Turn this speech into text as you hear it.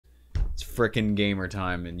frickin' gamer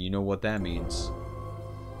time, and you know what that means.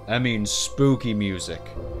 That means spooky music.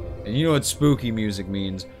 And you know what spooky music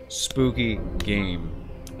means? Spooky game.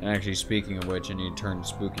 And actually, speaking of which, I need to turn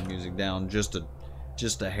spooky music down just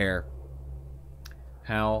a hair.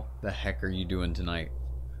 How the heck are you doing tonight?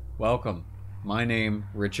 Welcome. My name,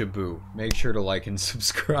 Richaboo. Make sure to like and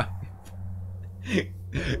subscribe.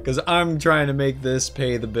 Because I'm trying to make this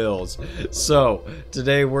pay the bills. So,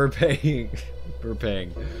 today we're paying.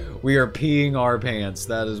 We are peeing our pants.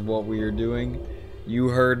 That is what we are doing. You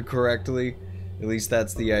heard correctly. At least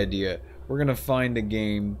that's the idea. We're going to find a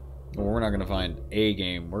game. Well, we're not going to find a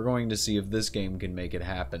game. We're going to see if this game can make it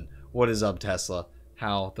happen. What is up, Tesla?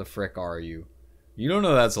 How the frick are you? You don't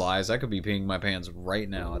know that's lies. I could be peeing my pants right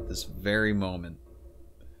now at this very moment.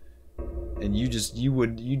 And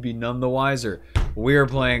you'd be none the wiser. We are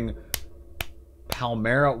playing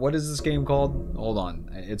Palmyra. What is this game called? Hold on.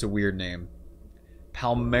 It's a weird name.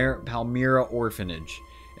 Palmyra Orphanage.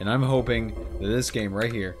 And I'm hoping that this game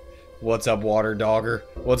right here. What's up, Water Dogger?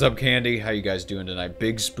 What's up, Candy? How you guys doing tonight?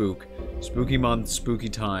 Big spook. Spooky month, spooky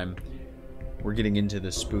time. We're getting into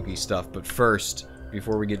this spooky stuff. But first,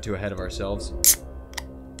 before we get too ahead of ourselves,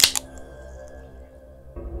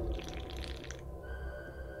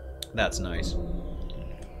 that's nice.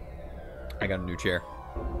 I got a new chair.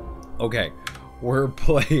 Okay, we're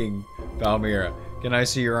playing Palmyra. Can I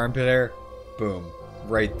see your armpit hair? Boom.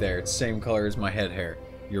 Right there. It's the same color as my head hair.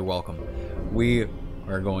 You're welcome. We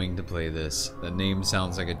are going to play this. The name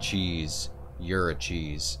sounds like a cheese. You're a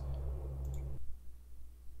cheese.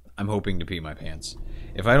 I'm hoping to pee my pants.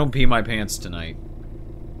 If I don't pee my pants tonight,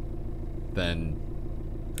 then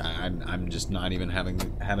I'm just not even having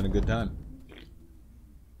a good time.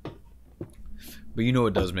 But you know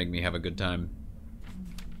what does make me have a good time?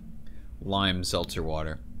 Lime seltzer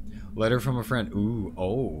water. Letter from a friend. Ooh,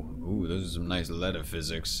 ooh, those are some nice letter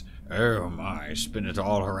physics. Oh my, spin it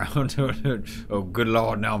all around. Oh, good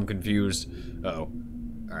lord, now I'm confused. Uh-oh.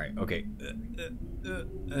 Alright, okay.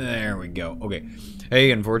 There we go. Okay.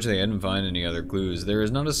 Hey, unfortunately, I didn't find any other clues. There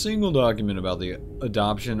is not a single document about the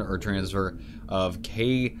adoption or transfer of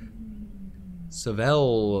K.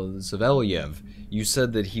 Savelyev. You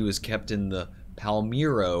said that he was kept in the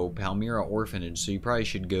Palmyra Orphanage, so you probably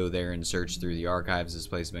should go there and search through the archives. This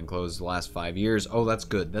place has been closed the last 5 years. Oh, that's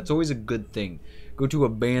good. That's always a good thing. Go to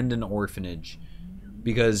abandoned orphanage,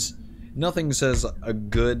 because nothing says a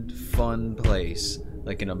good, fun place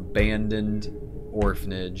like an abandoned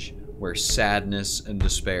orphanage where sadness and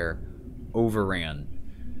despair overran.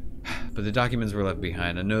 But the documents were left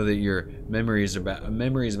behind. I know that your memories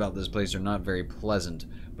about this place are not very pleasant,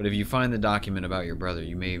 but if you find the document about your brother,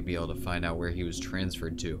 you may be able to find out where he was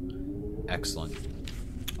transferred to. Excellent.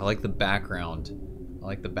 I like the background. I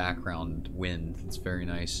like the background wind. It's very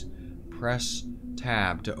nice. Press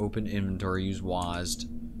tab to open inventory. Use WASD.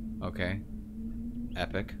 Okay.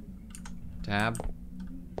 Epic. Tab.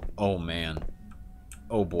 Oh, man.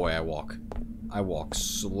 Oh, boy, I walk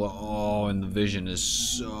slow. Oh, and the vision is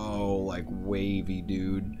so, like, wavy,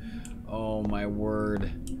 dude. Oh, my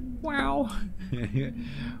word. Wow.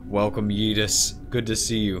 Welcome, Yeetus. Good to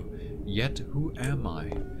see you. Yet, who am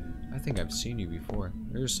I? I think I've seen you before.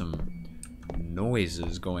 There's some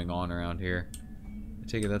noises going on around here. I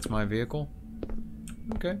take it that's my vehicle?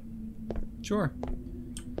 Okay. Sure.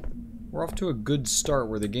 We're off to a good start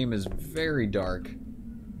where the game is very dark.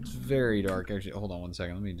 It's very dark. Actually, hold on one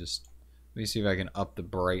second. Let me see if I can up the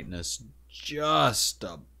brightness just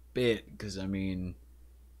a bit, because I mean,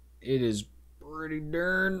 it is pretty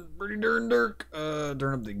darn dark.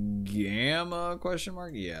 Turn up the gamma ?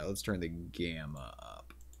 Yeah, let's turn the gamma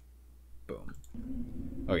up. Boom.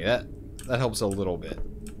 Okay, that helps a little bit.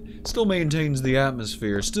 Still maintains the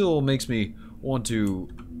atmosphere. Still makes me want to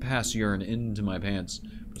pass urine into my pants.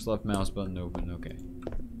 Press left mouse button open. Okay.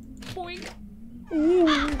 Boink.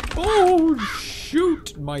 Ooh. Oh,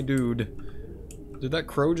 shoot, my dude. Did that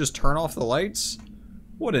crow just turn off the lights?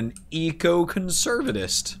 What an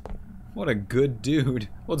eco-conservatist. What a good dude.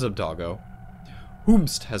 What's up, doggo?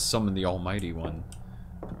 Whomst has summoned the Almighty One.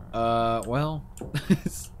 Well,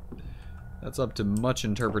 that's up to much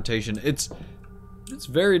interpretation. It's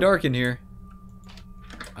very dark in here.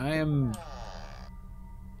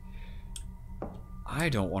 I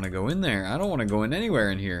don't want to go in there. I don't want to go in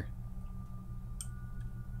anywhere in here.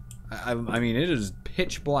 I mean, it is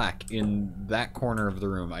pitch black in that corner of the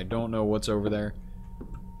room. I don't know what's over there.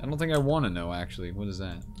 I don't think I want to know, actually. What is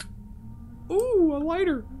that? Ooh, a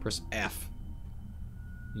lighter. Press F.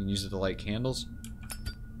 You can use it to light candles.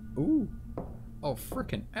 Ooh. Oh,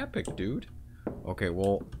 frickin' epic, dude. Okay,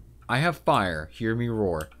 well, I have fire. Hear me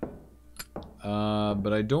roar.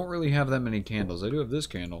 But I don't really have that many candles. I do have this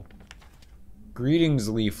candle. Greetings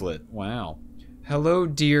leaflet. Wow. Hello,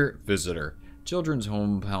 dear visitor. Children's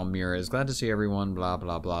Home Palmyra is glad to see everyone, blah,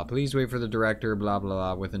 blah, blah. Please wait for the director, blah, blah,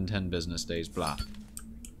 blah, within 10 business days, blah.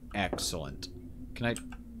 Excellent. Can I...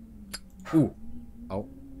 Ooh. Oh,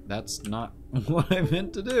 that's not what I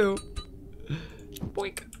meant to do.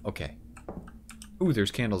 Boink. Okay. Ooh, there's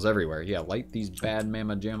candles everywhere. Yeah, light these bad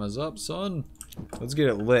mamma jammas up, son. Let's get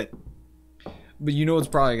it lit. But you know what's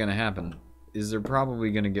probably going to happen is they're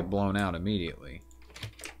probably going to get blown out immediately.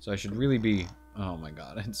 So I should really be... Oh my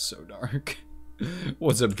god, it's so dark.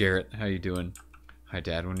 What's up, Garrett? How you doing? Hi,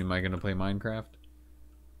 Dad. When am I going to play Minecraft?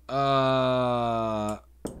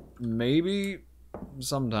 Maybe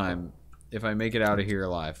sometime if I make it out of here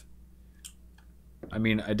alive. I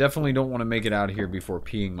mean, I definitely don't want to make it out of here before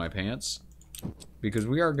peeing my pants. Because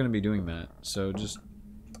we are going to be doing that. So just...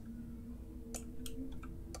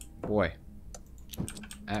 Boy.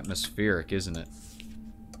 Atmospheric, isn't it?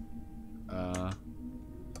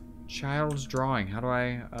 Child's drawing. How do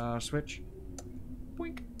I, switch?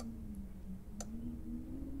 Wink.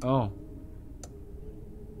 Oh.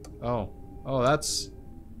 Oh. Oh, that's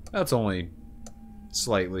only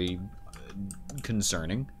slightly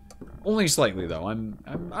concerning. Only slightly, though. I'm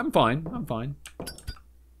fine. I'm fine.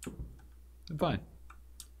 I'm fine.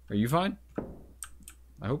 Are you fine?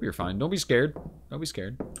 I hope you're fine. Don't be scared. Don't be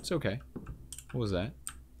scared. It's okay. What was that?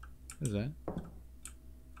 What is that?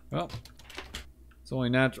 Well, it's only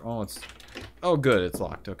natural. Oh, it's... Oh, good. It's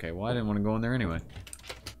locked. Okay, well, I didn't want to go in there anyway.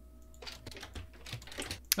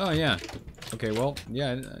 Oh, yeah. Okay, well,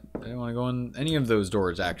 yeah, I didn't want to go in any of those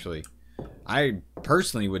doors, actually. I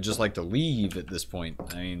personally would just like to leave at this point.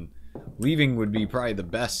 I mean, leaving would be probably the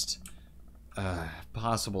best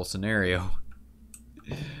possible scenario.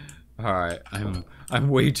 Alright, I'm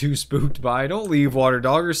way too spooked by. Don't leave, Water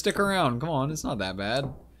Dog, or stick around. Come on, it's not that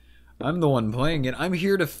bad. I'm the one playing it. I'm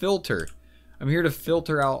here to filter. I'm here to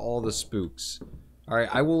filter out all the spooks. Alright,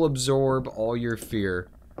 I will absorb all your fear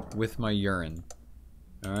with my urine.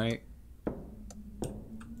 Alright? I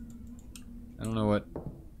don't know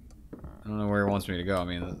where it wants me to go. I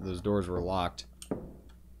mean, those doors were locked. I'm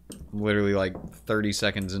literally like 30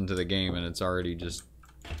 seconds into the game and it's already just...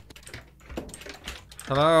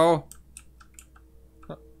 Hello?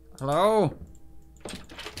 Hello?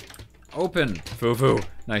 Open. Foo-foo.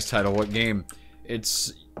 Nice title. What game?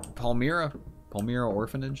 It's Palmyra. Palmyra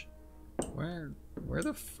Orphanage. Where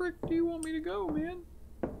the frick do you want me to go, man?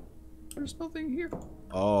 There's nothing here.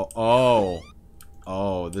 Oh,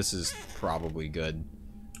 this is probably good.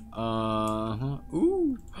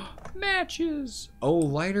 Ooh. Matches. Oh,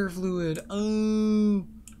 lighter fluid. Oh,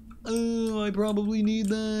 I probably need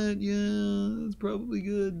that. Yeah, that's probably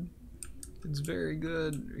good. It's very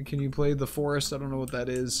good. Can you play the forest? I don't know what that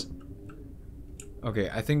is.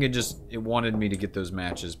 Okay, I think it wanted me to get those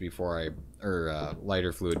matches before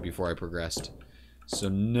lighter fluid before I progressed. So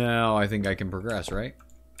now I think I can progress, right?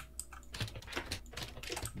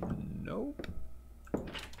 Nope.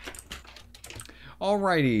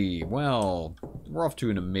 Alrighty, well, we're off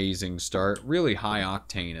to an amazing start. Really high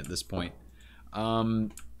octane at this point.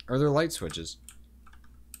 Are there light switches?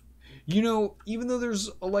 You know, even though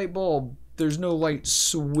there's a light bulb, there's no light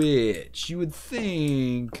switch. You would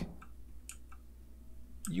think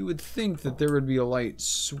that there would be a light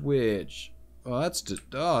switch. Oh, that's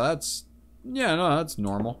yeah, no, that's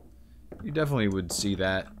normal. You definitely would see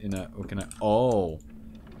that in a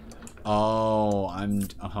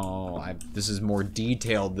this is more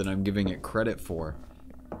detailed than I'm giving it credit for.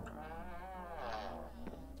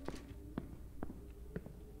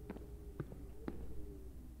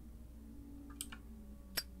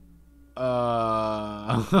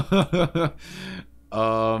 I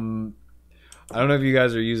don't know if you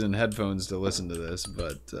guys are using headphones to listen to this,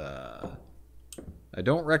 but I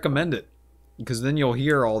don't recommend it, because then you'll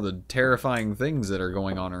hear all the terrifying things that are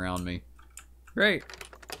going on around me. Great.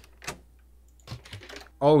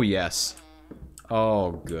 Oh, yes.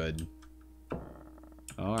 Oh, good.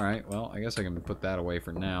 Alright, well, I guess I can put that away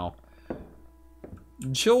for now.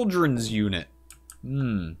 Children's unit.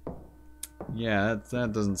 Yeah,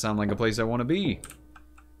 that doesn't sound like a place I want to be.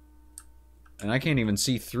 And I can't even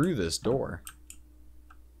see through this door.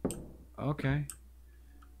 Okay.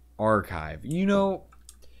 Archive. You know,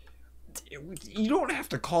 you don't have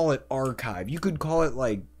to call it archive. You could call it,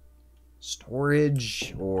 like,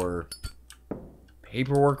 storage, or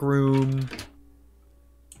paperwork room,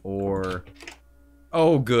 or...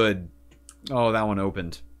 Oh, good. Oh, that one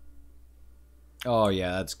opened. Oh,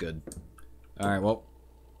 yeah, that's good. Alright, well,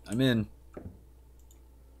 I'm in.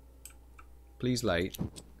 Please light.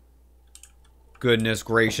 Goodness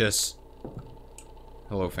gracious.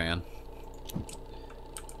 Hello, fan.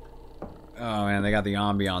 Oh man, they got the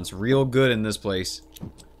ambiance real good in this place.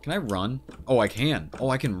 Can I run? Oh, I can. Oh,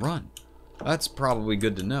 I can run. That's probably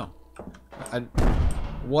good to know.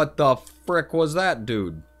 What the frick was that,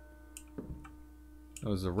 dude? That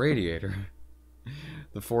was the radiator.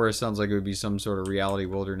 The forest sounds like it would be some sort of reality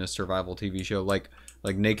wilderness survival TV show, like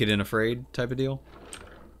Naked and Afraid type of deal.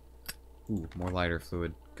 Ooh, more lighter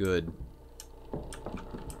fluid. Good.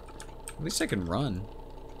 At least I can run.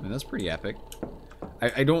 I mean, that's pretty epic.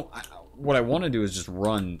 What I want to do is just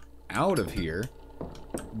run out of here,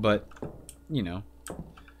 but, you know.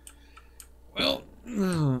 Well,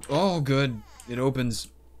 oh, good. It opens.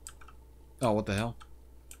 Oh, what the hell?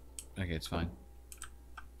 Okay, it's fine.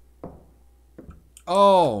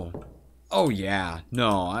 Oh. Oh, yeah.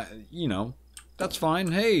 No, you know, that's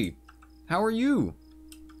fine. Hey, how are you?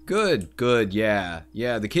 Good, good, yeah.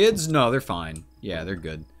 Yeah, the kids? No, they're fine. Yeah, they're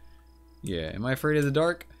good. Yeah, am I afraid of the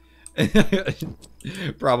dark?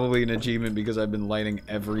 Probably an achievement because I've been lighting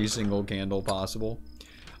every single candle possible.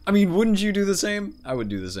 I mean, wouldn't you do the same? I would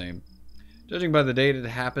do the same. Judging by the date, it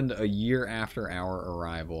happened a year after our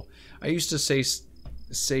arrival. I used to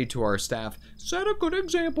say to our staff, set a good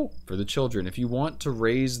example for the children if you want to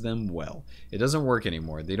raise them well. It doesn't work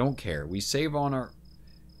anymore. They don't care. We save on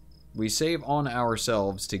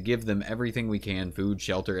ourselves to give them everything we can, food,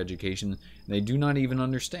 shelter, education. They do not even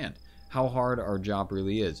understand how hard our job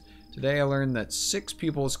really is. Today I learned that 6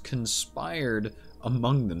 pupils conspired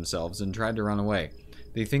among themselves and tried to run away.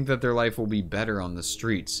 They think that their life will be better on the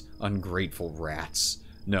streets. Ungrateful rats.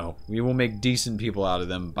 No, we will make decent people out of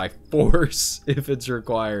them by force if it's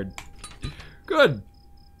required. Good.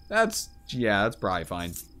 That's probably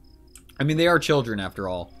fine. I mean, they are children after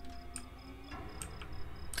all.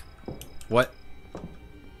 What?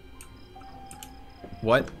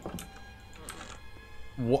 What?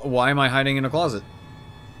 Why am I hiding in a closet?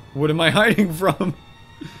 What am I hiding from?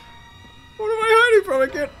 What am I hiding from? I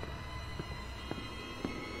can't...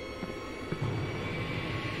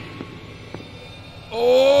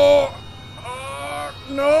 Oh!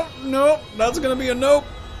 Nope, nope. That's gonna be a nope.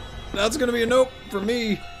 That's gonna be a nope for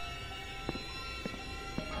me.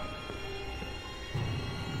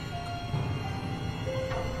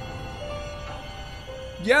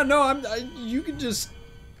 Yeah, no, you can just...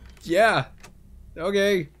 Yeah.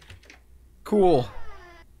 Okay. Cool.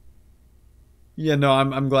 Yeah, no,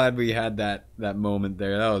 I'm glad we had that moment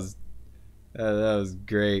there. That was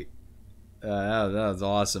great. That was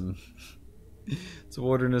awesome. It's a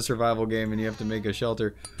wilderness survival game, and you have to make a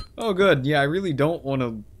shelter. Oh, good. Yeah, I really don't want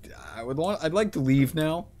to. I'd like to leave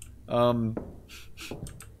now. I'm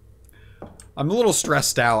a little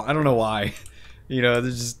stressed out. I don't know why. You know,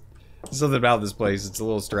 there's something about this place. It's a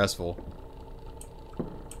little stressful.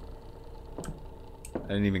 I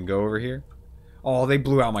didn't even go over here. Oh, they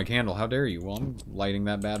blew out my candle. How dare you? Well, I'm lighting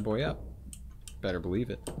that bad boy up. Better believe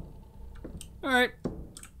it. Alright.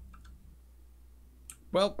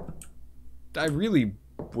 Well, I really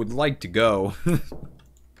would like to go.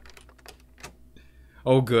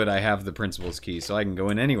 Oh, good. I have the principal's key, so I can go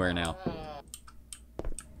in anywhere now.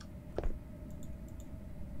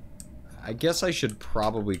 I guess I should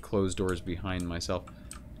probably close doors behind myself.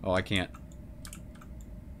 Oh, I can't.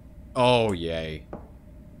 Oh, yay.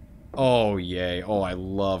 Oh, yay. Oh, I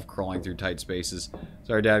love crawling through tight spaces.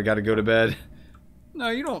 Sorry, Dad, gotta go to bed. No,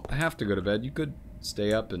 you don't have to go to bed. You could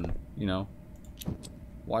stay up and, you know,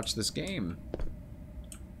 watch this game.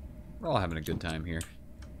 We're all having a good time here.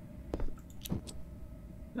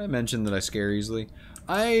 Did I mention that I scare easily?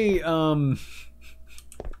 I don't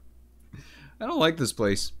like this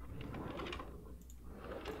place.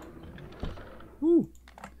 Whew.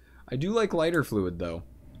 I do like lighter fluid, though.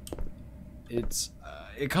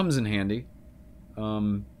 It comes in handy.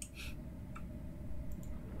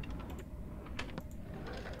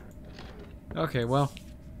 Okay, well,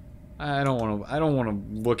 I don't want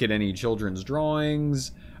to look at any children's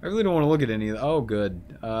drawings. I really don't want to look at any. Oh, good.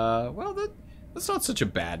 Well, that's not such a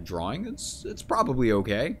bad drawing. It's probably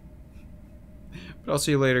okay. But I'll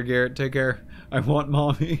see you later, Garrett. Take care. I want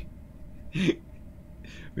mommy.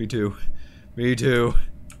 Me too. Me too.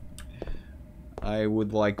 I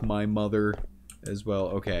would like my mother as well.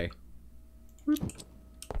 Okay.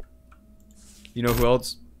 You know who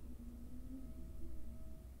else?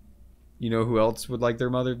 You know who else would like their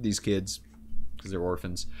mother? These kids. Because they're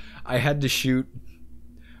orphans. I had to shoot.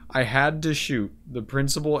 The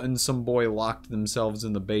principal and some boy locked themselves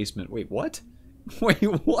in the basement. Wait, what? Wait,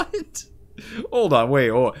 what? Hold on, wait.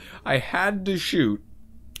 Oh, I had to shoot.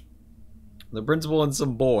 The principal and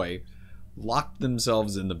some boy locked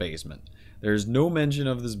themselves in the basement. There's no mention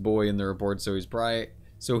of this boy in the report,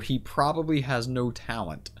 so he probably has no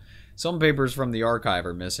talent. Some papers from the archive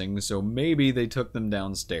are missing, so maybe they took them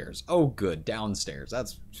downstairs. Oh, good. Downstairs.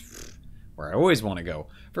 That's where I always want to go.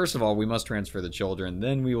 First of all, we must transfer the children,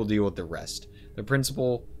 then we will deal with the rest. The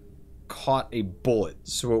principal caught a bullet,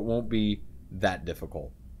 so it won't be that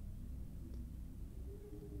difficult.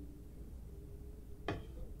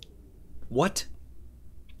 What?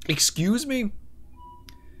 Excuse me?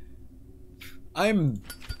 I'm...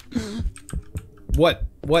 What?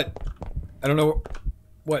 What? I don't know.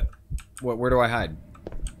 What? What? Where do I hide?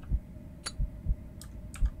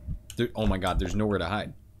 There, oh my god, there's nowhere to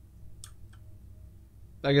hide.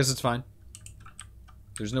 I guess it's fine.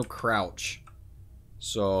 There's no crouch.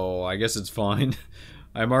 So, I guess it's fine.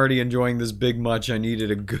 I'm already enjoying this big much. I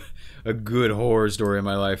needed a good horror story in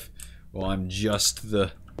my life. Well, I'm just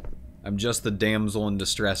the damsel in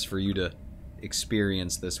distress for you to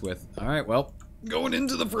experience this with. Alright, well, going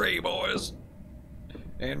into the fray, boys.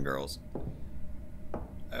 And girls.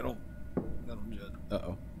 I don't judge.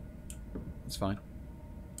 Uh-oh. It's fine.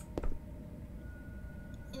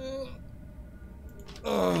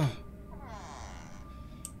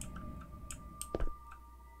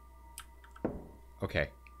 Okay.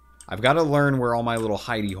 I've got to learn where all my little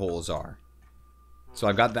hidey holes are. So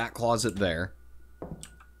I've got that closet there.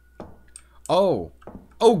 Oh.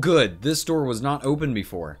 Oh, good. This door was not open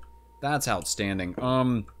before. That's outstanding.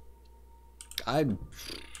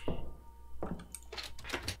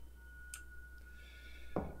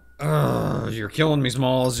 You're killing me,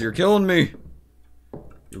 Smalls. You're killing me.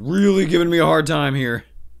 You're really giving me a hard time here.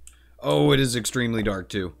 Oh, it is extremely dark,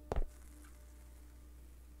 too.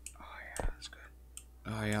 Oh, yeah, that's good.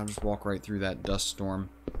 Oh, yeah, I'll just walk right through that dust storm.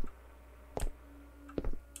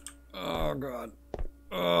 Oh, God.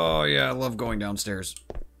 Oh, yeah, I love going downstairs.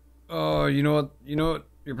 Oh, you know what? You know what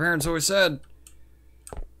your parents always said?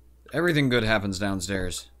 Everything good happens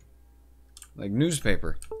downstairs. Like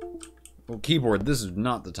newspaper. Well, keyboard, this is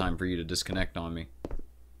not the time for you to disconnect on me.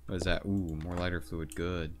 What is that? Ooh, more lighter fluid.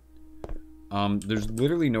 Good. There's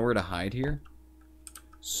literally nowhere to hide here.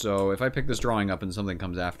 So, if I pick this drawing up and something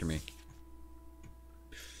comes after me.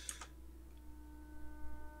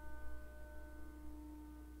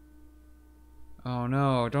 Oh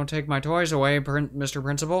no, don't take my toys away, Mr.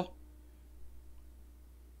 Principal.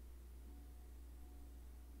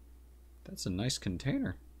 That's a nice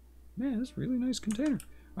container. Man, that's a really nice container.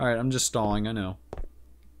 Alright, I'm just stalling, I know.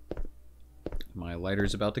 My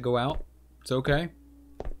lighter's about to go out. It's okay.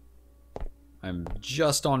 I'm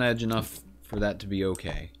just on edge enough for that to be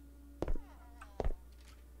okay.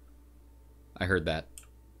 I heard that.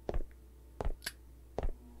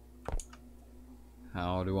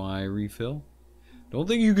 How do I refill? Don't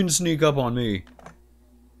think you can sneak up on me.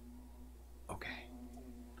 Okay.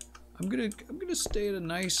 I'm gonna stay at a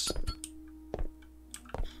nice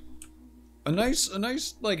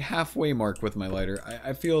like halfway mark with my lighter.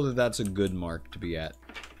 I feel that that's a good mark to be at.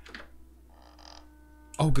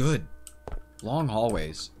 Oh, good. Long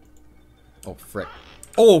hallways. Oh, frick.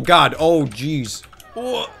 Oh, God. Oh, jeez.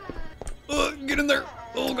 Oh, get in there.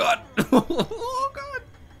 Oh, God. Oh, God.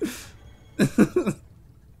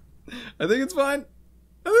 I think it's fine.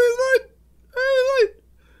 I think it's fine. I think it's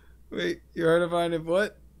fine. Wait, you're hard to find it.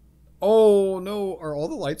 What? Oh, no. Are all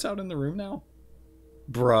the lights out in the room now?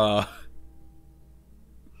 Bruh.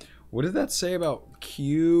 What did that say about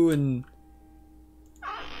Q and...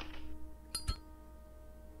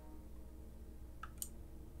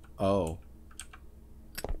 Oh.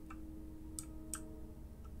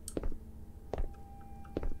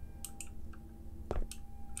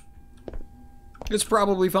 It's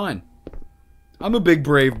probably fine. I'm a big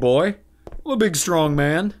brave boy. I'm a big strong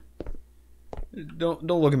man. Don't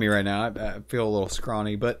look at me right now. I feel a little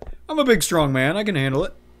scrawny, but I'm a big strong man. I can handle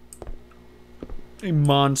it. Hey,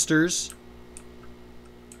 monsters.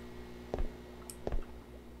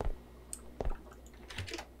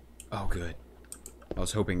 Oh, good. I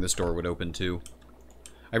was hoping this door would open too.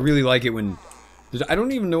 I really like it when... I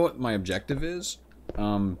don't even know what my objective is.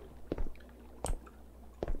 But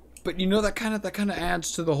you know, that kind of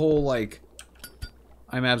adds to the whole, like,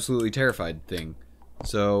 I'm absolutely terrified thing.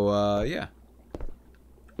 So, yeah.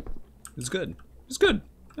 It's good. It's good.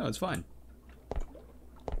 No, it's fine.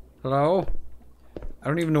 Hello? I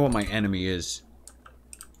don't even know what my enemy is.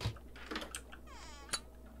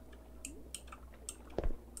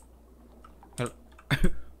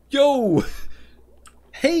 Yo!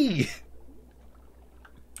 Hey!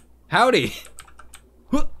 Howdy!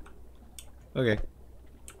 Okay.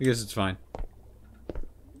 I guess it's fine.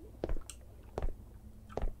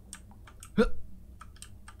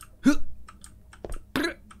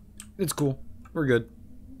 It's cool. We're good.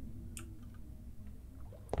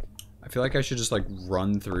 I feel like I should just like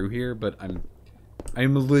run through here, but I'm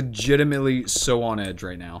legitimately so on edge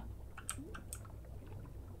right now.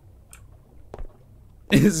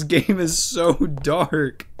 This game is so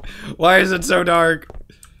dark. Why is it so dark?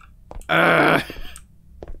 God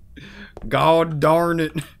darn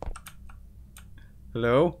it.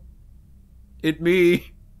 Hello? It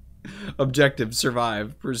me. Objective,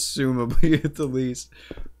 survive, presumably at the least.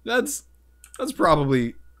 That's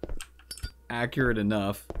probably accurate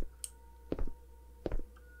enough.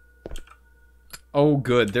 Oh,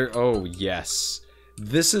 good. Oh, yes.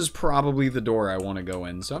 This is probably the door I want to go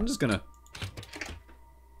in, so I'm just gonna...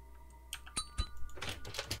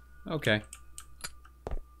 Okay.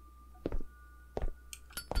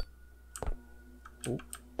 Oh.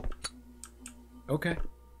 Okay.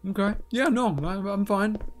 Okay. Yeah, no, I'm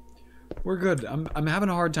fine. We're good. I'm having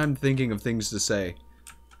a hard time thinking of things to say.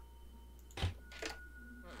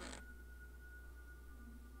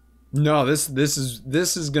 No, this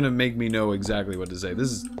is gonna make me know exactly what to say.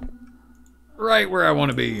 This is right where I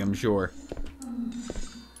want to be, I'm sure.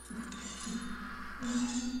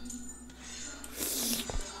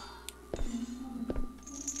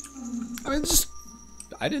 I mean,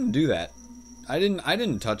 I didn't do that. I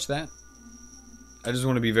didn't touch that. I just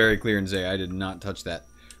want to be very clear and say I did not touch that.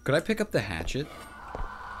 Could I pick up the hatchet?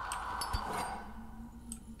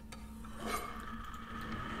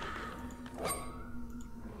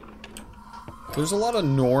 There's a lot of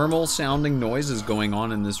normal sounding noises going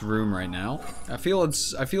on in this room right now. I feel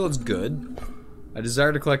it's good. I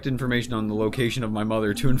desire to collect information on the location of my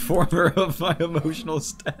mother to inform her of my emotional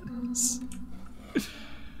status.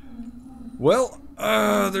 Well,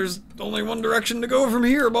 there's only one direction to go from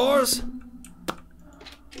here, boys.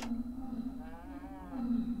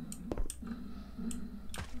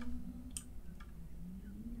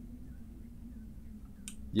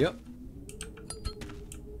 Yep.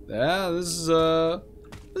 Yeah, this is a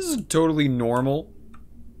totally normal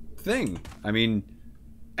thing. I mean,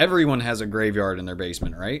 everyone has a graveyard in their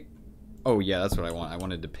basement, right? Oh yeah, that's what I want. I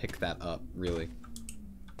wanted to pick that up, really.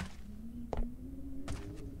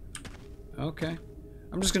 Okay.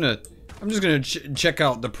 I'm just gonna check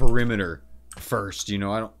out the perimeter first, you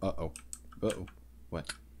know. I don't... Uh-oh. Uh-oh.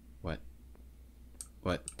 What? What?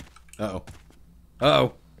 What? Uh-oh.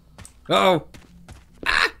 Uh-oh. Uh-oh.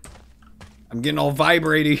 Ah! I'm getting all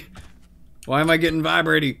vibraty. Why am I getting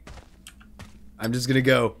vibraty? I'm just gonna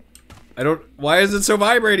go. I don't... Why is it so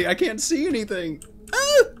vibraty? I can't see anything.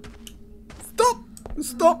 Ah! Stop!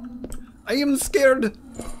 Stop! I am scared.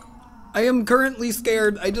 I am currently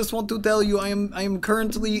scared. I just want to tell you I am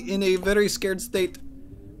currently in a very scared state.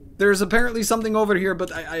 There's apparently something over here,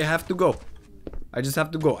 but I have to go. I just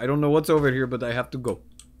have to go. I don't know what's over here, but I have to go.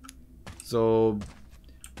 So,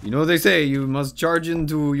 you know what they say, you must charge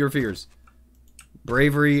into your fears.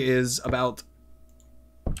 Bravery is about,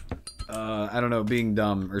 I don't know, being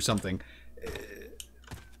dumb or something.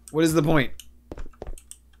 What is the point?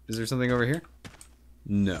 Is there something over here?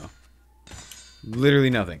 No. Literally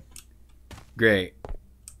nothing. Great.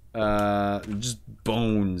 Just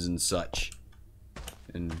bones and such.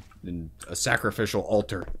 And a sacrificial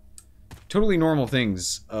altar. Totally normal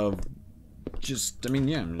things of just, I mean,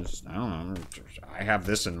 yeah, I don't know. I have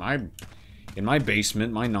this in my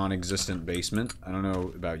basement, my non-existent basement. I don't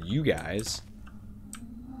know about you guys.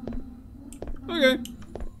 Okay.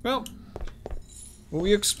 Well,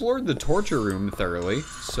 we explored the torture room thoroughly,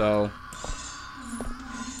 so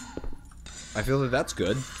I feel that that's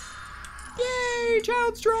good. Yay!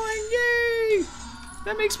 Child's drawing! Yay!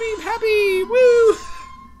 That makes me happy! Woo!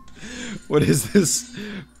 What is this?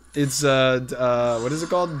 It's, what is it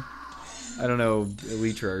called? I don't know,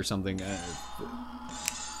 Elytra or something.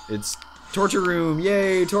 It's torture room!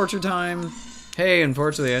 Yay! Torture time! Hey,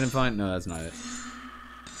 unfortunately I didn't find... No, that's not it.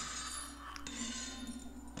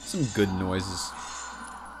 Some good noises.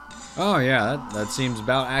 Oh yeah, that seems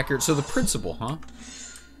about accurate. So the principal, huh?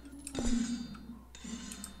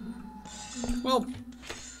 Well,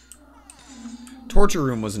 torture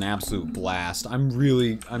room was an absolute blast. I'm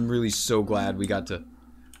really so glad we got to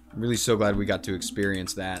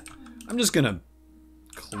experience that. I'm just gonna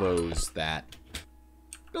close that.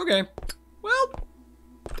 Okay. Well,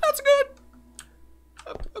 that's good.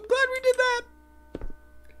 I'm glad we did that.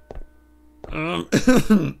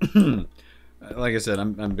 Like I said,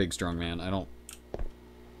 I'm a big strong man. I don't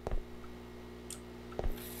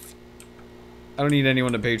need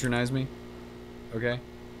anyone to patronize me. Okay?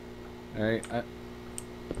 Alright,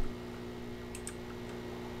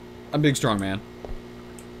 I'm big strong man.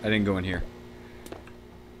 I didn't go in here.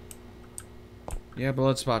 Yeah,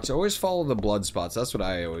 blood spots. Always follow the blood spots. That's what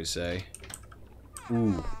I always say.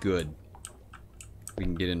 Ooh, good. We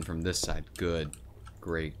can get in from this side. Good.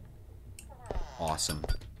 Great. Awesome.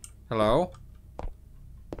 Hello?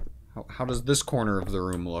 How does this corner of the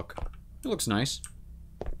room look? It looks nice.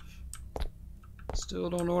 Still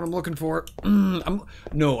don't know what I'm looking for.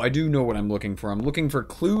 No, I do know what I'm looking for. I'm looking for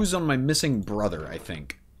clues on my missing brother, I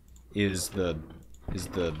think. Is the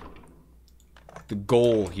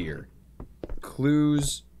goal here.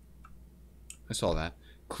 Clues. I saw that.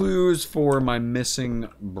 Clues for my missing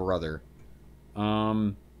brother.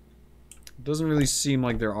 Doesn't really seem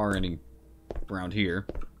like there are any around here.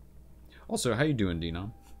 Also, how you doing,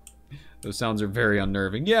 Denon? Those sounds are very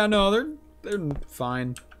unnerving. Yeah, no, they're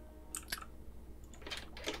fine.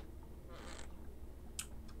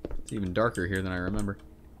 It's even darker here than I remember.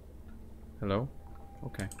 Hello?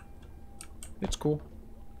 Okay. It's cool.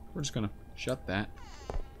 We're just gonna shut that.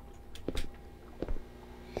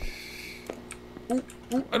 Ooh,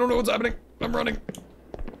 I don't know what's happening. I'm running.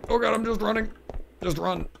 Oh god, I'm just running. Just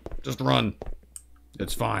run. Just run.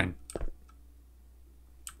 It's fine.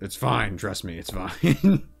 It's fine. Trust me, it's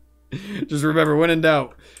fine. Just remember, when in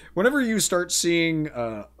doubt, whenever you start seeing,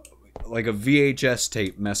 like a VHS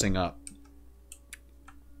tape messing up.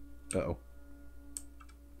 Uh-oh.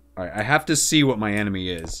 Alright, I have to see what my enemy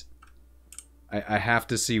is. I have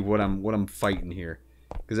to see what I'm fighting here.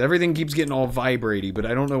 Because everything keeps getting all vibraty, but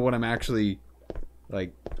I don't know what I'm actually,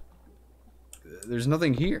 like, there's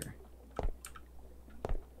nothing here.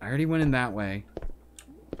 I already went in that way.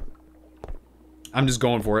 I'm just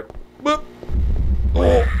going for it. Boop.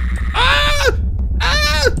 Oh. Ah!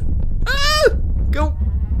 Ah! Ah! Go.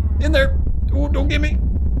 In there. Oh, don't get me.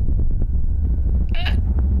 Ah.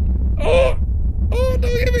 Oh. Oh,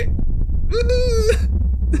 don't get me.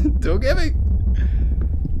 Don't get me.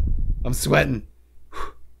 I'm sweating.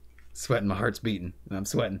 Sweating. My heart's beating. And I'm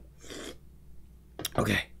sweating.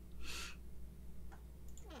 Okay.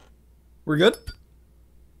 We're good?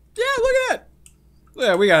 Yeah, look at that.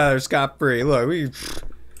 Yeah, we got our scot-free. Look, we...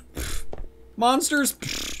 Monsters?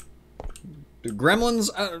 Gremlins?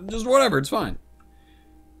 Just whatever, it's fine.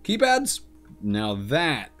 Keypads? Now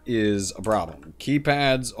that is a problem.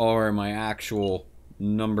 Keypads are my actual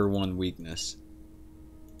 #1 weakness.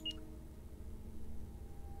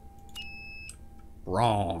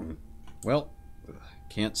 Wrong. Well,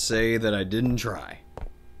 can't say that I didn't try.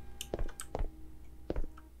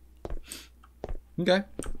 Okay.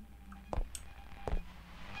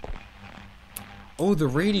 Oh, the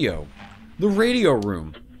radio. The radio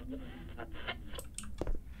room.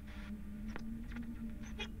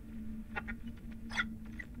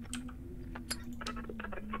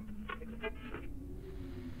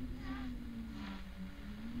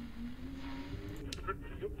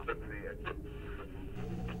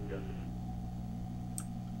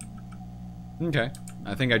 Okay.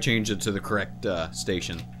 I think I changed it to the correct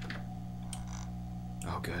station.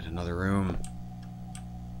 Oh, good. Another room.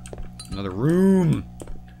 Another room.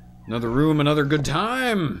 Another room, another good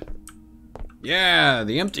time. Yeah,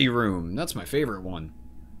 the empty room. That's my favorite one.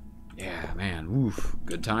 Yeah, man. Oof.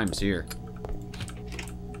 Good times here.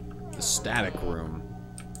 The static room.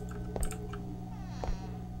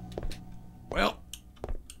 Well,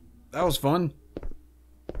 that was fun.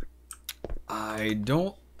 I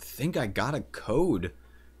don't think I got a code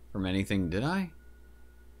from anything, did I?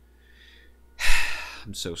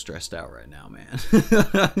 I'm so stressed out right now, man.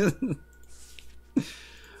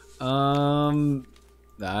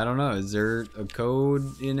 I don't know. Is there a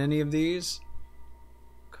code in any of these?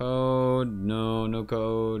 Code? No, no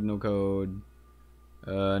code, no code.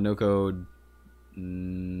 No code.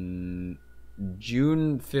 June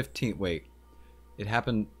 15th. Wait. It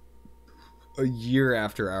happened a year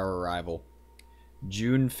after our arrival.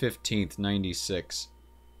 June 15th, 96.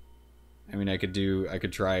 I mean, I could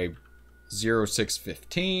try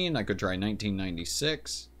 0615. I could try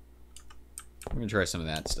 1996. I'm gonna try some of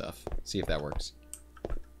that stuff. See if that works.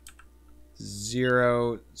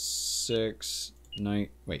 069.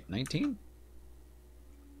 Wait, 19?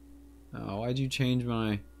 Oh, why'd you change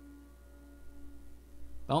my?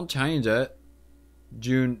 Don't change it.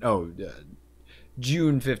 June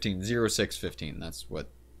 15. 0615. That's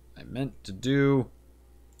what I meant to do.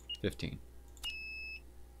 15.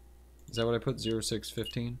 Is that what I put?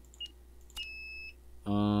 0615?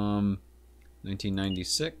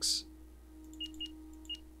 1996.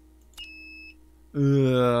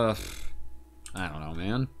 Ugh. I don't know,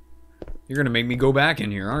 man. You're gonna make me go back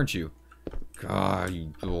in here, aren't you? God,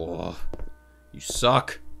 you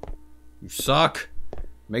suck. You suck.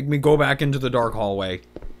 Make me go back into the dark hallway.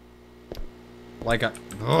 Like a...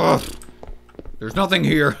 Ugh. There's nothing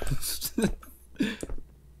here.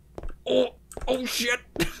 Oh shit.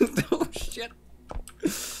 Oh shit.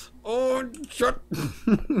 Oh, shut.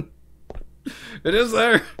 It is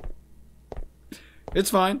there. It's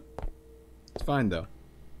fine. It's fine, though.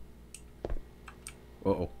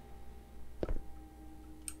 Uh-oh.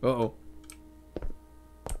 Uh-oh.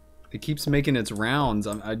 It keeps making its rounds.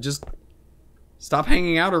 I just... Stop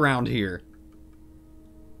hanging out around here.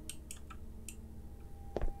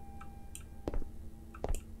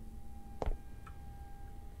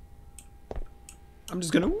 I'm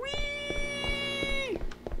just gonna whee!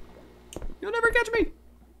 You'll never catch me!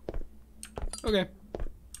 Okay.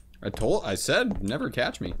 I said never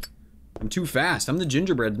catch me. I'm too fast. I'm the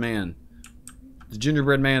gingerbread man. The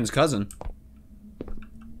gingerbread man's cousin.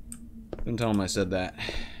 Don't tell him I said that.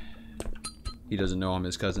 He doesn't know I'm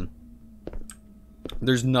his cousin.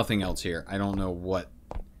 There's nothing else here. I don't know what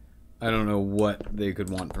they could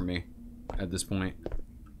want from me at this point.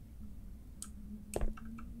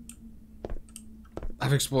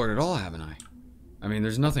 I've explored it all, haven't I? I mean,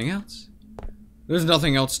 there's nothing else. There's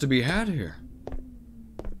nothing else to be had here.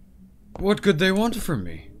 What could they want from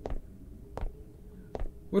me?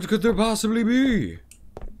 What could there possibly be?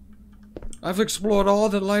 I've explored all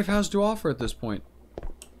that life has to offer at this point.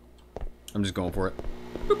 I'm just going for it.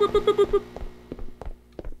 Boop, boop, boop, boop, boop.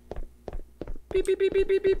 Beep, beep, beep, beep,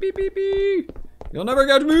 beep, beep, beep, beep, beep. You'll never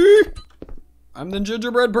catch me! I'm the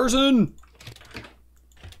gingerbread person!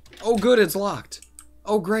 Oh good, it's locked.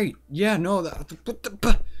 Oh great. Yeah, no,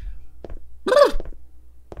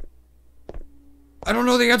 I don't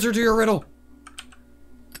know the answer to your riddle.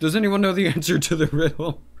 Does anyone know the answer to the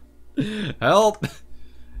riddle? Help!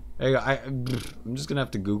 Hey, I'm just gonna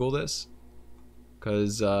have to Google this.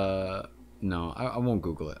 Cause, no, I won't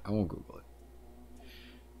Google it. I won't Google it.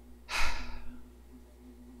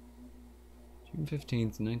 June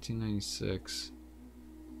 15th, 1996.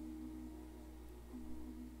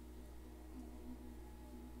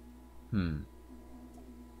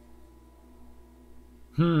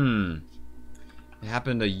 It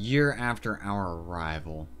happened a year after our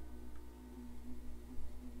arrival.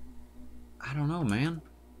 I don't know, man.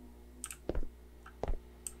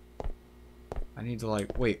 I need to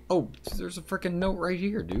like, wait. Oh, there's a freaking note right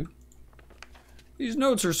here, dude. These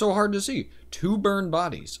notes are so hard to see. 2 burned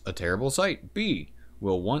bodies. A terrible sight. B.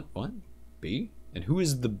 Will want, what? B? And who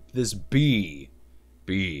is this B?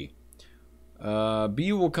 B.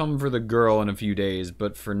 B will come for the girl in a few days,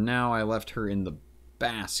 but for now I left her in the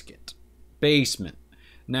basement.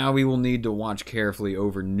 Now we will need to watch carefully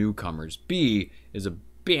over newcomers. B is a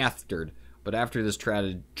bastard, but after this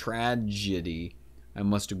tragedy, I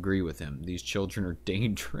must agree with him. These children are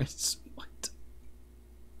dangerous. What?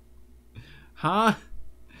 Huh?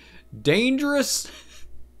 Dangerous?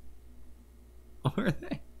 Are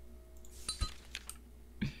they?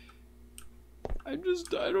 I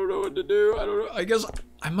don't know what to do. I don't know. I guess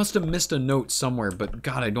I must have missed a note somewhere, but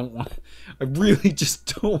God, I really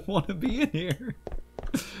just don't want to be in here.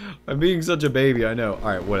 I'm being such a baby, I know.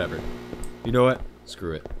 Alright, whatever. You know what?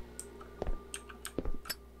 Screw it.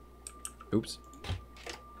 Oops.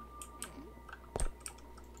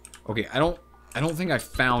 Okay, I don't think I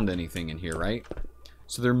found anything in here, right?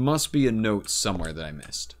 So there must be a note somewhere that I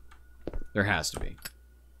missed. There has to be.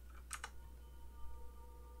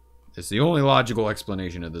 It's the only logical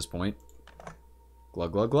explanation at this point.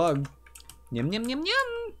 Glug, glug, glug. Yum, yum, yum,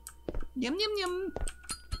 yum. Yum, yum, yum.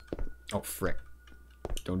 Oh, frick.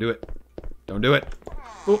 Don't do it. Don't do it.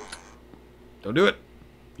 Oh. Don't do it.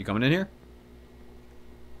 You coming in here?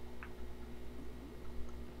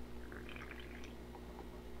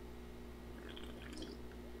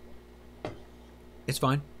 It's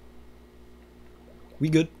fine. We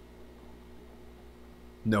good.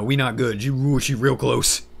 No, we not good. She real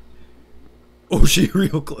close. Oh, she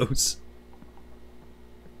real close.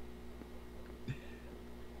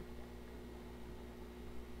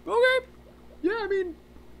 Okay. Yeah, I mean,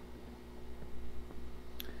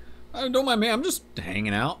 don't mind me. I'm just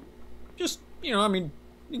hanging out. Just, you know, I mean,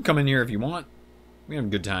 you can come in here if you want. We have a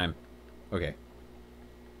good time. Okay.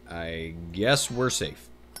 I guess we're safe.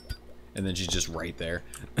 And then she's just right there.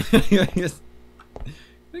 Yay!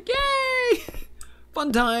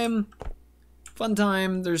 Fun time. Fun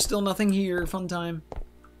time. There's still nothing here. Fun time.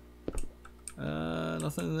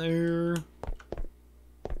 Nothing there.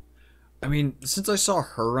 I mean, since I saw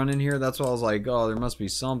her run in here, that's why I was like, oh, there must be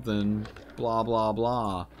something. Blah, blah,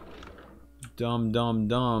 blah. Dumb, dumb,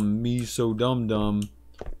 dumb. Me so dumb, dumb.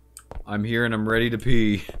 I'm here and I'm ready to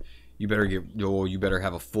pee. You better you better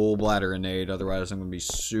have a full bladder, Nate. Otherwise, I'm gonna be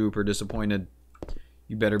super disappointed.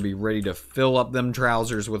 You better be ready to fill up them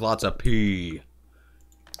trousers with lots of pee.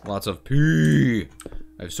 Lots of pee.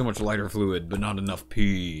 I have so much lighter fluid, but not enough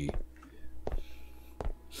pee.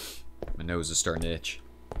 My nose is starting to itch.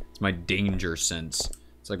 It's It's my danger sense.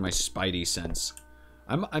 It's like my spidey sense.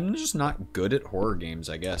 I'm just not good at horror games,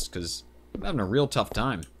 I guess, because I'm having a real tough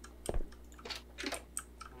time.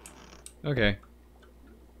 Okay.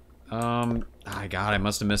 God, I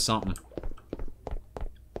must have missed something.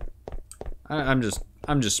 I'm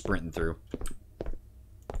just sprinting through.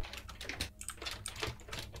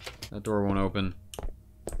 That door won't open.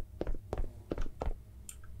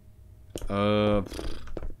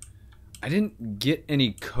 I didn't get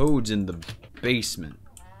any codes in the basement.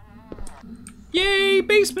 Yay,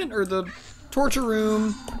 basement, or the torture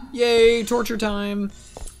room. Yay, torture time.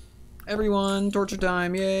 Everyone, torture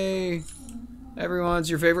time, yay.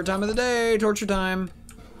 Everyone's your favorite time of the day, torture time.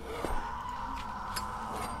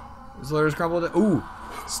 These letters crumbled. Ooh,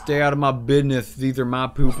 stay out of my business. These are my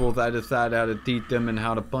pupils. I decide how to teach them and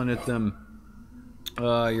how to punish them.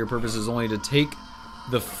 Your purpose is only to take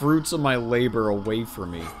the fruits of my labor away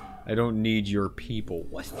from me. I don't need your people.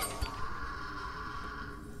 What?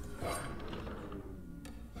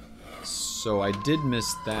 So I did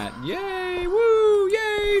miss that. Yay! Woo!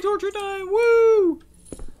 Yay! Torture time! Woo!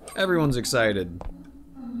 Everyone's excited.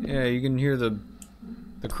 Yeah, you can hear the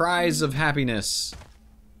cries of happiness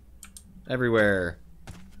everywhere.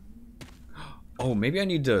 Oh, maybe I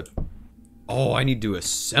need to... Oh, I need to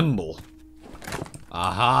assemble.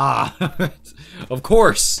 Aha! Of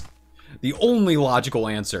course! The only logical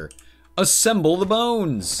answer. Assemble the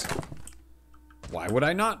bones! Why would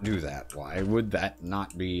I not do that? Why would that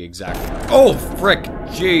not be exactly... Oh, frick!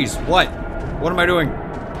 Jeez, what? What am I doing?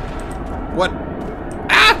 What?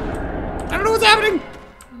 Ah! I don't know what's happening!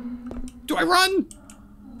 Do I run?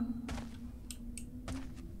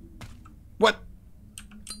 What?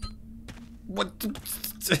 What?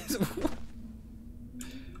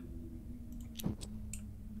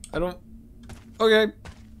 I don't... Okay.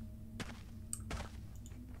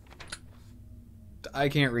 I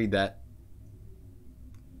can't read that.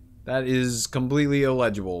 That is completely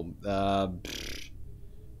illegible. That's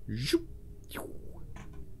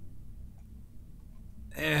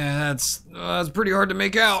pretty hard to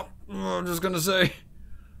make out. I'm just gonna say.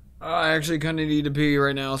 I actually kind of need to pee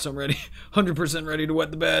right now, so I'm ready. 100% ready to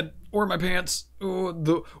wet the bed. Or my pants.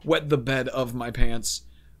 Oh, wet the bed of my pants.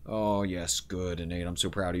 Oh, yes, good, Innate. I'm so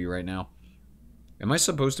proud of you right now. Am I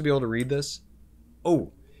supposed to be able to read this?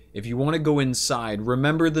 Oh, if you want to go inside,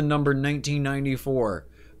 remember the number 1994.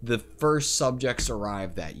 The first subjects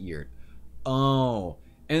arrived that year. Oh,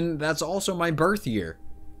 and that's also my birth year.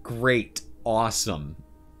 Great. Awesome.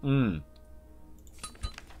 Uh-oh.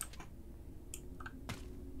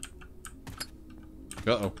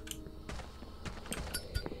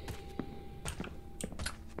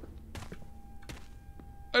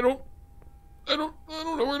 I don't know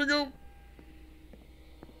where to go.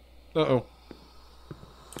 Uh-oh.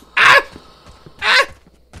 Ah! Ah!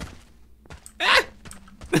 Ah!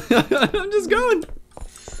 I'm just going.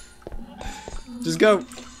 Just go.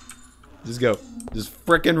 Just go. Just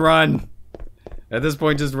frickin' run. At this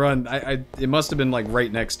point, just run. It must have been like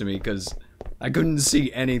right next to me because I couldn't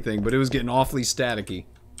see anything, but it was getting awfully staticky.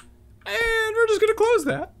 And we're just gonna close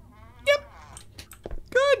that. Yep.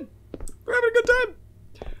 Good. We're having a good time.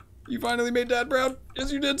 You finally made Dad proud.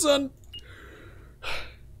 Yes, you did, son.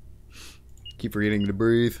 Keep forgetting to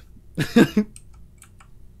breathe.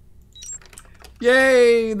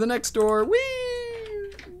 Yay! The next door.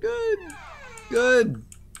 Whee! Good. Good.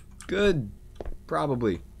 Good.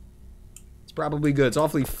 Probably. It's probably good. It's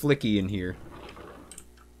awfully flicky in here.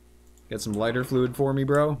 Got some lighter fluid for me,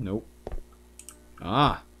 bro? Nope.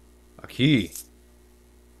 Ah. A key.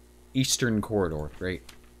 Eastern corridor.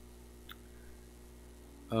 Great.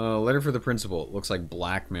 Letter for the principal. It looks like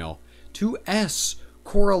blackmail. To S.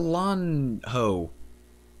 Coralanho.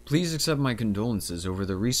 Please accept my condolences over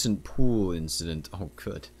the recent pool incident. Oh,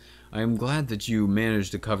 good. I am glad that you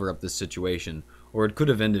managed to cover up this situation, or it could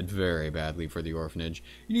have ended very badly for the orphanage.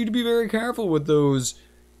 You need to be very careful with those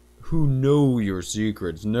who know your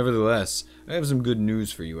secrets. Nevertheless, I have some good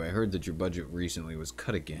news for you. I heard that your budget recently was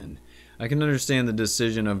cut again. I can understand the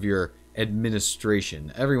decision of your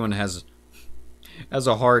administration. Everyone has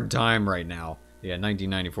a hard time right now. Yeah,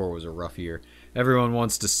 1994 was a rough year. Everyone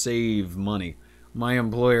wants to save money. My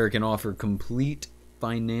employer can offer complete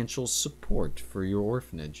financial support for your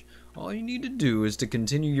orphanage. All you need to do is to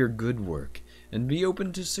continue your good work and be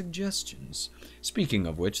open to suggestions. Speaking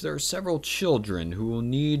of which, there are several children who will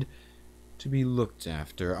need to be looked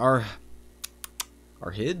after. Our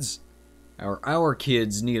kids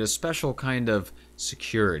need a special kind of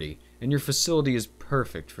security, and your facility is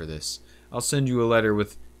perfect for this. I'll send you a letter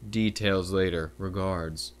with details later.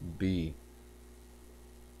 Regards, B.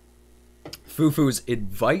 Fufu's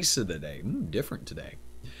advice of the day. Different today.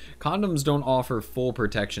 Condoms don't offer full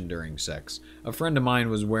protection during sex. A friend of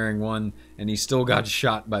mine was wearing one, and he still got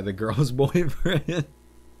shot by the girl's boyfriend.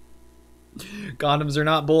 Condoms are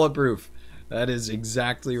not bulletproof. That is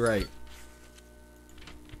exactly right.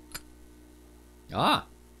 Ah.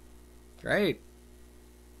 Great.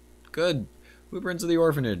 Good. Blueprints of the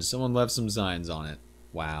orphanage. Someone left some signs on it.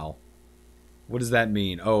 Wow. What does that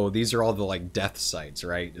mean? Oh, these are all the like death sites,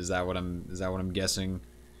 right? Is that what I'm guessing?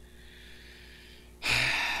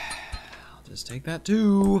 I'll just take that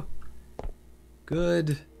too.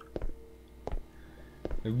 Good.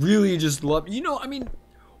 I really just love, you know, I mean,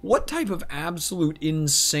 what type of absolute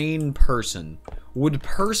insane person would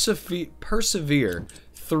persevere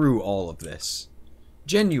through all of this?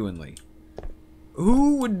 Genuinely.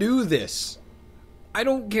 Who would do this? I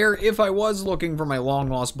don't care if I was looking for my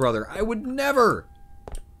long-lost brother. I would never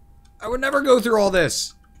go through all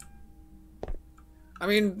this. I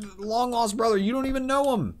mean, long-lost brother, you don't even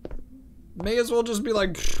know him. May as well just be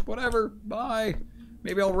like, whatever, bye.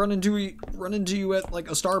 Maybe I'll run into you at, like,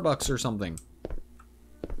 a Starbucks or something.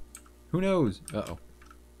 Who knows? Uh-oh.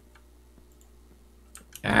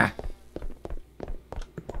 Ah.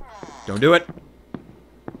 Don't do it.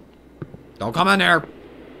 Don't come in there.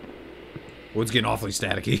 Oh, it's getting awfully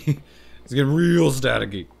staticky. It's getting real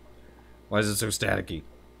staticky. Why is it so staticky?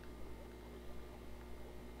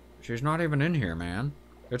 She's not even in here, man.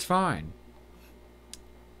 It's fine.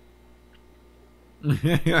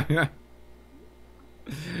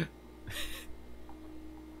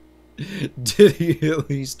 Did he at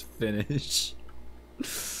least finish?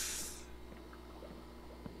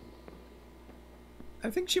 I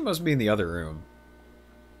think she must be in the other room.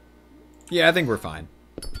 Yeah, I think we're fine.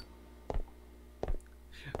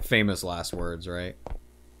 Famous last words, right?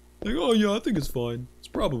 Like, oh yeah, I think it's fine. It's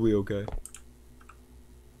probably okay.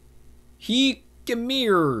 Come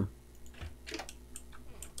here.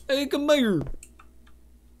 Hey, come here.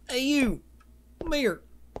 Hey, you. Come here.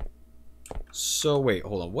 So, wait,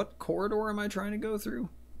 hold on. What corridor am I trying to go through?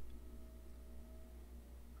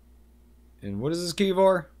 And what is this key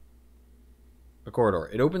for? A corridor.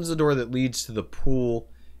 It opens the door that leads to the pool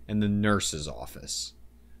and the nurse's office.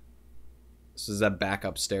 So is that back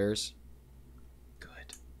upstairs?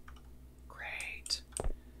 Good. Great.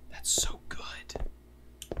 That's so good.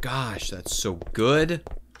 Gosh, that's so good.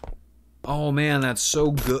 Oh man, that's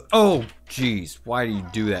so good. Oh, jeez. Why do you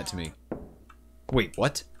do that to me? Wait,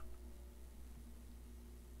 what?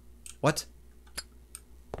 What?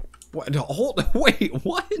 What? Hold. Wait,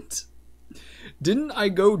 what? Didn't I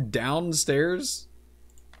go downstairs?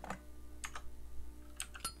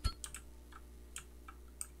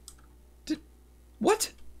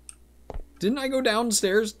 What? Didn't I go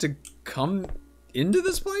downstairs to come into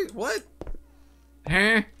this place? What?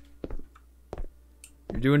 Huh?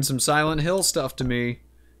 You're doing some Silent Hill stuff to me,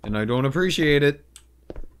 and I don't appreciate it.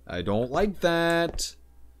 I don't like that.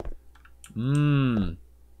 Oh,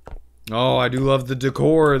 I do love the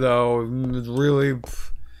decor, though. It's really...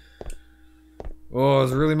 Oh,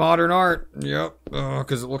 it's really modern art. Yep.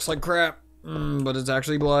 Because it looks like crap. But it's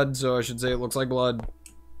actually blood, so I should say it looks like blood.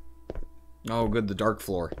 Oh, good, the dark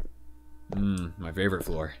floor. My favorite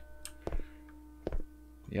floor.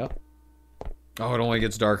 Yep. Oh, it only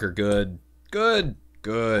gets darker. Good. Good.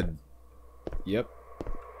 Good. Yep.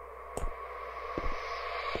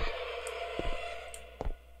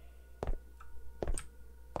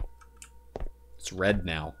 It's red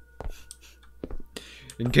now.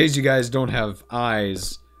 In case you guys don't have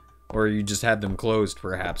eyes, or you just had them closed,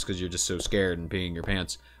 perhaps, because you're just so scared and peeing your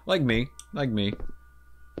pants. Like me. Like me.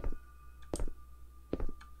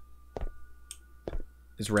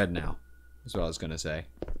 It's red now. That's what I was gonna say.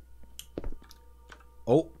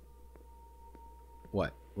 Oh.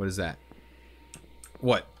 What? What is that?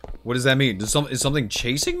 What? What does that mean? Is something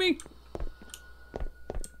chasing me?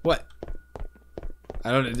 What?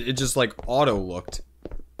 I don't... It just, like, auto-looked.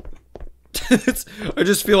 I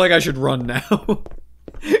just feel like I should run now.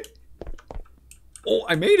 Oh,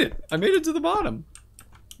 I made it. I made it to the bottom.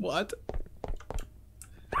 What?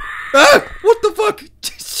 Ah! What the fuck?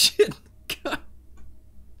 Shit. God.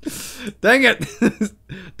 Dang it.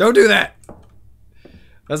 Don't do that.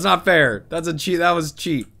 That's not fair. That's a cheat. That was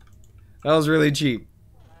cheap. That was really cheap.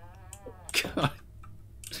 God.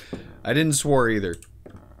 I didn't swear either.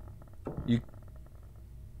 You...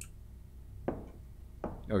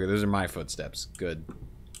 Okay, those are my footsteps. Good.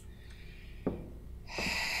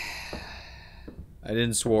 I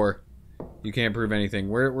didn't swear. You can't prove anything.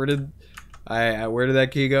 Where did that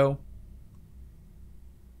key go?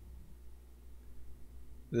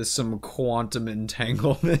 This is some quantum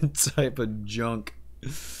entanglement type of junk.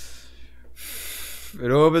 It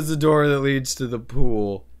opens the door that leads to the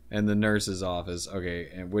pool And the nurse's office. Okay,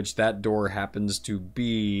 and which that door happens to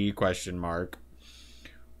be, question mark.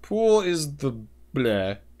 Pool is the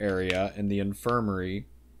bleh area, and the infirmary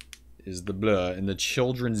is the bleh, and the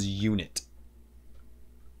children's unit.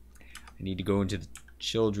 I need to go into the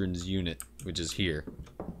children's unit, which is here.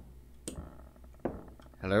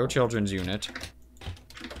 Hello, children's unit.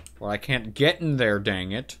 Well, I can't get in there,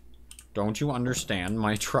 dang it. Don't you understand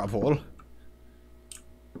my trouble?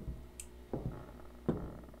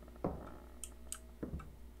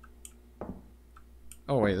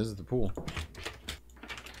 Oh, wait, this is the pool.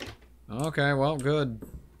 Okay, well, good.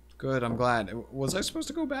 Good, I'm glad. Was I supposed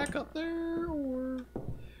to go back up there, or...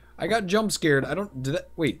 I got jump scared. I don't... Did that...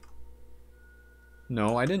 Wait.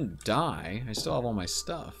 No, I didn't die. I still have all my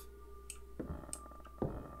stuff.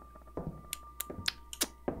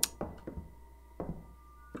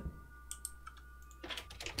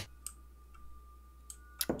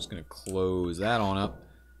 I'm just gonna close that on up.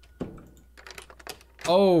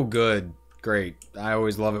 Oh, good. Great. I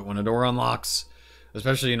always love it when a door unlocks.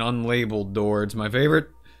 Especially an unlabeled door. It's my favorite.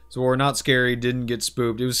 So we're not scary, didn't get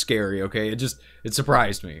spooked. It was scary, okay? It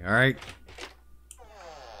surprised me, alright?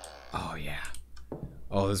 Oh, yeah.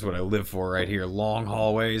 Oh, this is what I live for right here. Long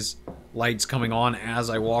hallways. Lights coming on as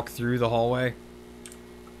I walk through the hallway.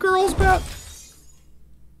 Girls' bath.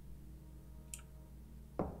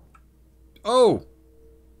 Oh.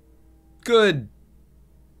 Good.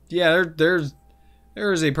 Yeah, there's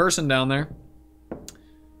a person down there.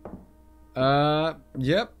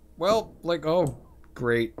 Yep. Well, like, oh,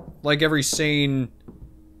 great. Like every sane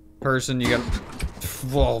person, you got...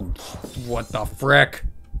 Well, what the frick?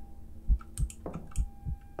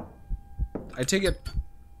 I take it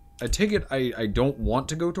I don't want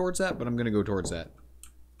to go towards that, but I'm gonna go towards that.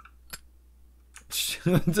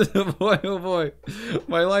 Boy, oh boy.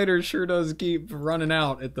 My lighter sure does keep running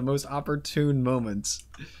out at the most opportune moments.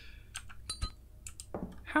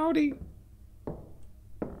 Howdy.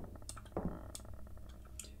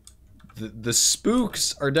 The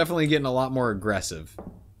spooks are definitely getting a lot more aggressive.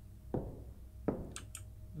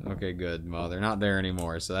 Okay, good. Well, they're not there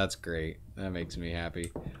anymore, so that's great. That makes me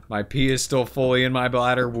happy. My pee is still fully in my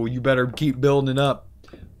bladder. Well, you better keep building it up.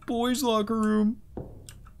 Boys' locker room.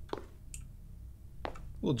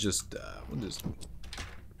 We'll just...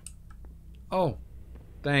 Oh,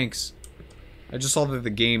 thanks. I just saw that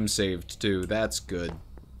the game saved, too. That's good.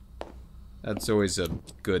 That's always a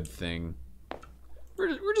good thing.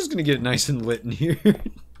 We're just gonna get it nice and lit in here.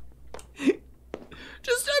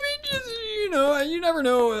 Just, you know, you never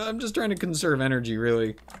know. I'm just trying to conserve energy,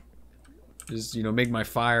 really. Just, you know, make my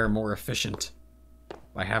fire more efficient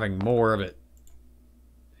by having more of it.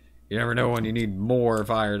 You never know when you need more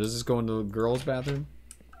fire. Does this go into the girls' bathroom?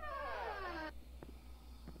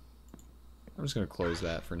 I'm just gonna close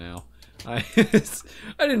that for now. I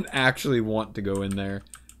didn't actually want to go in there.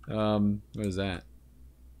 What is that?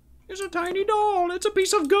 It's a tiny doll. It's a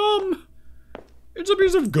piece of gum. It's a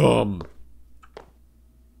piece of gum.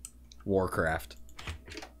 Warcraft.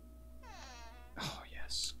 Oh,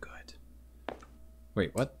 yes. Good.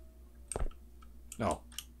 Wait, what? No.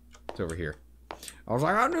 It's over here. I was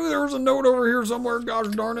like, I knew there was a note over here somewhere. Gosh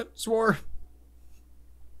darn it. Swore.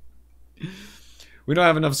 We don't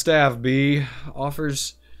have enough staff. B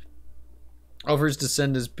offers to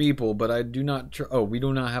send his people, but I do not... Oh, we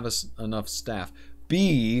do not have enough staff.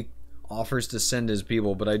 B offers to send his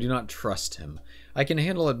people, but I do not trust him. I can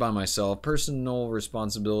handle it by myself. Personal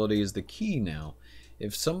responsibility is the key now.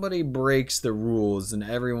 If somebody breaks the rules, then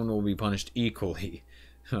everyone will be punished equally.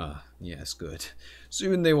 Huh, yes, good.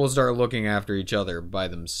 Soon they will start looking after each other by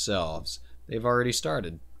themselves. They've already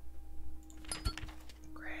started.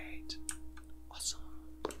 Great. Awesome.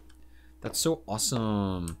 That's so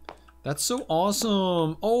awesome. That's so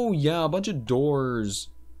awesome. Oh, yeah, a bunch of doors.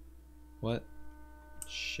 What?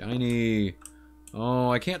 Shiny. Oh,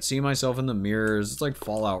 I can't see myself in the mirrors. It's like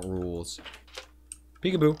Fallout rules.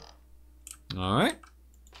 Peekaboo. Alright.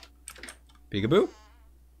 Peekaboo.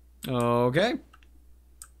 Okay.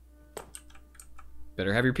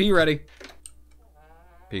 Better have your pee ready.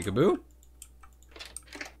 Peekaboo.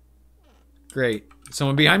 Great.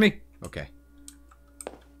 Someone behind me? Okay.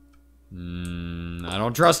 I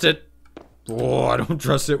don't trust it. Oh, I don't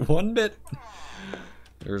trust it one bit.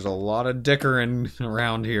 There's a lot of dickering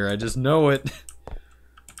around here. I just know it.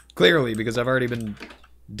 Clearly, because I've already been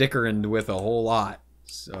dickering with a whole lot.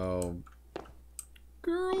 So...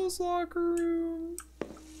 Girls' locker room.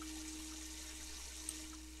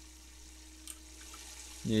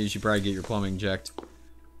 Yeah, you should probably get your plumbing checked.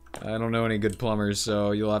 I don't know any good plumbers,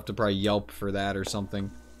 so you'll have to probably Yelp for that or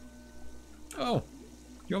something. Oh.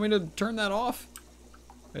 You want me to turn that off?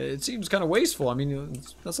 It seems kind of wasteful. I mean,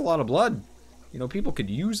 that's a lot of blood. You know, people could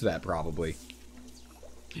use that probably.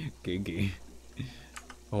 Kinky.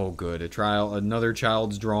 Oh, good. Another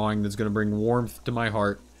child's drawing that's going to bring warmth to my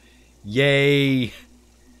heart. Yay!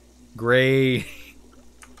 Great.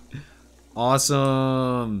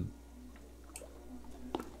 Awesome.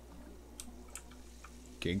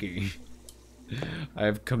 Kinky. I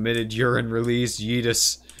have committed urine release.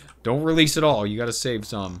 Yeetus. Don't release it all. You gotta save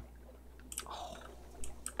some. Oh.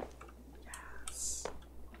 Yes.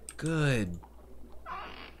 Good.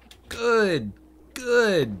 Good.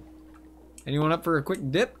 Good. Anyone up for a quick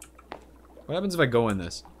dip? What happens if I go in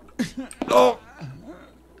this? Oh!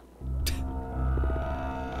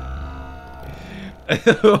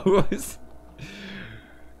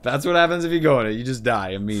 That's what happens if you go in it. You just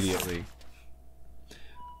die immediately.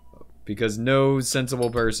 Because no sensible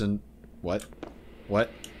person... What? What?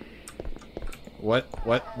 What?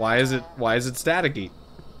 What? Why is it staticky?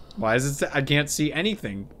 Why is it I can't see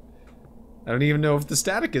anything. I don't even know if the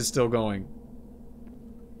static is still going.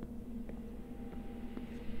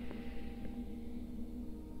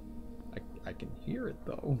 I can hear it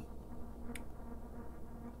though.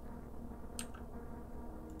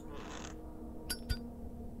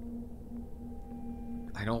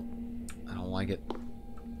 I don't like it.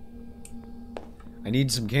 I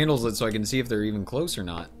need some candles lit so I can see if they're even close or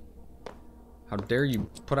not. How dare you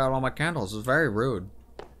put out all my candles? It's very rude.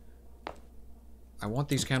 I want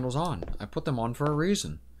these candles on. I put them on for a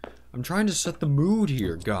reason. I'm trying to set the mood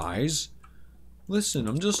here, guys. Listen,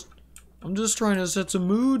 I'm just trying to set some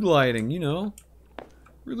mood lighting, you know?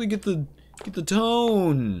 Really get the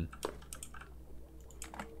tone.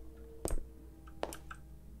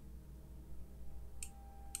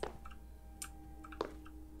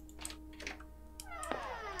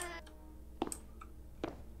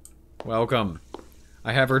 Welcome.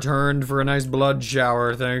 I have returned for a nice blood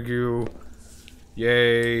shower, thank you.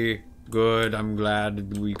 Yay. Good, I'm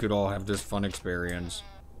glad we could all have this fun experience.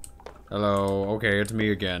 Hello, okay, it's me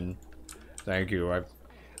again. Thank you,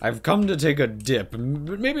 I've come to take a dip, but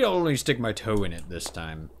maybe I'll only stick my toe in it this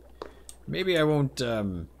time. Maybe I won't,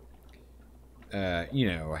 you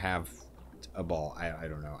know, have a ball. I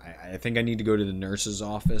don't know. I think I need to go to the nurse's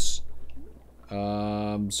office.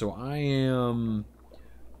 So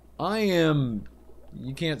I am,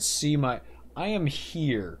 you can't see my, I am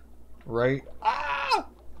here, right? Ah!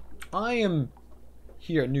 I am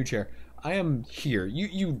here, new chair. I am here.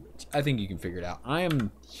 I think you can figure it out. I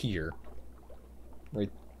am here.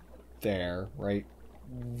 Right there, right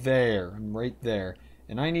there. I'm right there.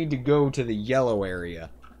 And I need to go to the yellow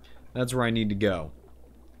area. That's where I need to go.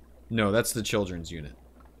 No, that's the children's unit.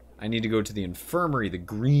 I need to go to the infirmary, the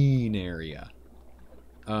green area.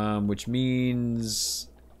 Which means...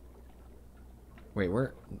 Wait,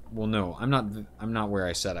 where? Well, no, I'm not where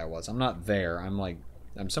I said I was. I'm not there.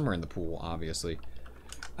 I'm somewhere in the pool, obviously.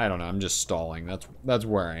 I don't know. I'm just stalling. That's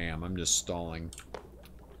where I am. I'm just stalling.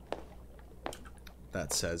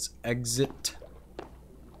 That says exit.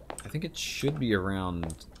 I think it should be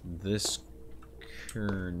around this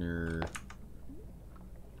corner.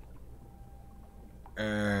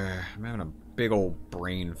 I'm having a big old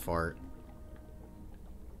brain fart.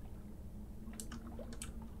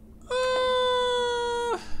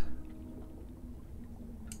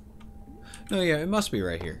 No, yeah, it must be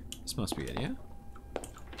right here. This must be it, yeah?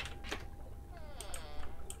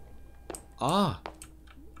 Ah!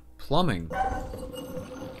 Plumbing.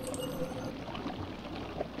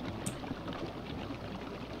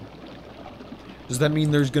 Does that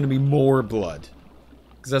mean there's gonna be more blood?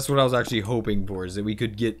 Because that's what I was actually hoping for, is that we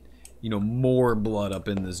could get, you know, more blood up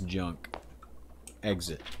in this junk.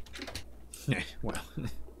 Exit. Well,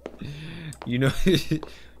 you know, you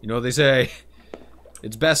know what they say.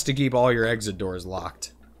 It's best to keep all your exit doors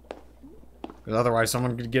locked. Because otherwise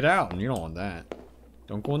someone could get out, and you don't want that.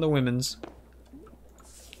 Don't go in the women's.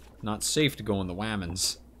 Not safe to go in the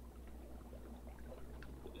whammons.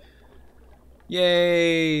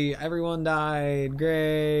 Yay! Everyone died.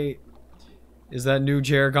 Great. Is that new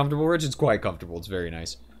chair comfortable, Rich? It's quite comfortable. It's very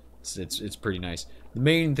nice. It's pretty nice. The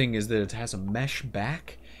main thing is that it has a mesh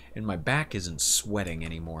back, and my back isn't sweating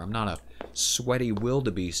anymore. I'm not a sweaty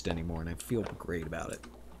wildebeest anymore, and I feel great about it.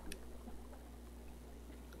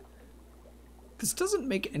 This doesn't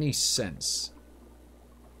make any sense.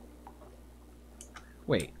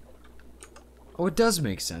 Wait. Oh, it does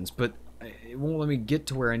make sense, but it won't let me get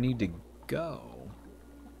to where I need to go.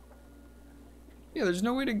 Yeah, there's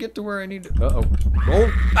no way to get to where I need to... Uh-oh.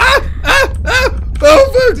 Oh! Ah! Ah! Ah!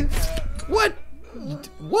 Oh, food! What?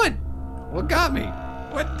 What? What got me?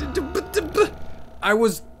 What? I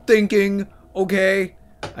was thinking, okay,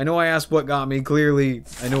 I know I asked what got me. Clearly,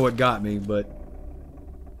 I know what got me, but...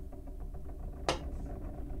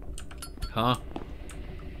 Huh?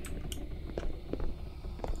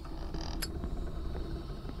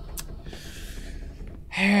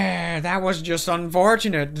 That was just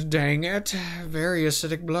unfortunate, dang it. Very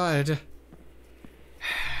acidic blood.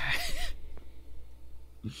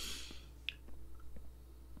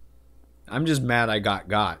 I'm just mad I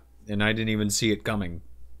got, and I didn't even see it coming.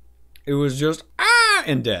 It was just, ah,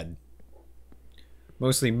 and dead.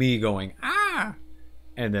 Mostly me going, ah,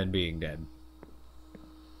 and then being dead.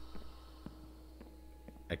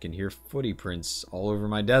 I can hear footy prints all over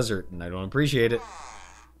my desert, and I don't appreciate it.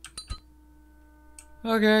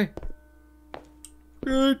 Okay.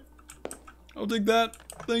 Good. I'll take that.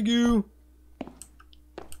 Thank you.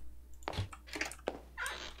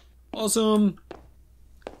 Awesome.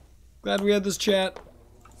 Glad we had this chat.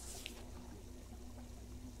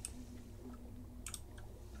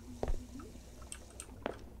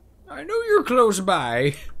 I know you're close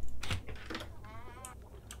by.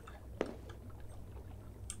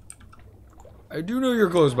 I do know you're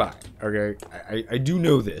close by. Okay? I do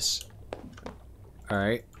know this.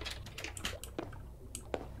 Alright.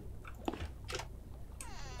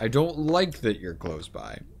 I don't like that you're close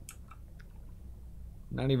by.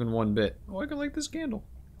 Not even one bit. Oh, I can light this candle.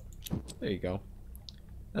 There you go.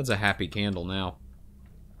 That's a happy candle now.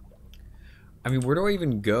 I mean, where do I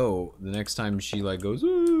even go the next time she, like, goes...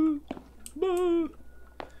 bah.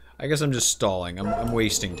 I guess I'm just stalling. I'm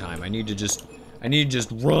wasting time. I need to just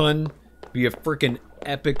run, be a freaking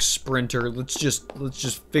epic sprinter. Let's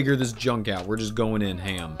just figure this junk out. We're just going in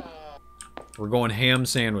ham. We're going ham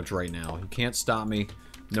sandwich right now. You can't stop me.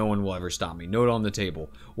 No one will ever stop me. Note on the table.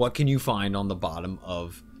 What can you find on the bottom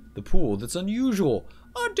of the pool that's unusual?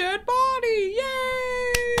 A dead body!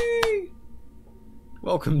 Yay!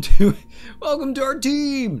 Welcome to our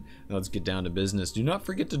team! Now let's get down to business. Do not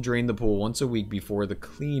forget to drain the pool once a week before the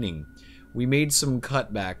cleaning. We made some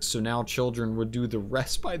cutbacks, so now children would do the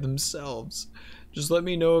rest by themselves. Just let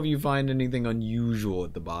me know if you find anything unusual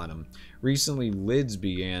at the bottom. Recently, lids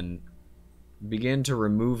began to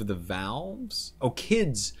remove the valves. Oh,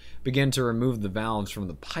 kids began to remove the valves from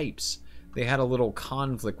the pipes. They had a little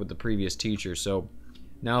conflict with the previous teacher, so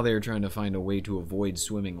now they are trying to find a way to avoid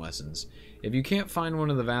swimming lessons. If you can't find one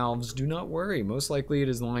of the valves, do not worry. Most likely it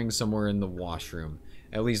is lying somewhere in the washroom.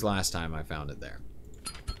 At least last time I found it there.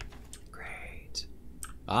 Great.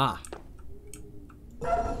 Ah.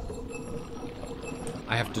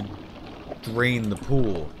 I have to drain the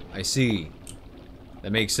pool. I see.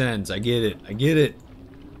 That makes sense. I get it. I get it.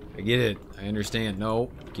 I get it. I understand.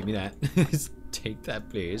 No. Give me that. Take that,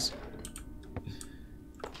 please.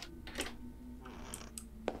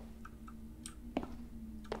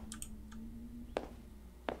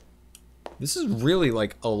 This is really,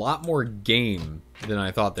 like, a lot more game than I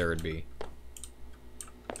thought there would be.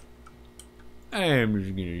 I'm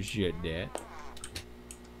just gonna shut that.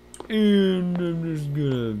 And I'm just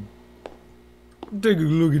gonna take a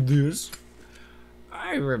look at this.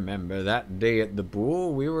 I remember that day at the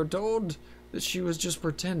pool, we were told that she was just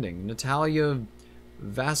pretending. Natalia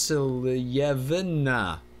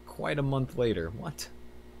Vasilyevna. Quite a month later. What?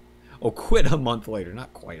 Oh, quit a month later.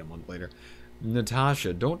 Not quite a month later.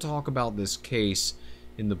 Natasha, don't talk about this case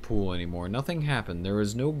in the pool anymore. Nothing happened. There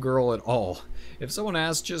was no girl at all. If someone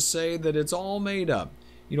asks, just say that it's all made up.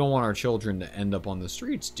 You don't want our children to end up on the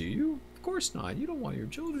streets, do you? Of course not. You don't want your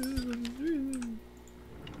children...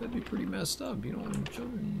 That'd be pretty messed up. You don't want your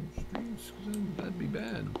children on the streets. That'd be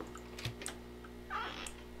bad.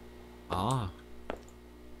 Ah.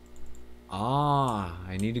 Ah.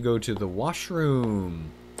 I need to go to the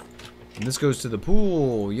washroom. And this goes to the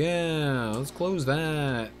pool. Yeah, let's close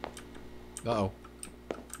that. Uh-oh.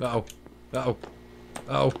 Uh-oh. Uh-oh.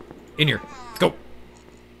 Uh-oh. In here. Let's go.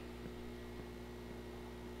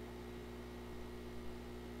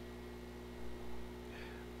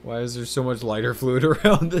 Why is there so much lighter fluid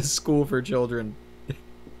around this school for children?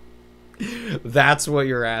 That's what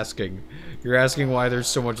you're asking. You're asking why there's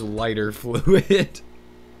so much lighter fluid.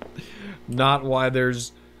 Not why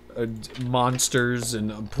there's... monsters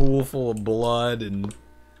and a pool full of blood and...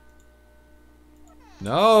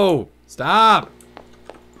 No! Stop!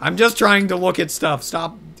 I'm just trying to look at stuff.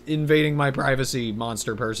 Stop invading my privacy,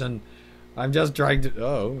 monster person. I'm just trying to...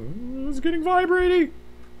 Oh, it's getting vibrating.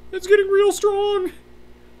 It's getting real strong.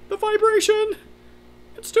 The vibration.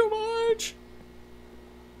 It's too much.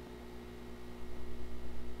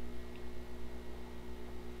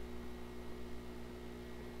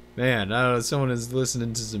 Man, I don't know, someone is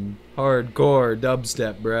listening to some hardcore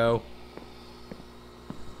dubstep, bro.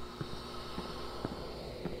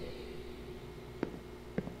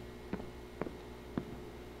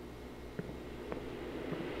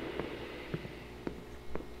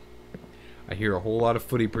 hear a whole lot of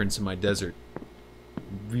footy prints in my desert.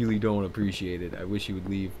 Really don't appreciate it. I wish you would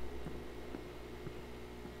leave.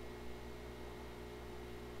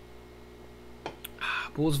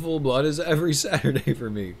 Pools Full of Blood is every Saturday for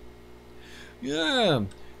me. Yeah,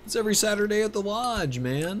 it's every Saturday at the lodge,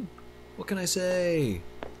 man. What can I say?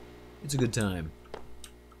 It's a good time.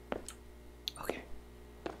 Okay.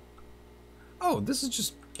 Oh, this is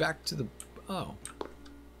just back to the... Oh.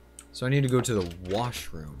 So I need to go to the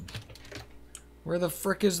washroom. Where the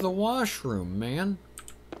frick is the washroom, man?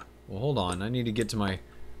 Well, hold on. I need to get to my...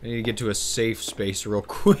 I need to get to a safe space real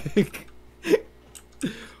quick.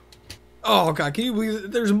 Oh, God. Can you believe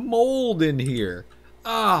it? There's mold in here.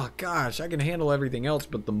 Oh, gosh. I can handle everything else,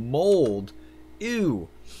 but the mold. Ew.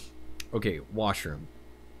 Okay, washroom.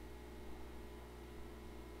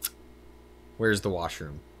 Where's the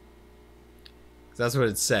washroom? That's what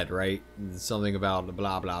it said, right? Something about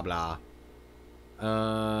blah, blah, blah.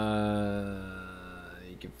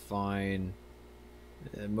 You can find...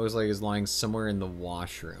 most likely is lying somewhere in the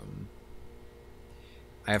washroom.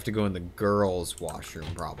 I have to go in the girls' washroom,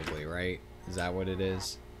 probably, right? Is that what it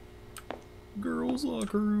is? Girls'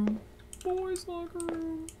 locker room. Boys' locker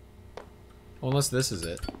room. Well, unless this is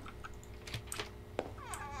it.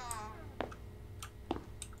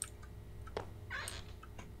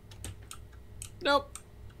 Nope.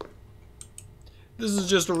 This is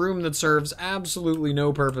just a room that serves absolutely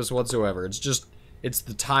no purpose whatsoever. It's just... it's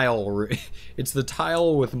the tile... it's the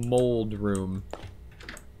tile with mold room.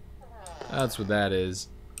 That's what that is.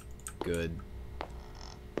 Good.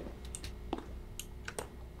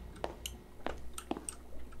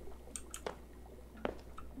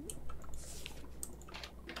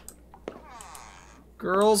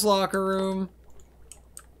 Girls' locker room.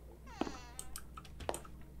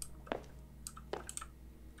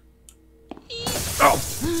 Oh!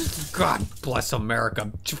 God bless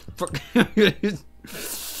America.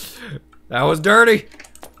 That was dirty.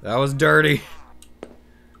 That was dirty.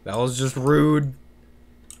 That was just rude.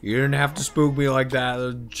 You didn't have to spook me like that. That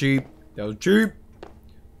was cheap. That was cheap.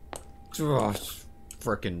 Oh,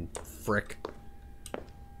 frickin' frick.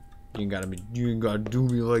 You ain't gotta do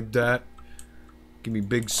me like that. Give me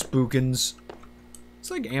big spookins. It's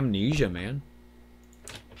like Amnesia, man.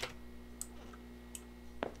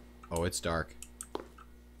 Oh, it's dark.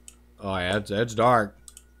 Oh, yeah, it's dark.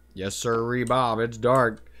 Yes, sir, Bob, it's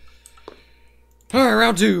dark. Alright,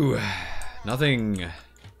 round 2. Nothing.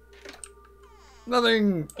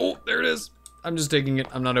 Nothing. Oh, there it is. I'm just taking it.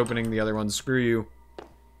 I'm not opening the other one. Screw you.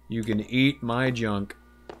 You can eat my junk.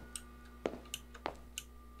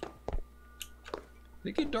 Did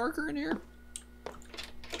it get darker in here?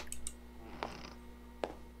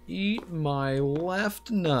 Eat my left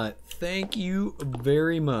nut. Thank you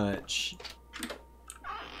very much.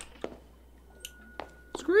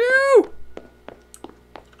 Screw you!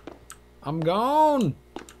 I'm gone.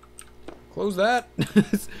 Close that.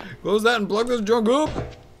 Close that and plug this junk up.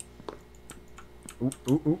 Oop,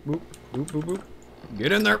 oop, oop, oop, oop, oop, oop.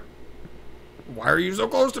 Get in there. Why are you so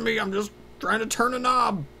close to me? I'm just trying to turn a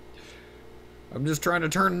knob. I'm just trying to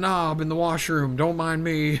turn a knob in the washroom. Don't mind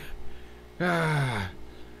me. Ah.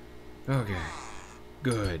 Okay.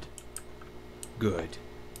 Good. Good.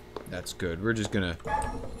 That's good. We're just gonna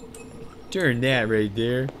turn that right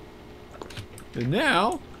there. And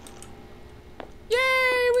now,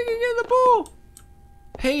 yay! We can get in the pool.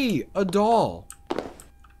 Hey, a doll.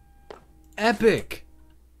 Epic.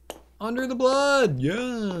 Under the blood. Yeah,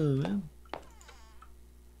 man.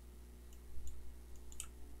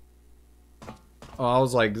 Oh, I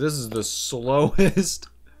was like, this is the slowest.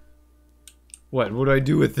 What do I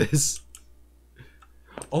do with this?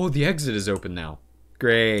 Oh, the exit is open now.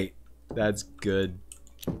 Great. That's good.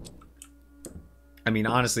 I mean,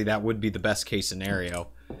 honestly, that would be the best case scenario.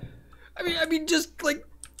 I mean, just like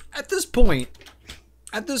at this point,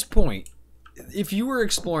 if you were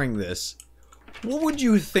exploring this, what would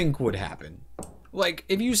you think would happen? Like,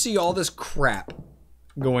 if you see all this crap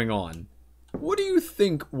going on, what do you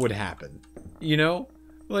think would happen? You know?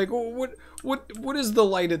 Like, what is the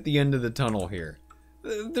light at the end of the tunnel here?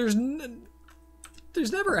 There's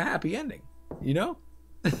never a happy ending, you know?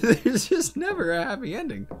 There's just never a happy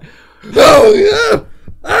ending. Oh, yeah!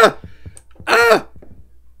 Ah! Ah!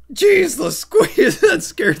 Jeez, the squeeze, that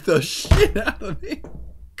scared the shit out of me.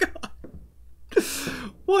 God.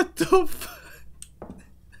 What the fuck?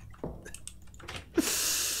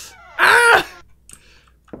 Ah!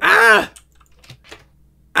 Ah!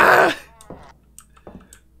 Ah!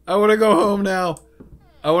 I want to go home now.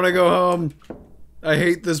 I want to go home. I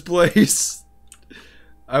hate this place.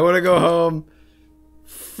 I want to go home.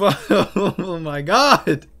 Oh my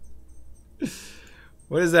god.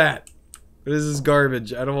 What is that? What is this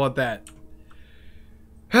garbage? I don't want that.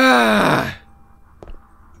 Ah!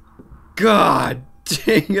 God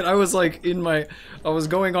dang it. I was like I was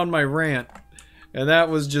going on my rant. And that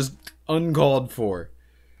was just uncalled for.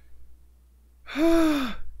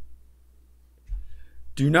 Do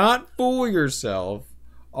not fool yourself.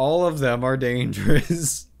 All of them are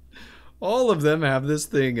dangerous. All of them have this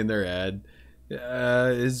thing in their head.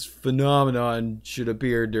 His phenomenon should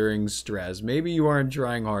appear during stress. Maybe you aren't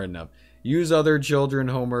trying hard enough. Use other children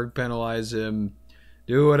homework, penalize him.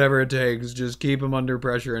 Do whatever it takes. Just keep him under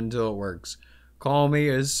pressure until it works. Call me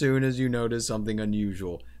as soon as you notice something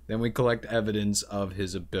unusual. Then we collect evidence of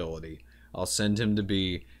his ability. I'll send him to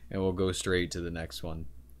B, and we'll go straight to the next one.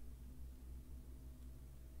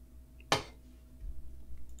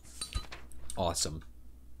 Awesome.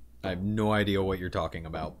 I have no idea what you're talking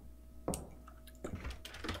about.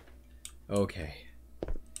 Okay.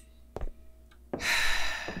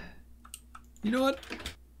 You know what?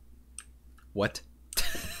 What?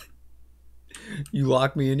 You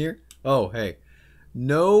lock me in here? Oh, hey.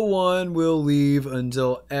 No one will leave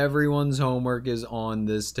until everyone's homework is on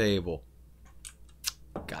this table.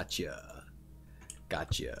 Gotcha.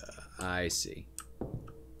 Gotcha. I see.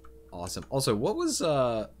 Awesome. Also, what is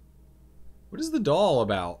the doll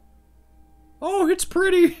about? Oh, it's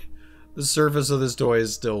pretty. The surface of this toy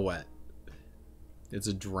is still wet. It's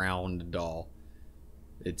a drowned doll.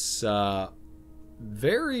 It's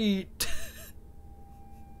very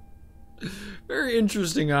very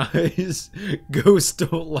interesting eyes. Ghosts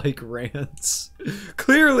don't like rants.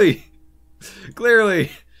 Clearly.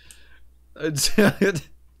 I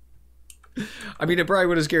mean, it probably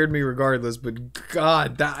would have scared me regardless, but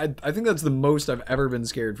God, I think that's the most I've ever been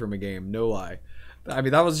scared from a game. No lie. I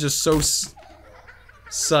mean, that was just so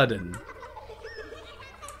sudden.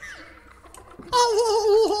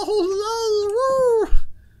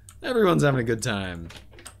 Everyone's having a good time.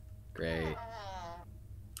 Great.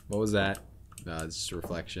 What was that? It's just a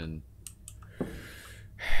reflection.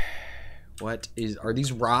 Are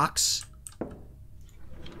these rocks?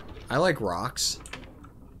 I like rocks.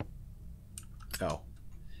 Oh.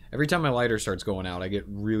 Every time my lighter starts going out, I get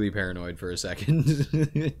really paranoid for a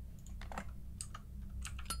second.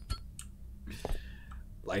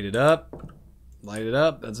 Light it up. Light it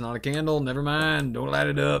up. That's not a candle. Never mind. Don't light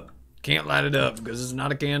it up. Can't light it up because it's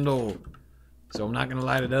not a candle. So I'm not going to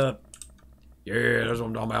light it up. Yeah, that's what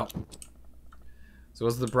I'm talking about. So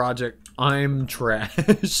what's the project? I'm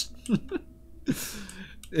trash.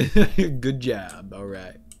 Good job. All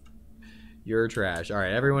right. You're trash. All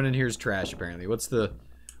right, everyone in here is trash apparently. What's the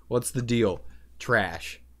deal?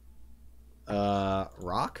 Trash.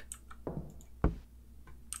 Rock?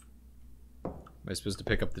 Am I supposed to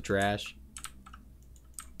pick up the trash?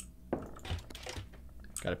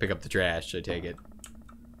 Gotta pick up the trash, I take it.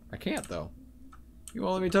 I can't though. You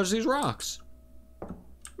won't let me touch these rocks.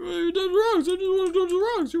 You touch rocks. I just want to touch the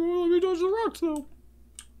rocks. You won't let me touch the rocks, though.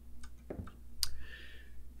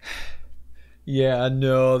 Yeah,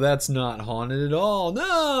 no, that's not haunted at all.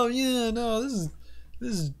 No, yeah, no, this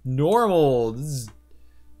is normal. This is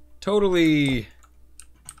totally.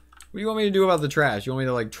 What do you want me to do about the trash? You want me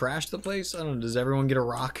to like trash the place? I don't know. Does everyone get a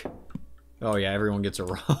rock? Oh yeah, everyone gets a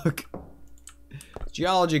rock.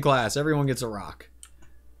 Geology class. Everyone gets a rock.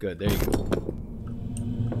 Good. There you go.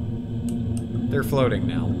 They're floating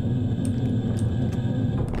now.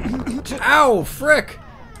 Ow! Frick!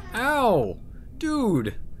 Ow!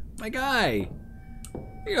 Dude! My guy!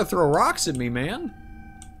 You're gonna throw rocks at me, man!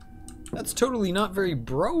 That's totally not very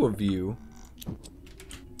bro of you.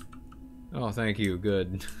 Oh, thank you.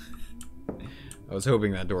 Good. I was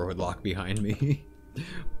hoping that door would lock behind me.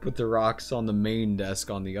 Put the rocks on the main desk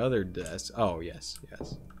on the other desk. Oh, yes,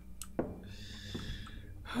 yes.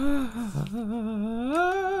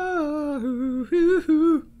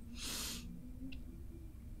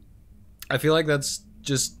 I feel like that's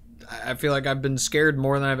just... I feel like I've been scared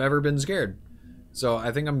more than I've ever been scared. So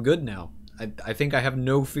I think I'm good now. I think I have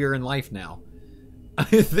no fear in life now. I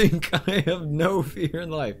think I have no fear in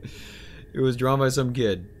life. It was drawn by some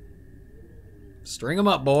kid. String them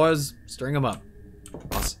up, boys. String them up.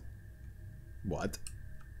 Awesome. What?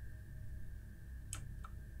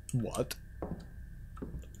 What?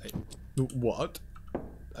 What?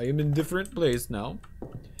 I am in a different place now.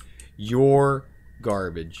 You're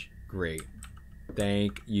garbage. Great.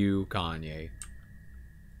 Thank you, Kanye.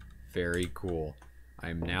 Very cool.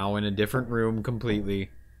 I'm now in a different room completely.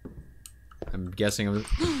 I'm guessing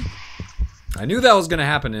I knew that was gonna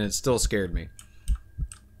happen and it still scared me.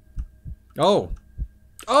 Oh!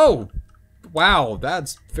 Oh! Wow,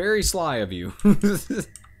 that's very sly of you.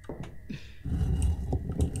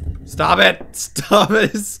 Stop it! Stop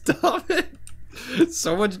it! Stop it!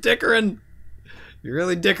 So much dickering. You're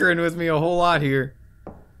really dickering with me a whole lot here.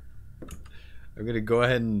 I'm gonna go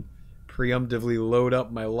ahead and preemptively load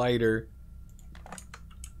up my lighter.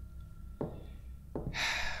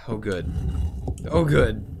 Oh, good. Oh,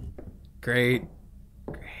 good. Great.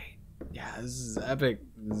 Great. Yeah, this is epic.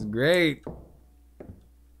 This is great.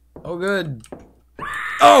 Oh, good.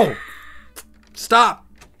 Oh! Stop!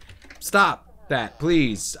 Stop that,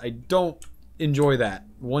 please. I don't enjoy that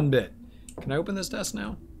one bit. Can I open this desk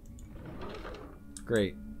now?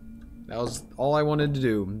 Great. That was all I wanted to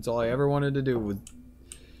do. That's all I ever wanted to do with...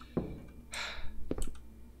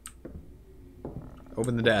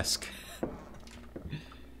 Open the desk.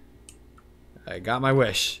 I got my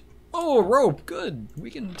wish. Oh, a rope. Good. We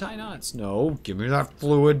can tie knots. No, give me that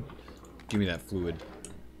fluid. Give me that fluid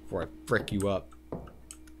before I frick you up.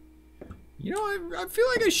 You know, I feel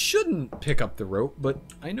like I shouldn't pick up the rope, but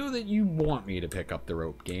I know that you want me to pick up the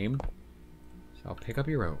rope, game. So I'll pick up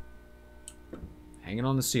your rope. Hanging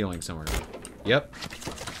on the ceiling somewhere. Yep.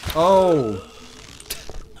 Oh!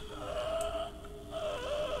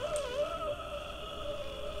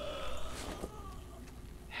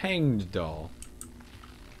 Hanged doll.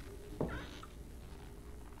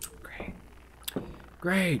 Great.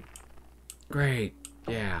 Great. Great.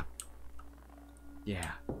 Yeah.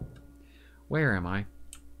 Yeah. Where am I?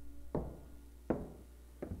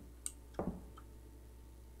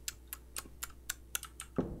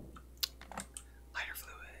 Lighter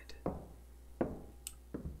fluid.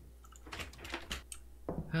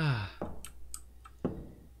 Ah.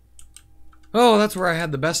 Oh, that's where I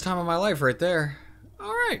had the best time of my life right there.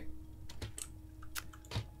 Alright.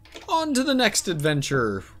 On to the next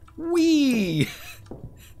adventure. Whee!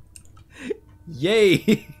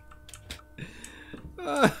 Yay!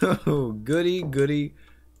 Oh, goody, goody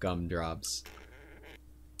gumdrops.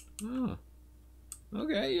 Oh.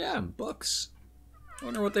 Okay, yeah, books. I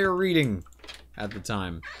wonder what they were reading at the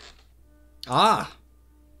time. Ah!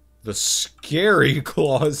 The scary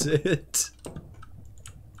closet.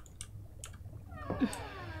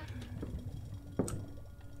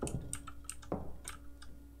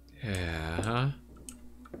 Yeah.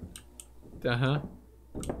 Uh-huh.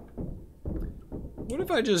 What if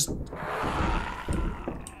I just...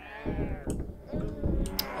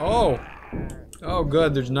 Oh! Oh,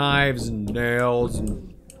 good. There's knives and nails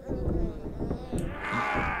and...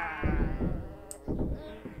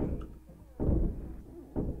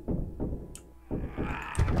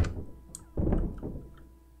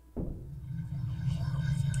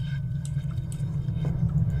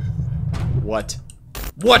 What?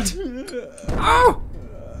 What? Oh!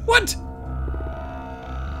 What?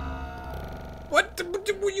 What?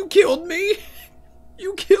 You killed me?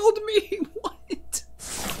 You killed me? What?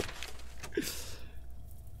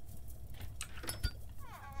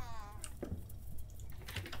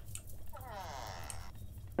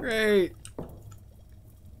 Great.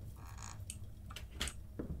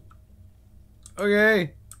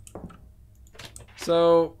 Okay.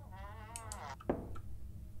 So...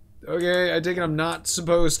 Okay, I take it I'm not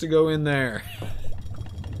supposed to go in there.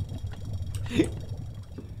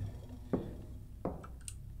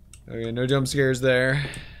 Okay, no jump scares there.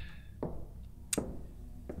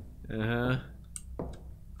 Uh-huh.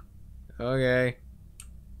 Okay.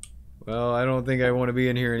 Well, I don't think I want to be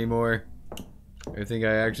in here anymore. I think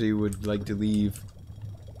I actually would like to leave.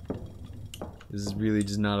 This is really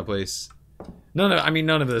just not a place. None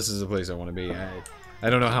of this is a place I want to be. I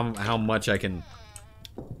don't know how much I can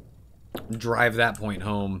drive that point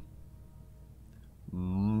home.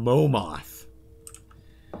 Momoth.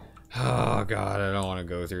 Oh god, I don't want to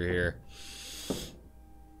go through here.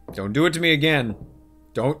 Don't do it to me again.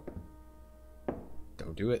 Don't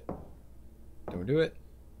do it. Don't do it.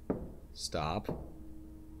 Stop.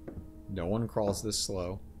 No one crawls this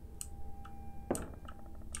slow.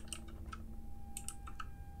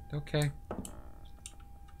 Okay.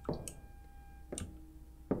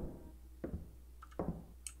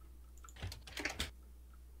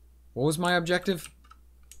 What was my objective?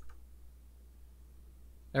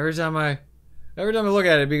 Every time I look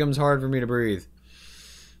at it, it becomes hard for me to breathe.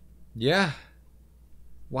 Yeah.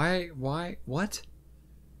 Why, what?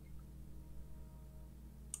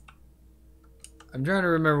 I'm trying to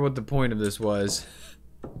remember what the point of this was.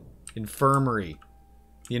 Infirmary.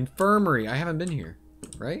 The infirmary. I haven't been here,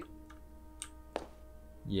 right?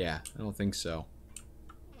 Yeah, I don't think so.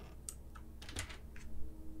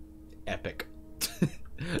 Epic.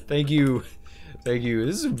 Thank you. Thank you.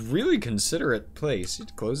 This is a really considerate place.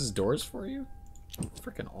 It closes doors for you?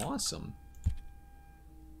 Freaking awesome.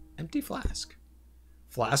 Empty flask.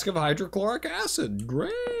 Flask of hydrochloric acid.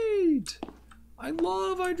 Great. great. I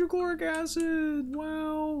love hydrochloric acid.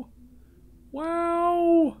 Wow.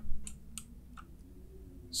 Wow.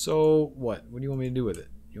 So, what? What do you want me to do with it?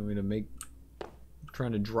 You want me to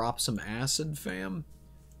trying to drop some acid, fam?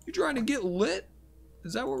 You trying to get lit?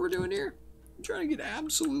 Is that what we're doing here? You trying to get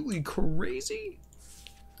absolutely crazy?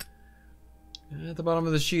 At the bottom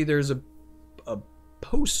of the sheet, there's a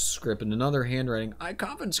postscript in another handwriting. I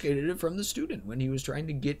confiscated it from the student when he was trying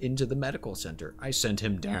to get into the medical center. I sent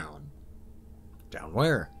him down. Down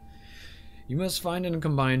where? You must find and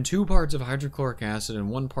combine 2 parts of hydrochloric acid and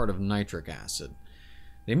 1 part of nitric acid.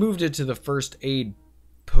 They moved it to the first aid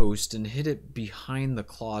post and hid it behind the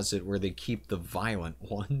closet where they keep the violent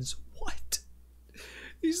ones. What?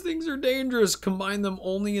 These things are dangerous. Combine them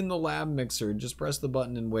only in the lab mixer. Just press the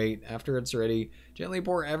button and wait. After it's ready, gently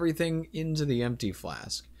pour everything into the empty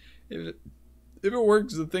flask. If it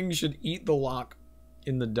works, the thing should eat the lock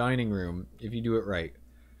in the dining room if you do it right.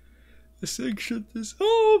 The thing should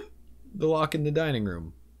dissolve. The lock in the dining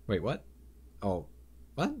room. Wait, what? Oh,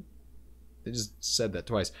 what? They just said that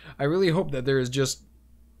twice. I really hope that there is just...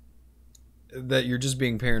 that you're just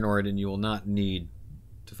being paranoid and you will not need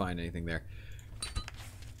to find anything there.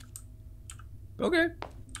 Okay.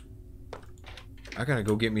 I gotta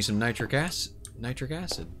go get me some nitric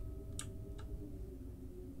acid.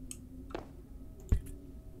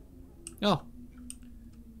 Oh.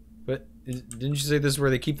 But didn't you say this is where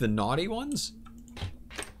they keep the naughty ones?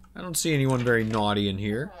 I don't see anyone very naughty in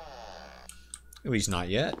here. At least not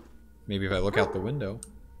yet. Maybe if I look out the window.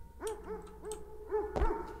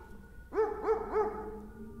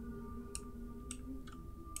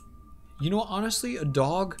 You know, honestly, a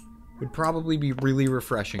dog would probably be really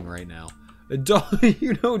refreshing right now. A dog,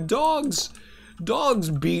 you know, dogs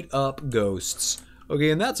beat up ghosts. Okay,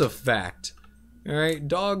 and that's a fact. All right,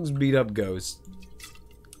 dogs beat up ghosts.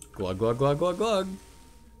 Glug, glug, glug, glug, glug.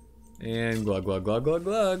 And glug, glug, glug, glug,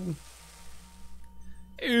 glug.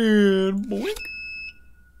 And boink.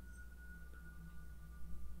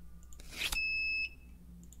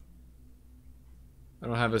 I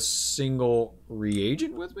don't have a single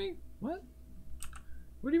reagent with me? What?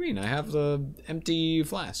 What do you mean? I have the empty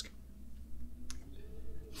flask.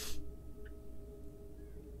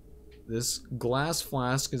 This glass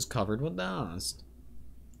flask is covered with dust.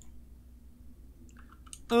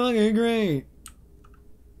 Okay, great.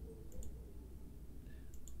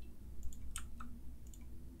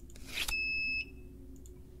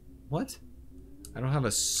 What? I don't have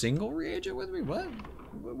a single reagent with me? What?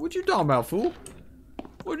 What you talking about, fool?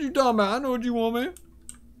 What you talking about? I know what you want, man.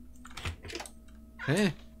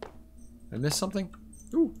 Hey, I missed something?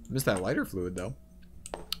 Ooh, missed that lighter fluid, though.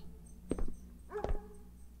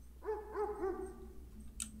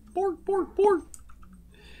 Bork, bork, bork.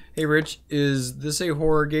 Hey, Rich, is this a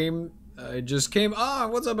horror game? It just came. Ah,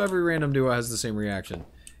 what's up? Every random duo has the same reaction.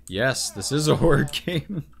 Yes, this is a horror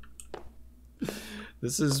game.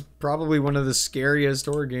 This is probably one of the scariest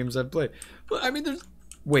horror games I've played. But, I mean, there's...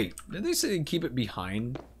 Wait, did they say keep it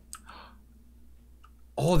behind?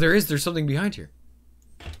 Oh, there's something behind here.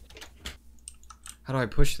 How do I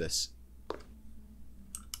push this?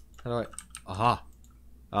 How do I... Aha.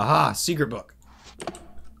 Aha, secret book.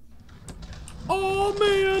 Oh,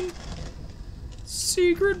 man.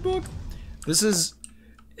 Secret book. This is...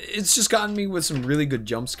 It's just gotten me with some really good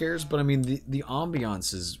jump scares, but I mean, the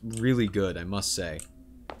ambiance is really good, I must say.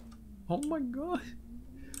 Oh my god.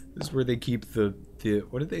 This is where they keep the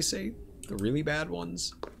what did they say? The really bad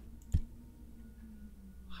ones?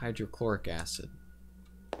 Hydrochloric acid.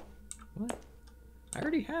 What? I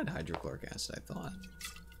already had hydrochloric acid, I thought.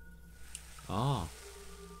 Ah.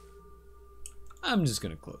 I'm just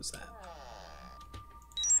gonna close that.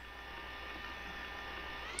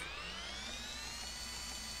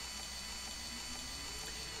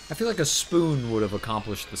 I feel like a spoon would have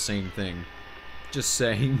accomplished the same thing. Just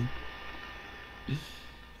saying.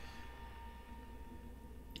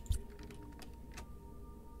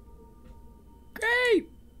 Great!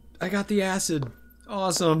 I got the acid.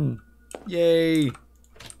 Awesome. Yay.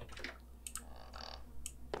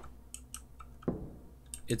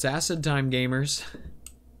 It's acid time, gamers.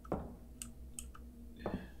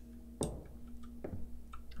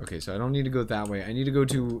 Okay, so I don't need to go that way. I need to go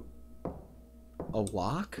to a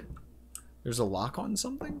lock? There's a lock on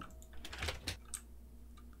something?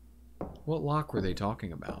 What lock were they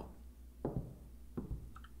talking about?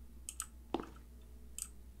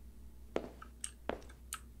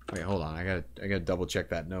 Wait, hold on. I gotta double check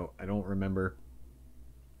that note. I don't remember.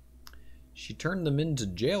 She turned them into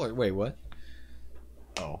jailer. Wait, what?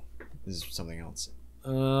 Oh, this is something else.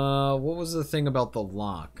 What was the thing about the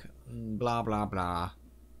lock? Blah blah blah,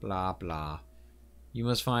 blah blah. You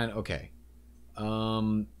must find... Okay.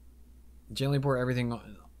 Gently pour everything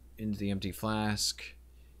into the empty flask.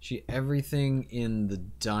 Everything in the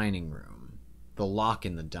dining room. The lock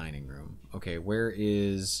in the dining room. Okay, where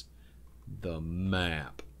is the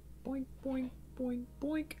map? Boink, boink, boink,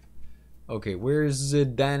 boink. Okay, where's the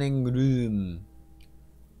dining room?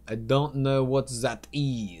 I don't know what that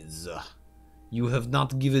is. You have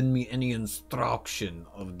not given me any instruction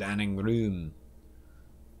of dining room.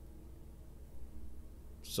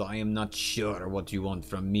 So I am not sure what you want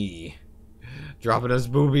from me. Dropping a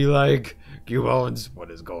spooky like. Q Owens, what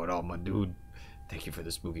is going on, my dude? Thank you for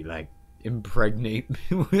the spooky like. Impregnate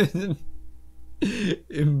me with...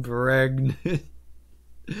 Impregnate.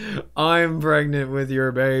 I'm pregnant with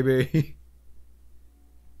your baby.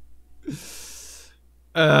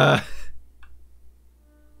 I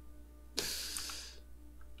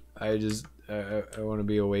want to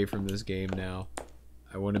be away from this game now.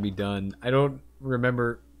 I want to be done. I don't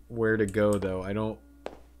remember where to go though.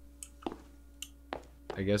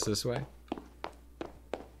 I guess this way.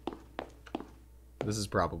 This is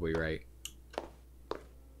probably right.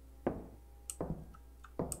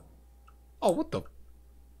 Oh, what the?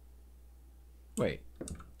 Wait.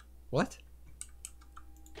 What?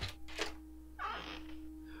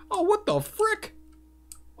 Oh, what the frick?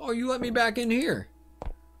 Oh, you let me back in here.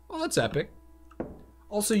 Oh, that's epic.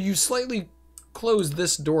 Also, you slightly closed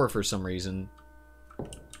this door for some reason.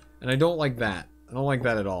 And I don't like that. I don't like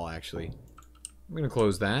that at all, actually. I'm gonna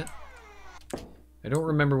close that. I don't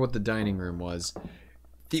remember what the dining room was.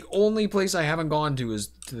 The only place I haven't gone to is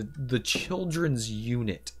to the children's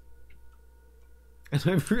unit. And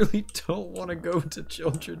I really don't want to go to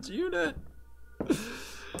children's unit.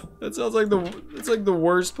 That sounds like it's like the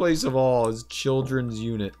worst place of all is children's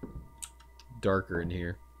unit. Darker in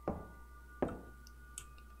here.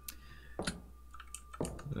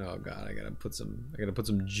 Oh god, I gotta put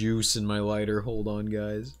some juice in my lighter. Hold on,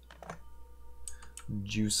 guys.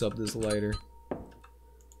 Juice up this lighter.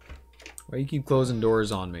 Why you keep closing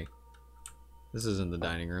doors on me? This isn't the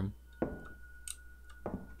dining room.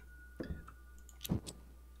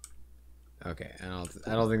 Okay, I don't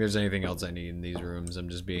think there's anything else I need in these rooms. I'm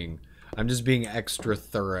just being extra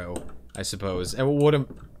thorough, I suppose. And what I'm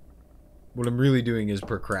really doing is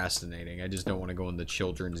procrastinating. I just don't want to go in the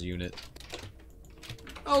children's unit.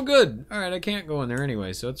 Oh, good. All right, I can't go in there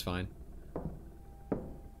anyway, so it's fine.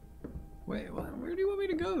 Wait, where do you want me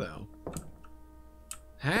to go though?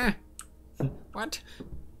 Huh? What?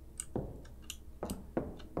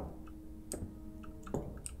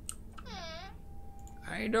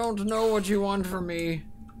 I don't know what you want from me.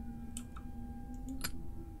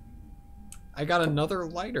 I got another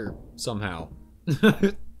lighter somehow.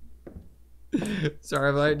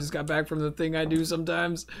 Sorry if I just got back from the thing I do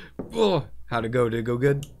sometimes. Oh, how'd it go? Did it go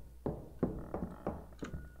good?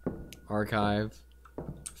 Archive.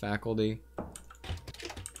 Faculty.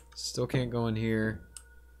 Still can't go in here.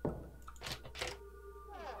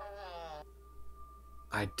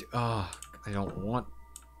 I don't want...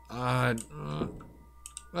 I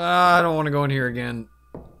don't want to go in here again.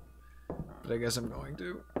 But I guess I'm going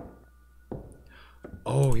to.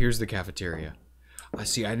 Oh, here's the cafeteria. I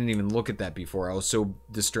see, I didn't even look at that before. I was so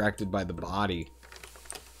distracted by the body.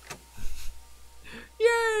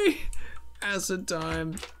 Yay! Acid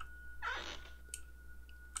time.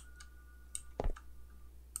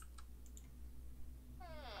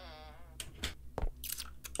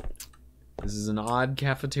 This is an odd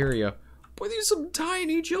cafeteria. Boy, these are some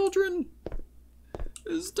tiny children.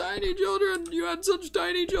 These tiny children. You had such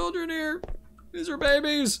tiny children here. These are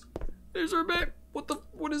babies. These are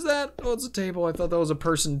what is that? Oh, it's a table. I thought that was a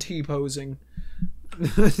person T-posing.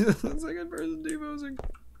 It's like a person T-posing.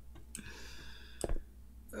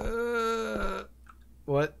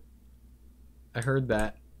 What? I heard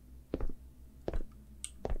that.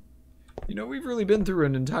 You know, we've really been through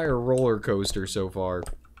an entire roller coaster so far.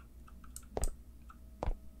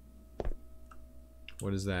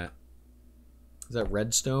 What is that? Is that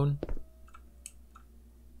redstone?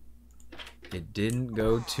 It didn't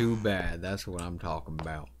go too bad. That's what I'm talking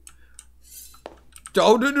about.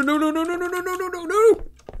 Oh, no, no, no, no, no, no, no, no, no, no, no, no!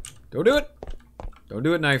 Don't do it! Don't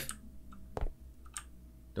do it, knife.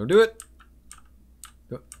 Don't do it.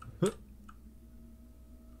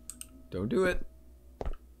 Don't do it.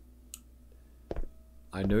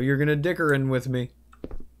 I know you're gonna dicker in with me.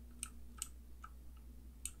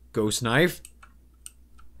 Ghost knife.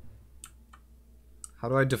 How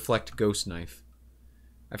do I deflect ghost knife?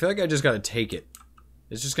 I feel like I just gotta take it.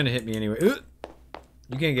 It's just gonna hit me anyway.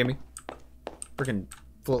 You can't get me. Freaking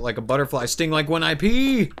float like a butterfly, sting like when I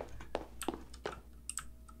pee.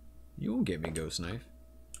 You won't get me, ghost knife.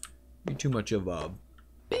 Be too much of a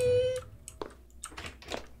beep.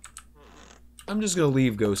 I'm just gonna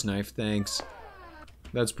leave Ghost Knife, thanks.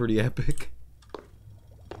 That's pretty epic.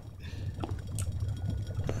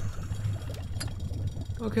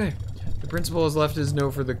 Okay. The principal has left his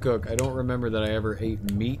note for the cook. I don't remember that I ever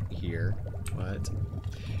ate meat here, but...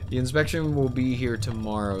 The inspection will be here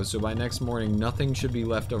tomorrow, so by next morning, nothing should be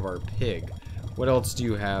left of our pig. What else do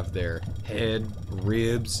you have there? Head,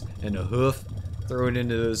 ribs, and a hoof? Throw it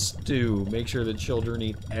into the stew. Make sure the children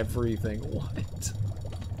eat everything. What?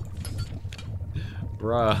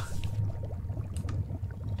 Bruh.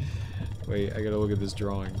 Wait, I gotta look at this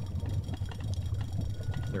drawing.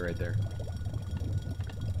 They're right there.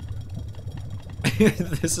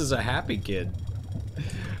 This is a happy kid.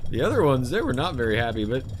 The other ones, they were not very happy,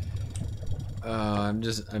 but I'm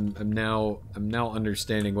now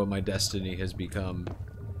understanding what my destiny has become.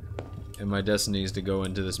 And my destiny is to go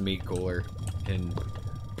into this meat cooler. And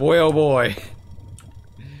boy oh boy,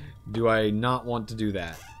 do I not want to do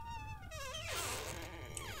that.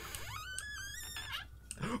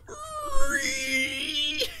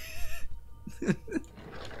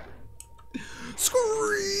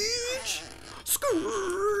 Screech!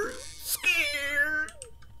 Screech! Scared!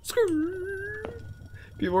 Screech!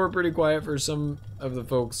 People were pretty quiet for some of the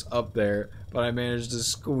folks up there, but I managed to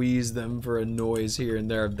squeeze them for a noise here and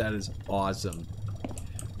there. That is awesome.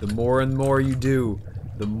 The more and more you do,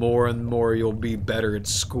 the more and more you'll be better at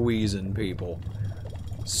squeezing people.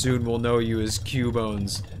 Soon we'll know you as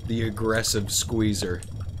Cubones, the aggressive squeezer.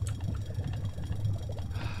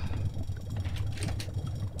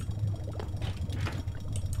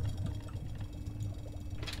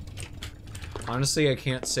 Honestly, I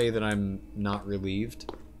can't say that I'm not relieved.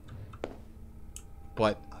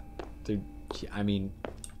 But, I mean,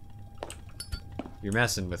 you're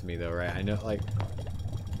messing with me though, right? I know, like,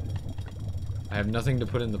 I have nothing to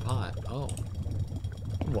put in the pot. Oh.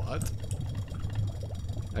 What?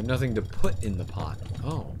 I have nothing to put in the pot.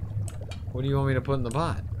 Oh. What do you want me to put in the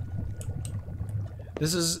pot?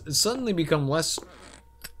 This has suddenly become less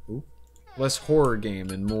horror game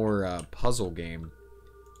and more puzzle game.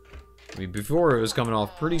 I mean, before it was coming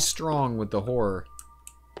off pretty strong with the horror.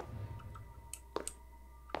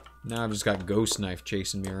 Now I've just got Ghost Knife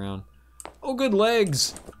chasing me around. Oh, good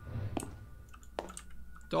legs!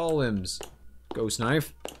 Doll limbs. Ghost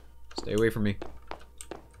Knife. Stay away from me.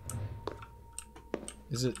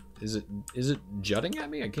 Is it jutting at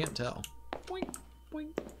me? I can't tell. Boink,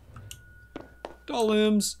 boink. Doll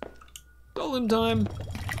limbs. Doll limb time.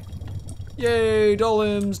 Yay, doll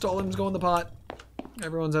limbs. Doll limbs go in the pot.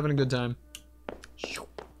 Everyone's having a good time.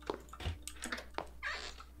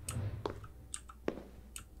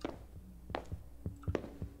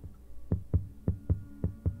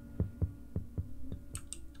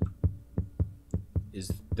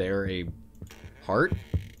 Is there a heart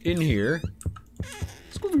in here?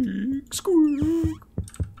 Squeak, squeak.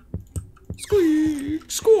 Squeak,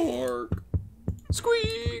 squawk.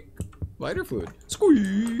 Squeak. Lighter fluid.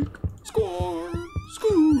 Squeak, squawk,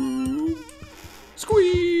 squeak.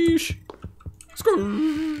 Squeesh!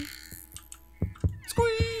 Squeak!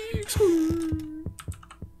 Squeak! Squeak!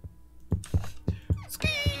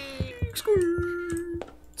 Squeak! Squeak!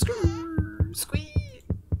 Squeak! Squeak!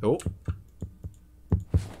 Oh.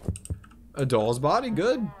 A doll's body,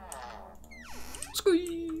 good.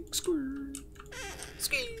 Squeak! Squeak!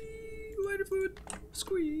 Squeak! Lighter fluid.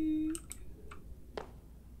 Squeak!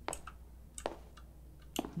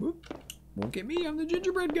 Whoop. Won't get me, I'm the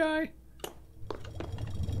gingerbread guy.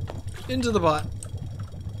 Into the pot.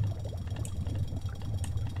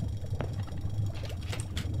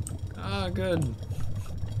 Ah, good.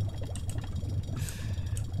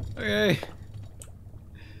 Okay.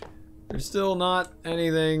 There's still not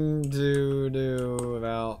anything to do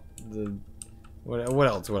about the... What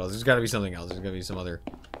else? What else? There's gotta be something else. There's gotta be some other...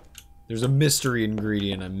 There's a mystery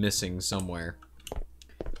ingredient I'm missing somewhere.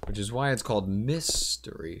 Which is why it's called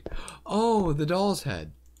mystery. Oh, the doll's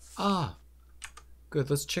head. Ah. Good,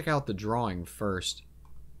 let's check out the drawing first.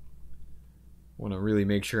 Want to really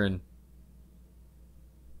make sure and...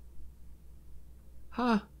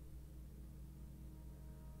 Huh.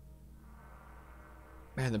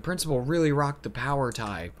 Man, the principal really rocked the power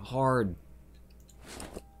tie hard.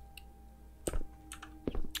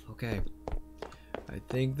 Okay. I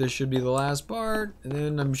think this should be the last part, and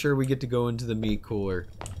then I'm sure we get to go into the meat cooler.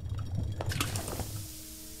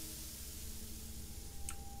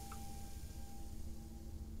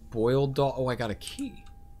 Boiled doll. Oh, I got a key.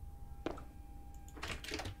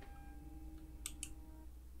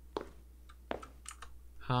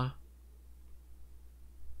 Huh?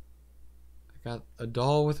 I got a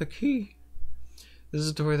doll with a key. This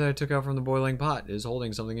is a toy that I took out from the boiling pot. It is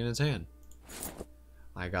holding something in its hand.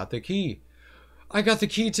 I got the key. I got the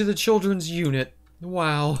key to the children's unit.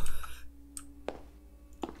 Wow.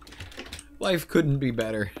 Life couldn't be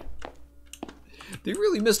better. They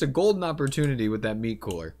really missed a golden opportunity with that meat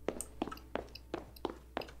cooler.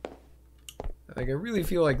 Like, I really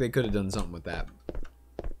feel like they could have done something with that.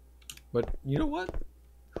 But, you know what?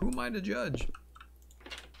 Who am I to judge?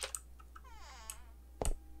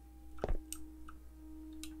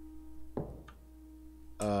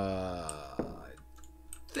 I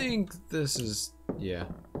think this is... yeah.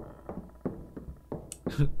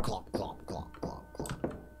 Clomp, clomp, clomp, clomp,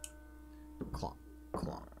 clomp. Clomp,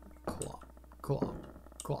 clomp, clomp, clomp,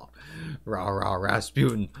 clomp. Rah, rah,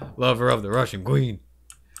 Rasputin, lover of the Russian queen.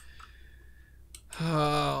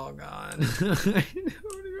 Oh, God. I don't want to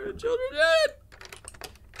go to children yet.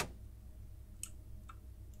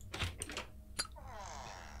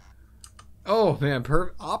 Oh, man.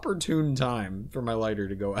 Opportune time for my lighter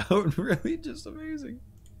to go out. Really just amazing.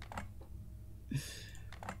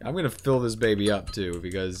 I'm going to fill this baby up, too,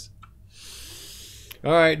 because...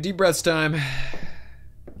 Alright, deep breaths time.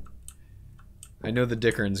 I know the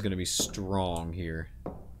Dickern's going to be strong here.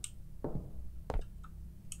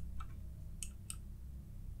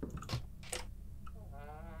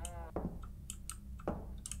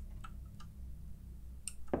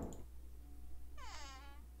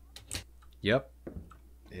 Yep.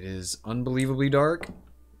 It is unbelievably dark.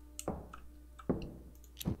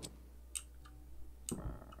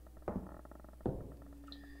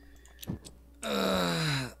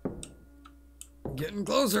 Getting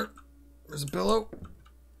closer. There's a pillow.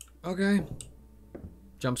 Okay.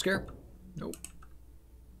 Jump scare? Nope.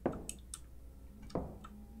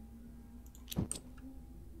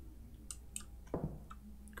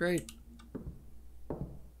 Great.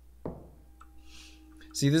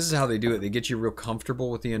 See, this is how they do it. They get you real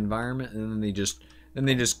comfortable with the environment, and then they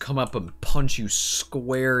just come up and punch you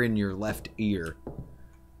square in your left ear.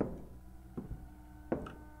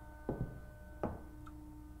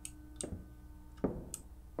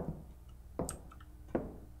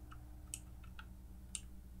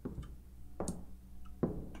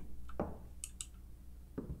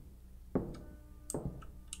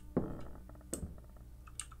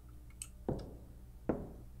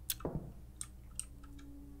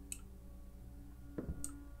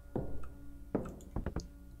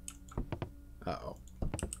 Uh-oh.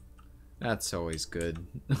 That's always good.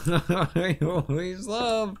 I always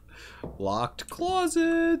love locked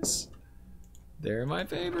closets. They're my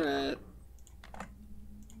favorite.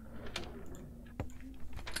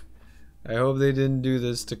 I hope they didn't do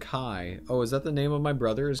this to Kai. Oh, is that the name of my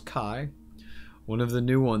brother? Is Kai? One of the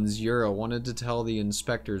new ones, Yura, wanted to tell the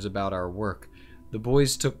inspectors about our work. The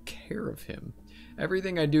boys took care of him.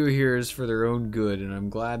 Everything I do here is for their own good, and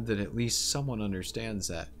I'm glad that at least someone understands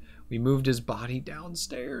that. We moved his body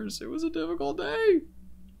downstairs. It was a difficult day.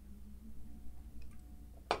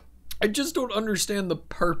 I just don't understand the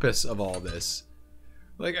purpose of all this.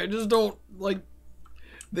 Like, I just don't, like,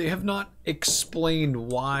 they have not explained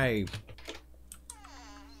why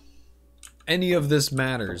any of this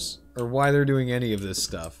matters, or why they're doing any of this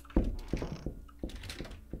stuff.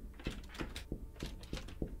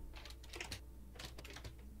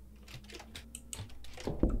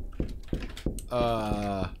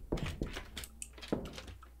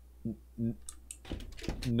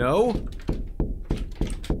 No?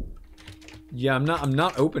 Yeah, I'm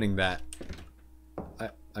not opening that.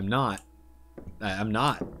 I'm not. I'm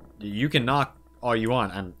not. You can knock all you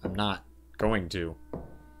want. I'm not going to.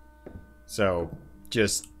 So,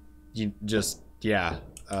 yeah.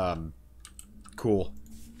 Cool.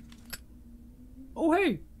 Oh,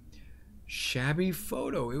 hey. Shabby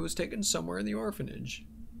photo. It was taken somewhere in the orphanage.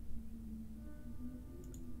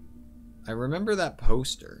 I remember that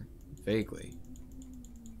poster. Vaguely.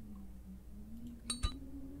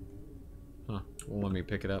 Huh. Well, let me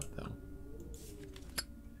pick it up, though.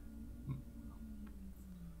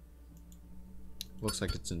 Looks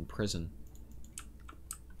like it's in prison.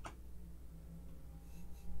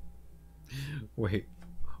 Wait.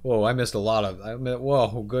 Whoa, I missed a lot of...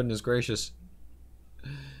 whoa, goodness gracious.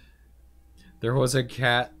 There was a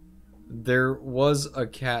cat... There was a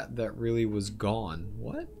cat that really was gone.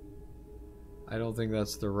 What? I don't think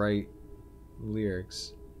that's the right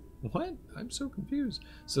lyrics. What? I'm so confused.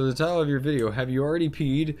 So the title of your video, have you already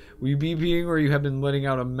peed? Will you be peeing, or you have been letting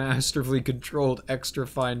out a masterfully controlled extra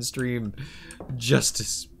fine stream of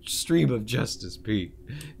justice pee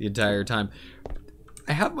the entire time?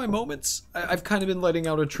 I have my moments. I've kind of been letting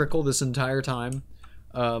out a trickle this entire time.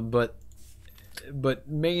 But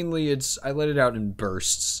mainly I let it out in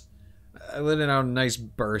bursts. I let it out in a nice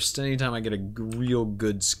burst. Anytime I get a real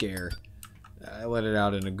good scare, I let it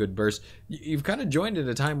out in a good burst. You've kind of joined at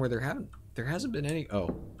a time where there hasn't been any.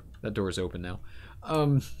 Oh, that door's open now.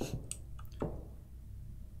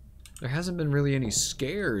 There hasn't been really any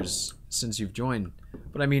scares since you've joined.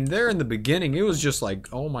 But I mean, there in the beginning, it was just like,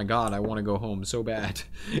 oh my god, I want to go home so bad.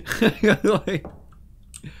 Like,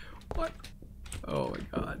 what? Oh my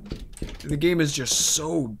god. The game is just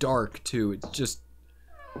so dark, too. It's just...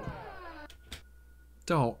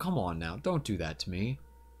 Don't, come on now. Don't do that to me.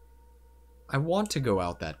 I want to go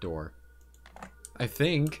out that door. I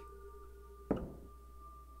think.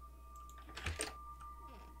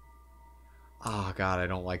 Oh god, I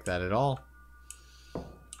don't like that at all.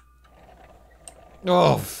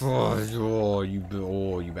 Oh,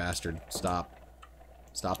 you bastard. Stop.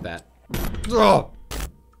 Stop that. Oh!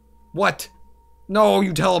 What? No,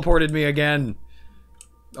 you teleported me again.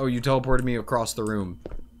 Oh, you teleported me across the room.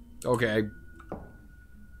 Okay.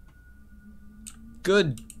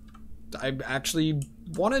 Good. I actually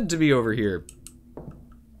wanted to be over here.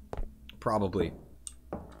 Probably.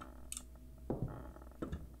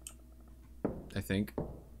 I think.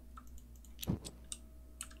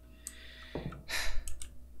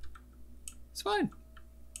 It's fine.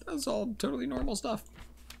 That's all totally normal stuff.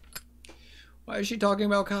 Why is she talking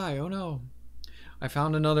about Kai? Oh no. I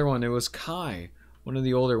found another one. It was Kai. One of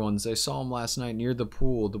the older ones. I saw him last night near the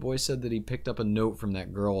pool. The boy said that he picked up a note from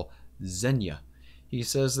that girl, Xenia. He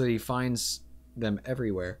says that he finds them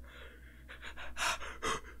everywhere.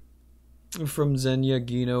 From Xenia,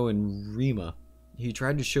 Gino, and Rima. He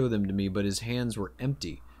tried to show them to me, but his hands were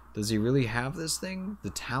empty. Does he really have this thing?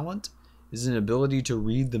 The talent? Is an ability to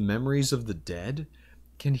read the memories of the dead?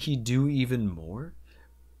 Can he do even more?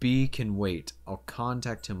 B can wait. I'll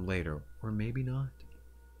contact him later. Or maybe not.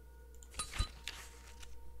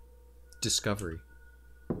 Discovery.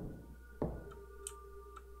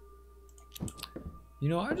 You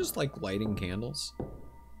know, I just like lighting candles.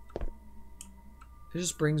 It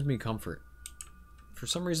just brings me comfort. For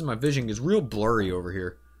some reason, my vision is real blurry over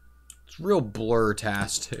here. It's real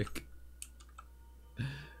blur-tastic.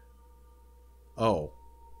 Oh.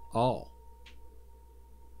 Oh.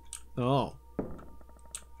 Oh.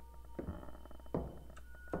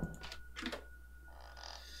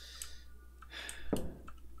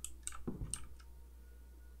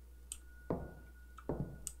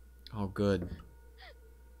 Oh, good.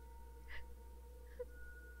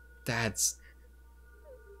 That's...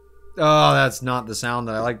 Oh, that's not the sound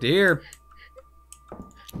that I like to hear.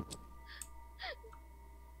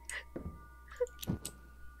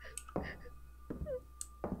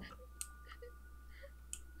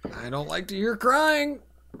 I don't like to hear crying.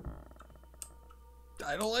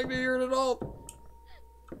 I don't like to hear it at all.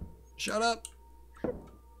 Shut up.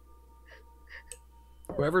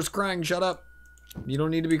 Whoever's crying, shut up. You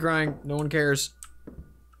don't need to be crying. No one cares.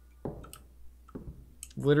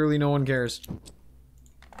 Literally no one cares.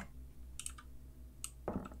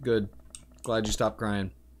 Good. Glad you stopped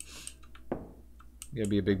crying. You gotta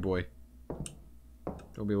be a big boy.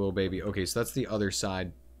 Don't be a little baby. Okay, so that's the other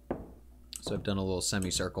side. So I've done a little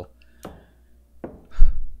semicircle.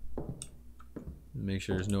 Make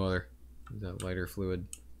sure there's no other. Is that lighter fluid?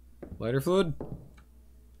 Lighter fluid?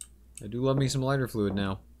 I do love me some lighter fluid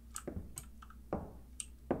now. I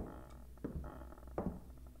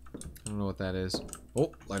don't know what that is.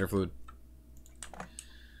 Oh, lighter fluid.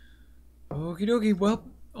 Okie dokie, well,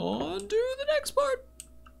 on to the next part.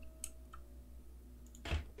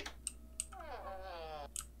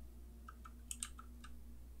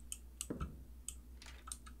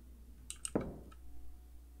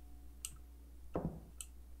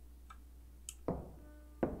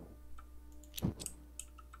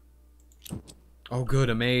 Oh, good,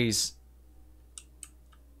 a maze.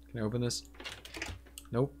 Can I open this?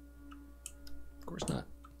 Nope. Of course not.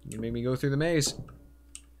 You made me go through the maze.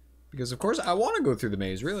 Because of course I want to go through the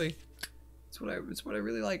maze, really. It's what I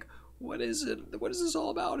really like. What is it? What is this all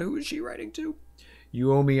about? Who is she writing to?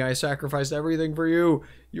 You owe me. I sacrificed everything for you.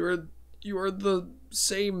 You are the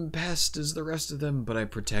same pest as the rest of them, but I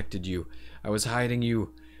protected you. I was hiding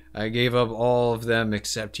you. I gave up all of them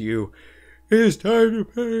except you. It's time to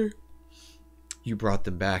pay. You brought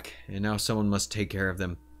them back, and now someone must take care of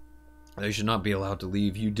them. They should not be allowed to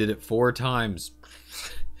leave. You did it 4 times.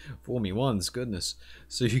 Fool me once, goodness.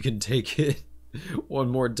 So you can take it one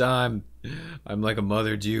more time. I'm like a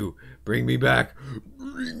mother to you. Bring me back.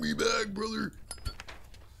 Bring me back, brother.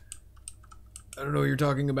 I don't know what you're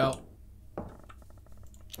talking about.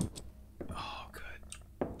 Oh,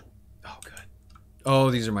 good. Oh, good. Oh,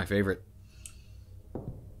 these are my favorite.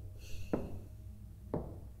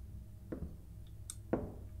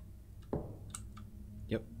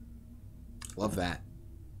 Love that.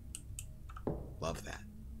 Love that.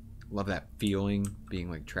 Love that feeling, being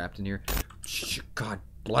like trapped in here. God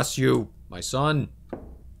bless you, my son.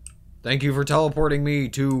 Thank you for teleporting me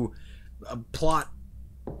to a plot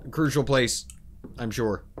crucial place, I'm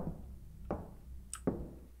sure.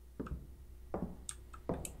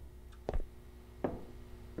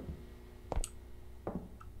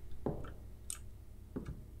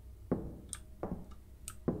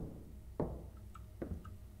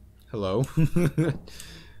 Hello.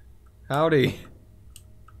 Howdy.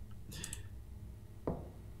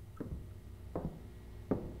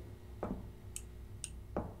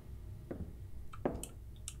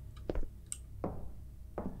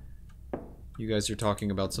 You guys are talking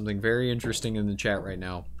about something very interesting in the chat right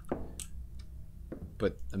now.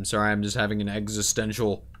 But I'm sorry, I'm just having an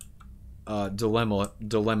existential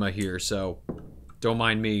dilemma here, so don't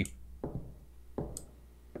mind me.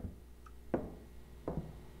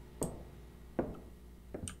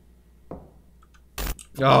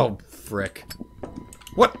 Oh, frick.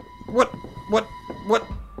 What?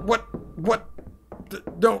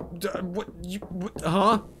 No,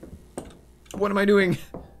 huh? What am I doing?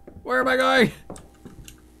 Where am I going?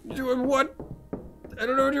 Doing what? I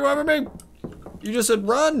don't know what you want from me. You just said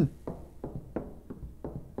run.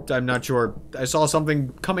 I'm not sure. I saw something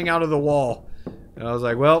coming out of the wall. And I was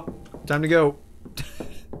like, well, time to go.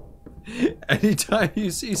 Anytime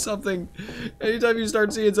you see something, anytime you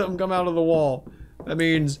start seeing something come out of the wall, that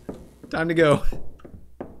means time to go.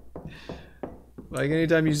 Like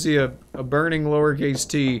anytime you see a burning lowercase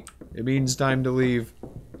t, it means time to leave.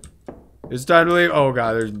 It's time to leave. Oh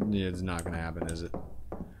god, it's not gonna happen, is it?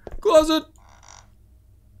 Close it!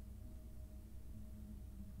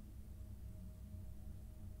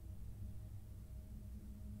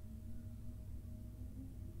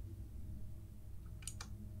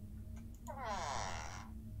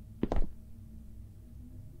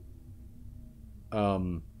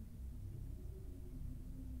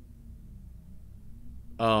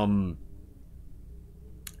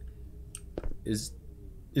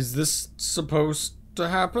 Is this supposed to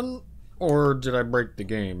happen? Or did I break the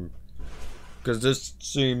game? Because this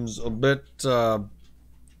seems a bit,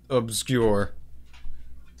 obscure.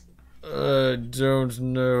 Don't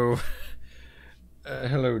know.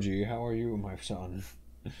 Hello, G. How are you, my son?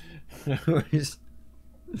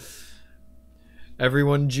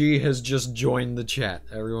 Everyone, G has just joined the chat.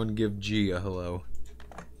 Everyone give G a hello.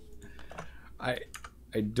 I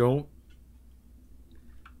don't...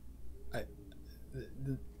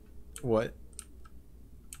 What?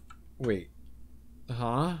 Wait.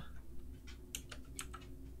 Huh?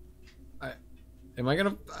 Am I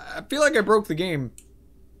gonna... I feel like I broke the game.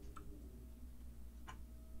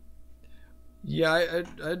 Yeah,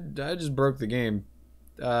 I just broke the game.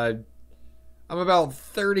 I'm about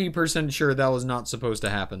 30% sure that was not supposed to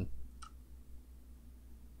happen.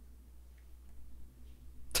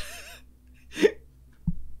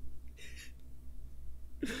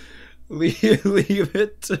 leave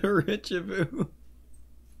it to Richibu.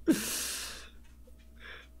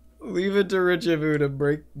 Leave it to Richibu to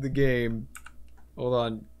break the game. Hold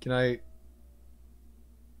on, can I...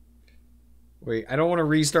 Wait, I don't want to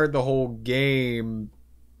restart the whole game.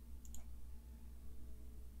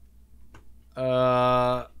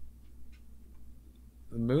 The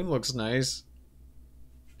moon looks nice.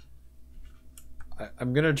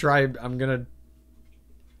 I'm gonna try, Okay,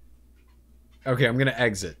 I'm gonna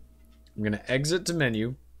exit. I'm gonna exit to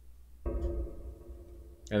menu. And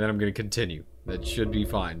then I'm gonna continue. That should be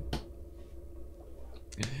fine.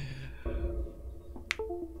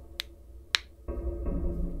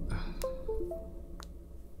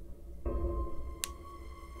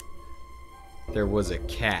 There was a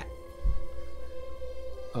cat.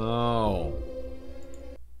 Oh.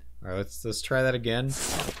 Alright, let's try that again.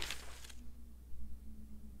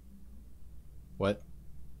 What?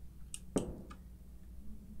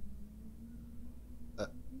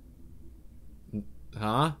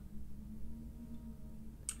 Huh?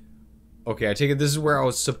 Okay, I take it this is where I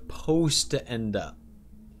was supposed to end up.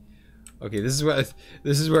 Okay, this is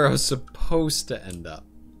where I was supposed to end up.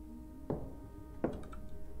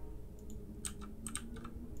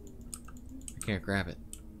 I can't grab it.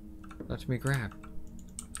 Let me grab.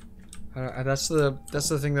 That's the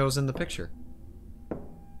thing that was in the picture.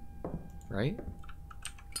 Right?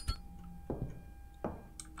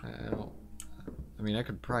 I mean, I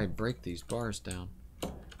could probably break these bars down.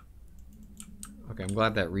 Okay, I'm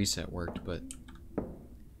glad that reset worked, but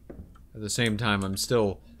at the same time, I'm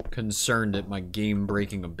still concerned at my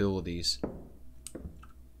game-breaking abilities.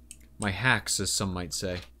 My hacks, as some might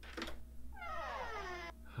say.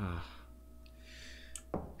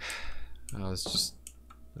 I was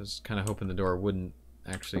kind of hoping the door wouldn't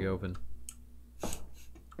actually open.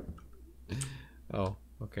 Oh,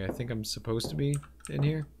 okay. I think I'm supposed to be in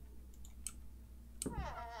here.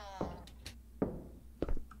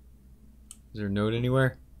 Is there a note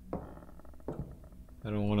anywhere? I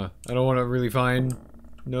don't wanna really find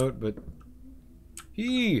note, but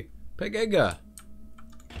Hee! Pegega!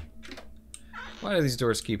 Why do these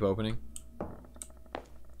doors keep opening?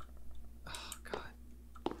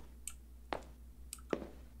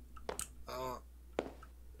 Oh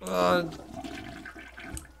god.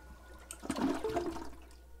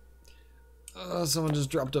 Someone just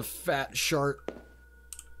dropped a fat shark.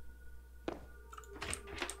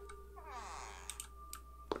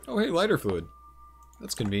 Oh hey, lighter fluid.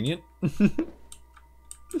 That's convenient.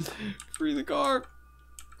 Free the car!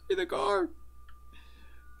 Free the car!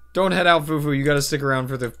 Don't head out, Fufu. You gotta stick around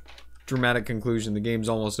for the dramatic conclusion. The game's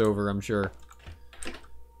almost over, I'm sure.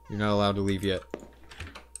 You're not allowed to leave yet.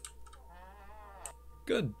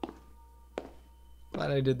 Good.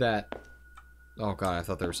 Glad I did that. Oh god, I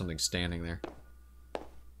thought there was something standing there.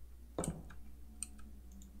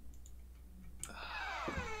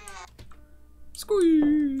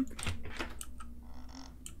 Squeak!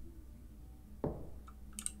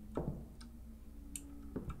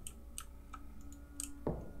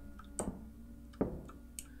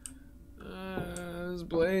 This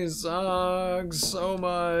place sucks so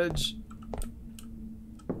much.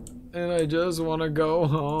 And I just want to go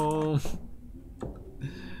home.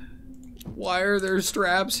 Why are there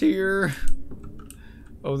straps here?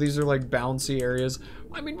 Oh, these are like bouncy areas.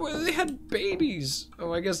 I mean, well, they had babies.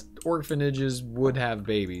 Oh, I guess orphanages would have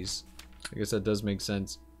babies. I guess that does make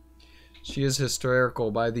sense. She is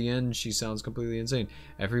hysterical. By the end, she sounds completely insane.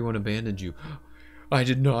 Everyone abandoned you. I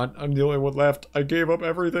did not. I'm the only one left. I gave up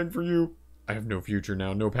everything for you. I have no future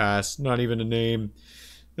now, no past, not even a name.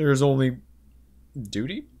 There is only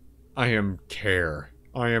duty. I am care.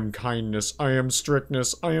 I am kindness. I am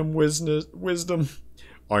strictness. I am wisdom.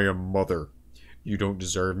 I am mother. You don't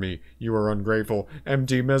deserve me. You are ungrateful,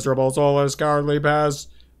 empty, miserable, soulless, cowardly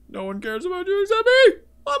past. No one cares about you except me.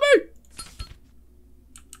 Love me.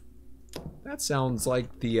 That sounds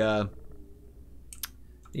like the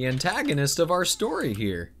antagonist of our story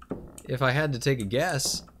here, if I had to take a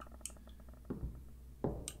guess.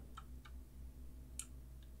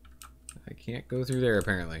 I can't go through there,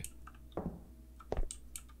 apparently.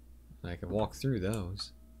 I can walk through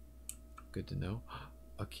those. Good to know.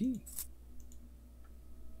 A key.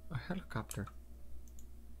 A helicopter.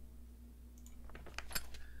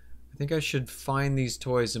 I think I should find these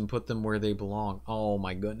toys and put them where they belong. Oh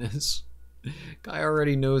my goodness. Guy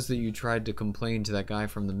already knows that you tried to complain to that guy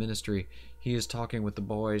from the ministry. He is talking with the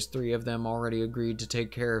boys. 3 of them already agreed to take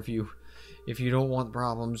care of you. If you don't want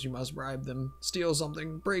problems, you must bribe them. Steal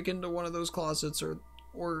something. Break into one of those closets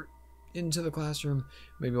or into the classroom.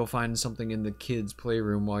 Maybe we'll find something in the kids'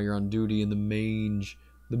 playroom while you're on duty in the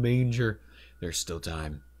manger. There's still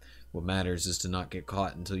time. What matters is to not get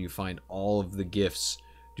caught until you find all of the gifts.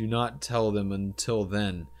 Do not tell them until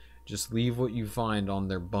then. Just leave what you find on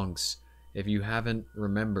their bunks. If you haven't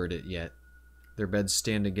remembered it yet, their beds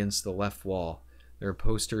stand against the left wall. There are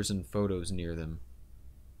posters and photos near them.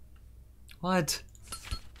 What?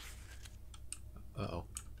 Uh-oh.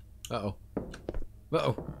 Uh-oh.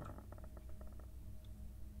 Uh-oh.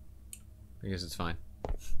 I guess it's fine.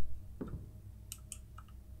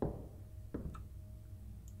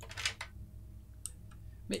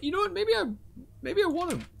 You know what? Maybe I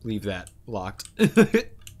want to leave that locked.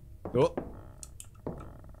 Oh.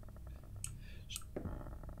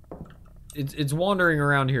 It's wandering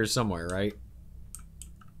around here somewhere, right?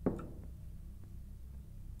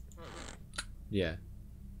 Yeah.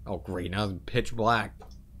 Oh, great. Now it's pitch black.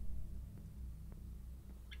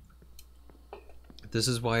 This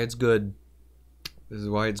is why it's good. This is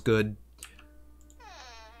why it's good.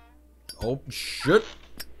 Oh, shit.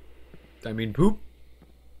 I mean poop.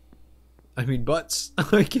 I mean butts.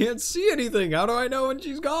 I can't see anything. How do I know when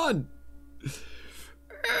she's gone?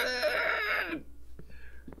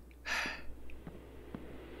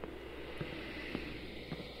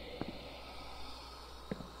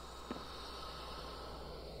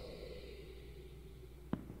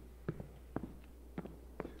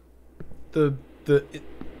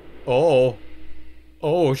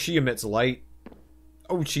 Oh, she emits light.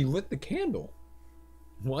 Oh, she lit the candle.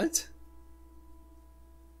 What?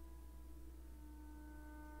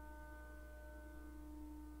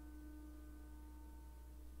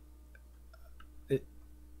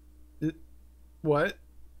 What?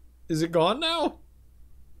 Is it gone now?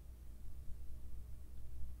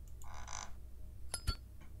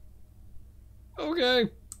 Okay.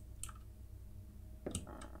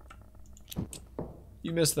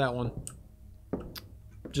 You missed that one.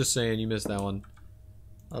 Just saying, you missed that one.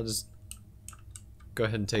 I'll just go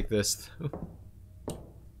ahead and take this.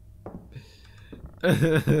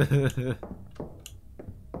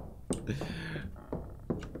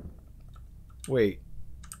 Wait.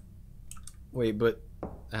 Wait, but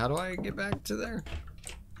how do I get back to there?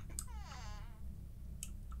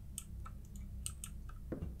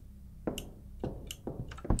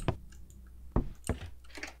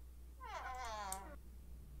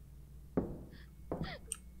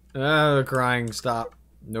 Crying, stop.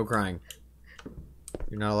 No crying.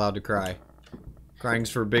 You're not allowed to cry. Crying's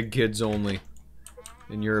for big kids only.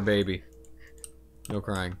 And you're a baby. No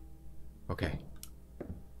crying. Okay.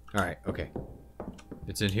 Alright, okay.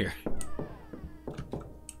 It's in here.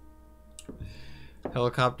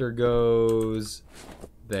 Helicopter goes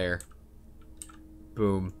there.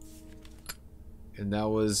 Boom. And that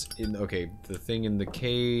was in, okay, the thing in the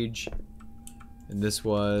cage. And this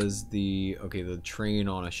was the, okay, the train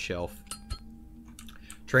on a shelf.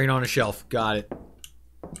 Train on a shelf, got it.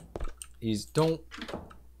 Don't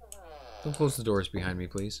close the doors behind me,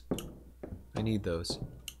 please. I need those.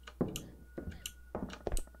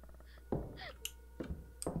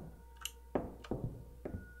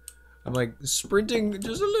 I'm like sprinting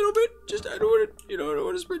just a little bit. Just I don't want to, I don't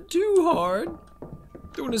want to sprint too hard.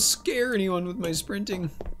 Don't want to scare anyone with my sprinting.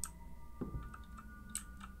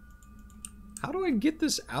 How do I get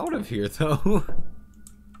this out of here, though?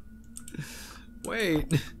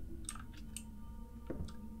 Wait.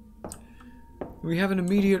 We have an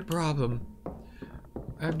immediate problem.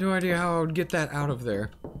 I have no idea how I would get that out of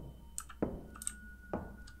there.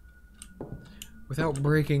 Without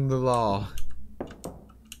breaking the law.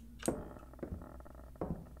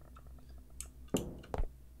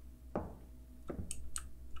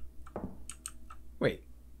 Wait.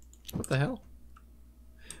 What the hell?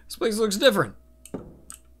 This place looks different.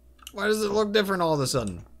 Why does it look different all of a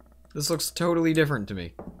sudden? This looks totally different to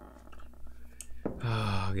me.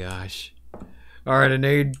 Oh, gosh. Alright,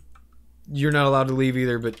 Anaid. You're not allowed to leave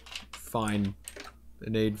either, but fine.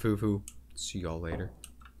 Anaid, Fufu. See y'all later.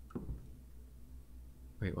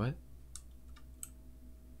 Wait, what?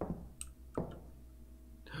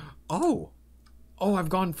 Oh! Oh, I've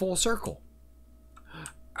gone full circle.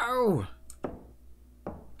 Oh!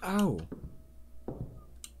 Oh.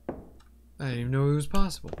 I didn't even know it was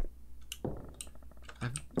possible.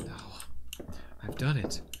 I've done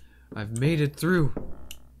it. I've made it through.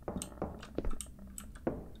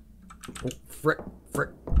 Oh, frick.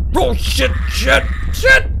 Oh, shit!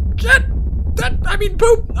 That, I mean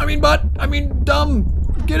poop! I mean butt! I mean dumb!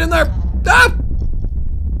 Get in there! Ah!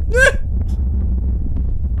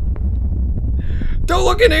 Don't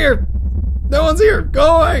look in here! No one's here!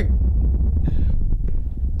 Go away!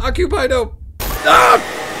 Occupy dope! Ah!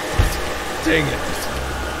 Dang it.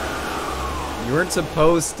 You weren't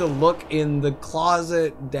supposed to look in the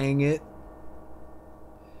closet, dang it.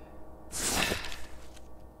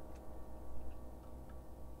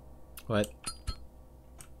 What?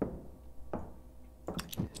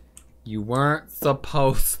 You weren't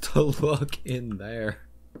supposed to look in there.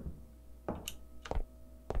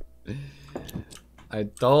 I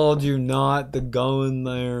told you not to go in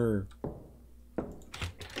there.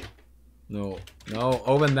 No,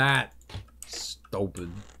 open that.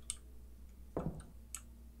 Stupid.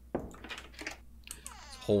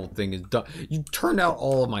 This whole thing is done. You turned out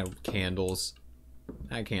all of my candles.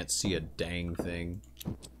 I can't see a dang thing.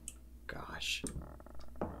 Gosh.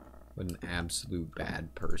 What an absolute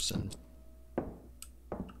bad person.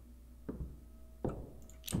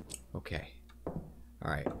 Okay.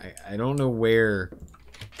 Alright, I don't know where...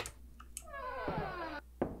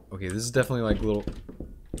 Okay, this is definitely like little...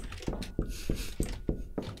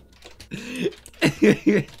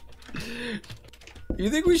 You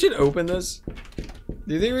think we should open this?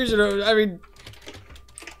 Do you think we should open... I mean...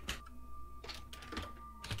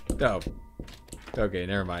 Oh. Okay,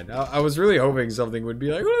 never mind. I was really hoping something would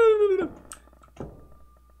be like...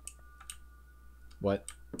 What?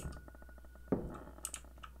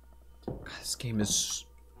 God, this game is...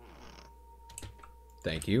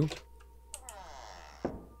 Thank you.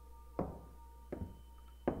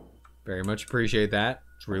 Very much appreciate that.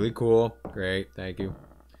 It's really cool. Great, thank you.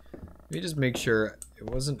 Let me just make sure it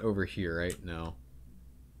wasn't over here, right? No.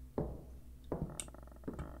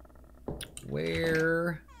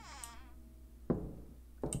 Where?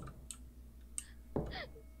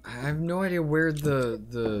 I have no idea where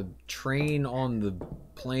the train on the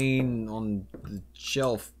plane on the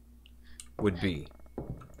shelf would be.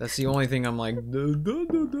 That's the only thing I'm like, where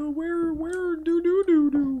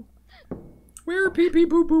do. Where pee pee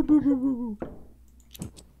poo poo poo poo poo.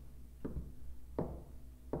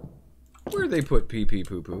 they put pee pee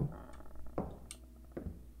poo poo.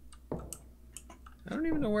 I don't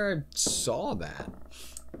even know where I saw that.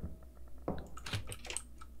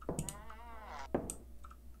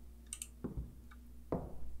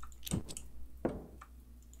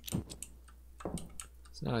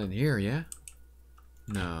 It's not in here, yeah?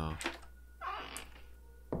 No.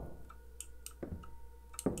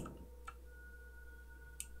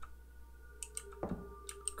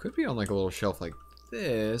 Could be on like a little shelf like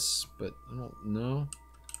this, but I don't know.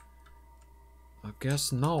 I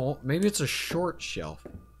guess no. Maybe it's a short shelf.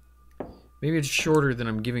 Maybe it's shorter than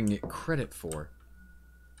I'm giving it credit for.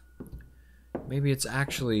 Maybe it's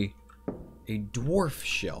actually a dwarf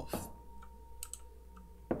shelf.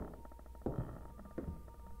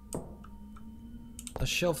 A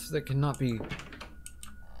shelf that cannot be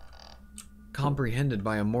comprehended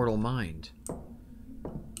by a mortal mind.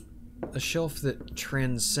 A shelf that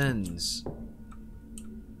transcends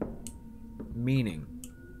meaning.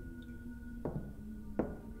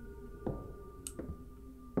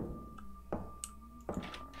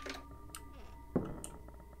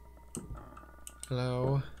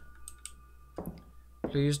 Hello?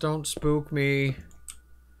 Please don't spook me.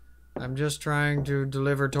 I'm just trying to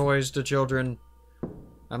deliver toys to children.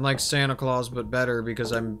 I'm like Santa Claus, but better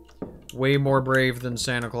because I'm way more brave than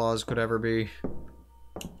Santa Claus could ever be.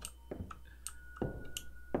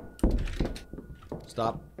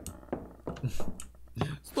 Stop.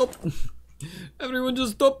 Stop. Everyone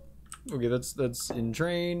just stop. Okay, that's in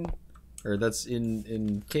train. Or that's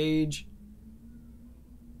in cage.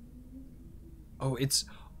 Oh, it's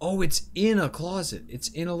in a closet. It's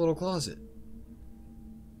in a little closet.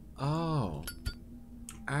 Oh.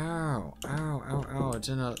 Ow, ow, ow, ow. It's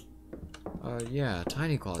in a yeah,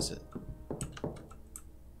 tiny closet.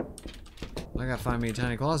 I gotta find me a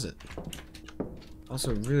tiny closet.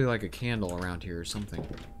 Also, really like a candle around here or something.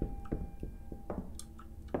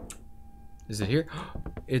 Is it here?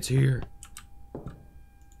 It's here.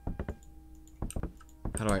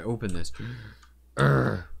 How do I open this?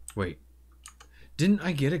 Wait. Didn't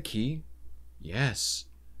I get a key? Yes.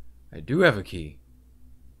 I do have a key.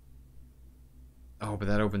 Oh, but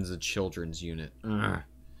that opens the children's unit. I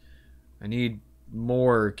need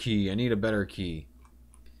more key. I need a better key.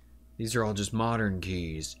 These are all just modern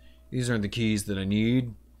keys. These aren't the keys that I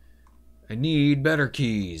need. I need better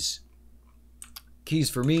keys. Keys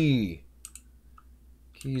for me.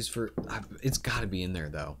 Keys for... It's gotta be in there,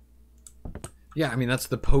 though. Yeah, I mean, that's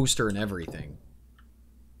the poster and everything.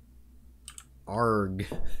 Arg.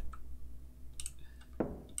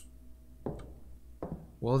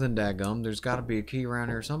 Well then, dadgum, there's gotta be a key around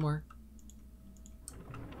here somewhere.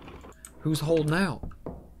 Who's holding out?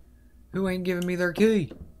 Who ain't giving me their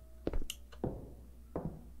key?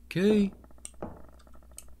 Key.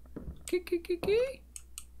 Key, key, key, key.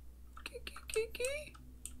 Key, key, key, key.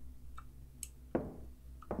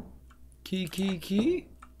 Key, key, key.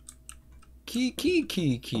 Key, key,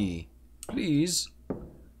 key, key. Please.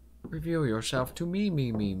 Reveal yourself to me,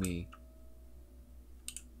 me, me, me.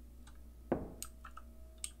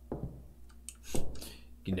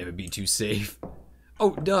 You can never be too safe.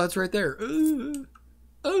 Oh, duh, it's right there.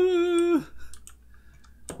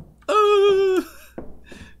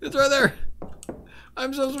 It's right there.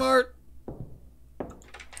 I'm so smart.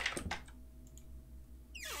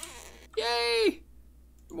 Yay!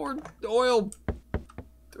 More oil.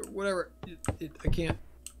 Whatever. I can't.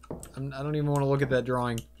 I don't even want to look at that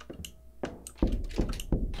drawing.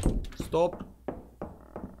 Stop.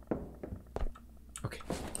 Okay.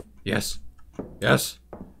 Yes. Yes.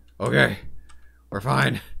 Okay. We're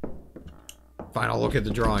fine. Fine, I'll look at the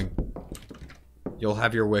drawing. You'll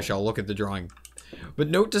have your wish, I'll look at the drawing. But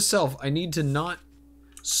note to self, I need to not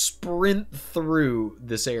sprint through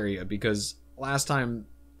this area because last time...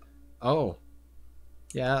 Oh.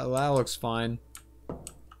 Yeah, that looks fine.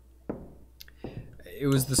 It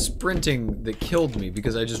was the sprinting that killed me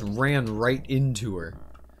because I just ran right into her.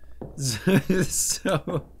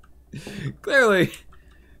 So, clearly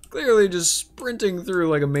just sprinting through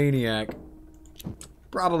like a maniac,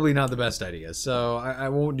 probably not the best idea, so I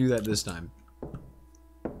won't do that this time.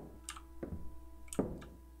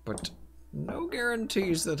 But no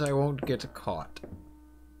guarantees that I won't get caught.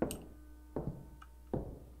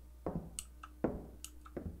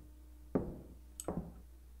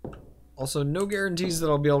 Also, no guarantees that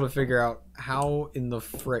I'll be able to figure out how in the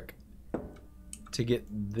frick to get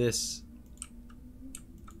this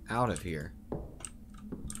out of here.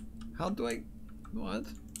 How do I... What?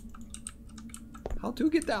 How to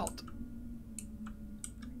get out?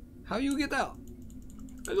 How you get out?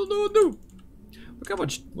 I don't know what to do.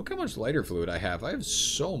 Look how much lighter fluid I have. I have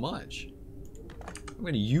so much. I'm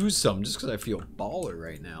gonna use some just because I feel baller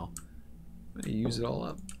right now. I'm gonna use it all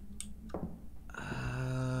up.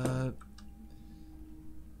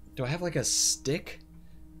 Do I have like a stick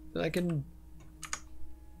that I can...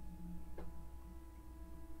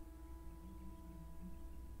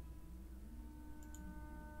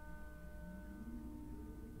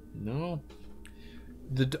 No.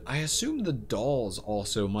 I assume the dolls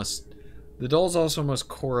also must... The dolls also must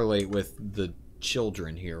correlate with the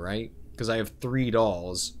children here, right? Because I have 3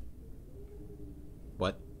 dolls.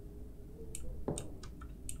 What?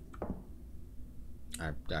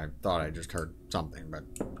 I thought I just heard something, but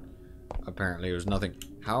apparently it was nothing.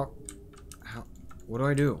 How? What do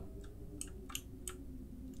I do?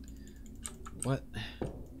 What?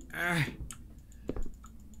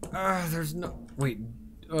 There's no... Wait,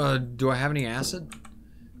 do I have any acid?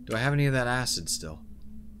 Do I have any of that acid still?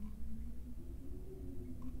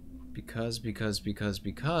 Because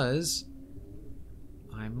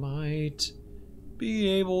I might be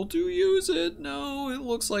able to use it. No, it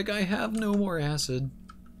looks like I have no more acid.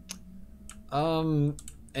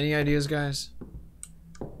 Any ideas, guys?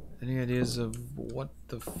 Any ideas of what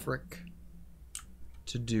the frick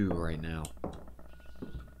to do right now?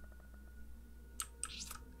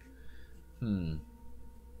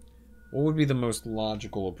 What would be the most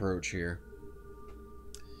logical approach here?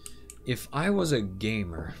 If I was a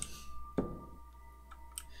gamer,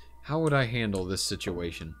 how would I handle this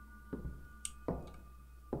situation?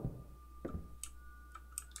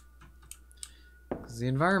 Because the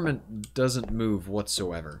environment doesn't move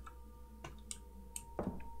whatsoever.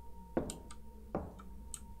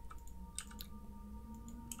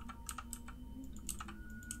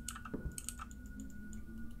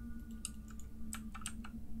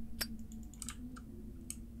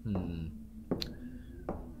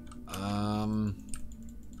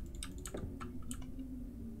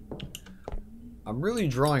 I'm really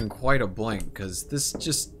drawing quite a blank because this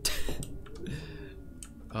just...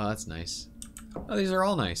 Oh, that's nice. Oh, these are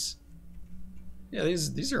all nice. Yeah,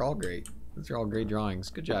 these are all great. These are all great drawings.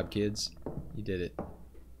 Good job, kids. You did it.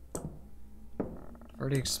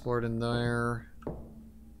 Already explored in there.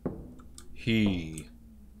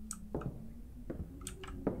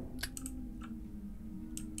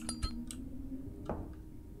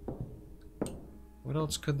 What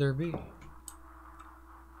else could there be?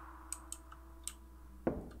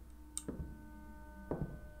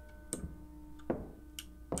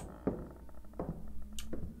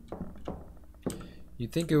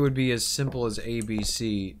 You'd think it would be as simple as A, B,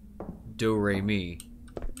 C, Do, Re, Mi.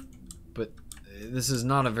 But this is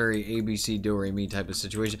not a very A, B, C, Do, Re, Mi type of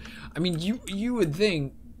situation. I mean, you would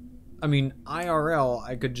think... I mean, IRL,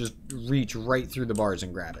 I could just reach right through the bars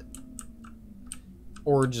and grab it.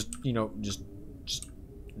 Or just, you know, just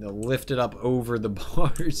lift it up over the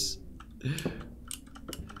bars.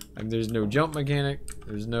 Like, there's no jump mechanic.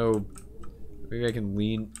 There's no... Maybe I can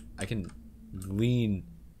lean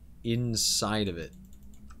inside of it.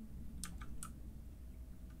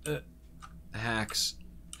 Hacks.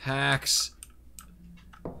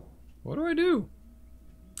 What do I do?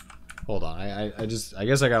 Hold on, I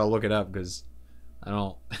guess I gotta look it up because I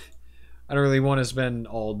don't really want to spend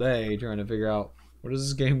all day trying to figure out what is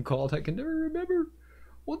this game called. I can never remember.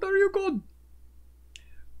 What are you called?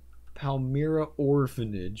 Palmyra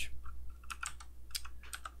Orphanage.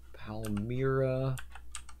 Palmyra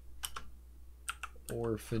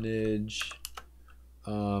Orphanage.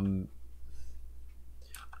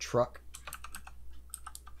 Truck.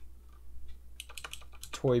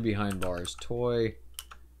 Toy behind bars. Toy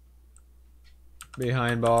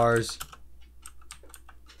behind bars.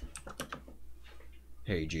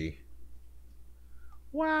 Hey, G.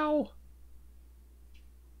 Wow.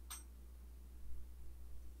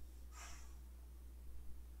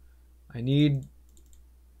 I need...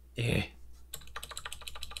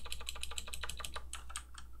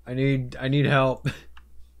 I need help.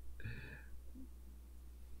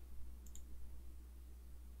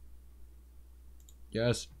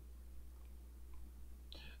 Yes.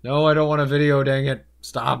 No, I don't want a video, dang it.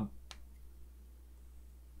 Stop.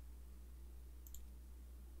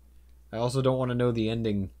 I also don't want to know the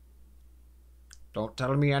ending. Don't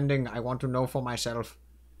tell me ending. I want to know for myself.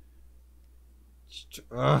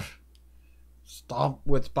 Ugh. Stop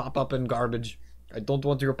with pop-up and garbage. I don't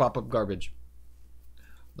want your pop-up garbage.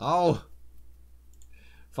 No.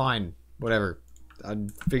 Fine. Whatever.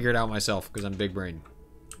 I'd figure it out myself because I'm big brain.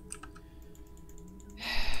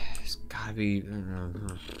 It's gotta be...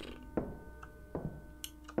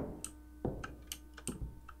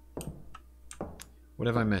 What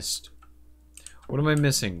have I missed? What am I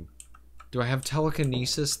missing? Do I have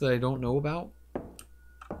telekinesis that I don't know about?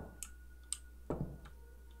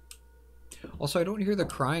 Also, I don't hear the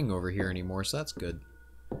crying over here anymore, so that's good.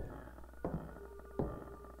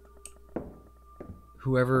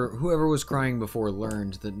 Whoever was crying before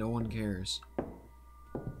learned that no one cares.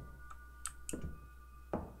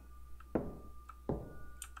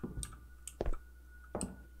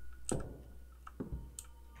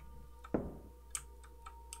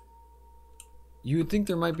 You would think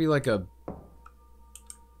there might be like a...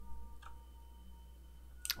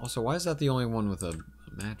 Also, why is that the only one with a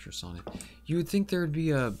mattress on it? You would think there would be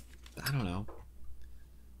a... I don't know.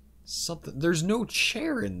 Something... There's no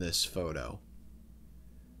chair in this photo.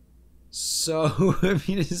 So, I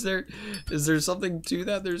mean, is there something to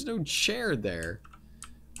that? There's no chair there.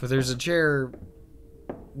 But there's a chair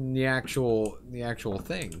in the actual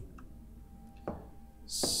thing.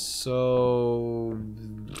 So...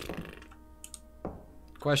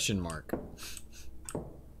 Question mark.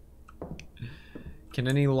 Can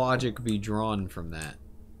any logic be drawn from that?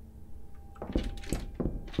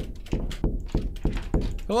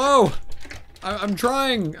 Hello! I'm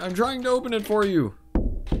trying to open it for you.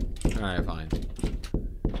 Alright, fine.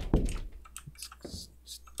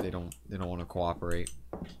 They don't want to cooperate.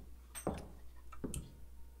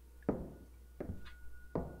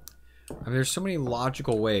 I mean, there's so many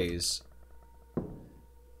logical ways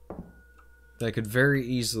that I could very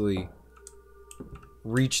easily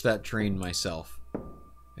reach that train myself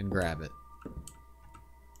and grab it.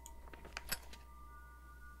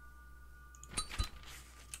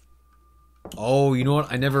 Oh, you know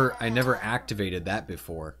what? I never activated that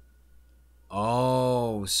before.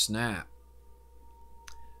 Oh, snap.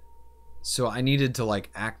 So I needed to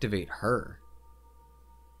like activate her.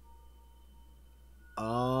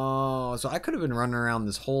 Oh, so I could have been running around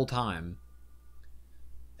this whole time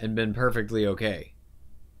and been perfectly okay.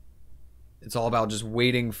 It's all about just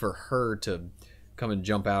waiting for her to come and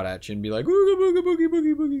jump out at you and be like, ooga booga boogie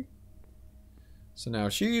boogie boogie. So now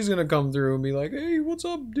she's gonna come through and be like, hey, what's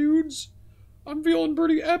up, dudes? I'm feeling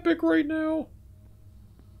pretty epic right now.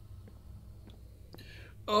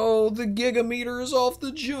 Oh, the gigameter is off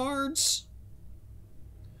the charts.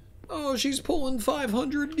 Oh, she's pulling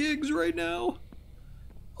 500 gigs right now.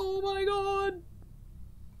 Oh my god.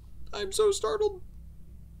 I'm so startled.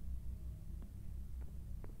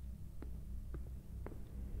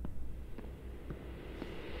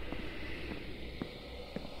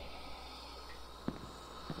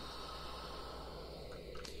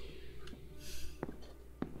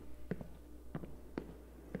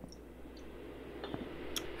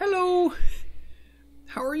 Hello!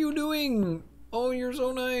 How are you doing? Oh, you're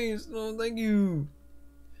so nice. Oh, thank you.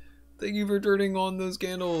 Thank you for turning on those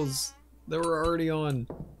candles that were already on.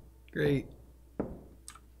 Great.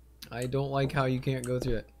 I don't like how you can't go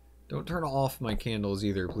through it. Don't turn off my candles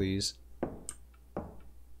either, please.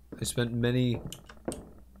 I spent many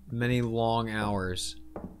long hours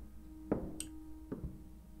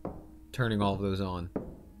turning all of those on.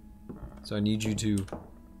 So I need you to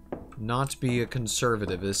not be a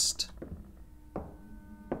conservativist.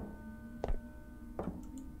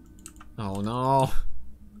 Oh no.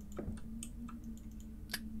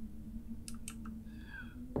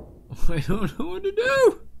 I don't know what to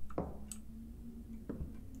do.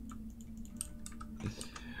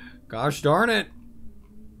 Gosh darn it.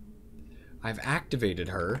 I've activated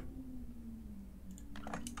her.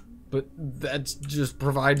 But that just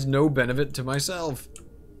provides no benefit to myself.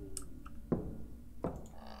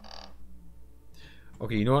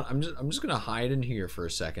 Okay, you know what? I'm just gonna hide in here for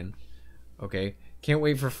a second. Okay, can't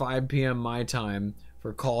wait for 5 p.m. my time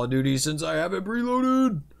for Call of Duty since I have it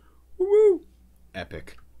preloaded. Woo-woo!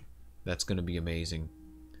 Epic. That's gonna be amazing.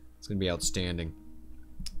 It's gonna be outstanding.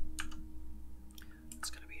 It's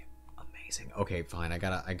gonna be amazing. Okay, fine. I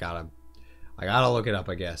gotta look it up.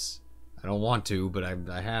 I guess I don't want to, but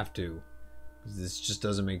I have to. This just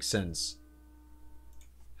doesn't make sense.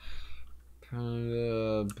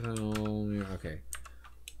 Okay.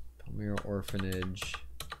 Palmyra Orphanage.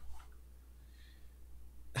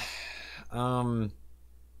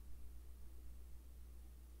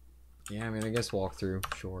 Yeah, I mean, I guess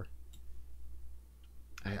walkthrough, sure.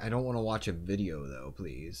 I don't want to watch a video though,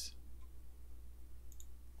 please.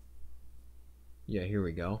 Yeah, here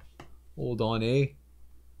we go. Hold on, eh?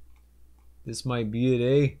 This might be it,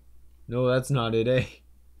 eh? No, that's not it, eh?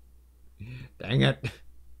 Dang it.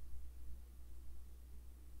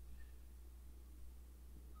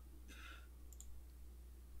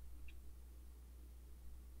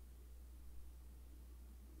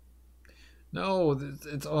 No,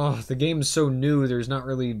 it's oh, the game's so new. There's not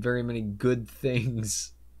really very many good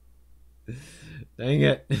things. Dang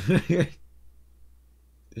it.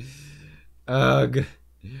 Ugh.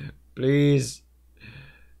 Please.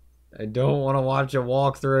 I don't want to watch a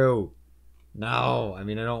walkthrough. No, I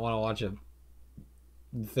mean, I don't want to watch a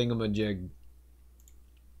thingamajig.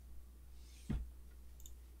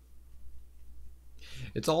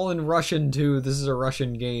 It's all in Russian, too. This is a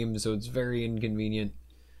Russian game, so it's very inconvenient.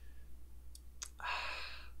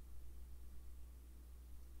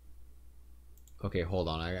 Okay, hold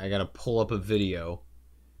on. I gotta pull up a video.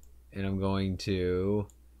 And I'm going to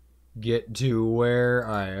get to where...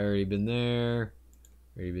 Alright, I already been there.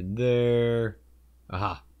 Already been there.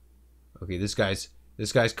 Aha. Okay, this guy's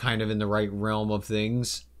kind of in the right realm of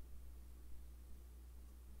things.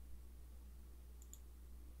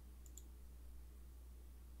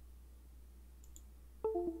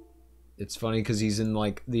 It's funny because he's in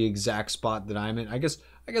like the exact spot that I'm in. I guess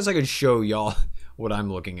I could show y'all what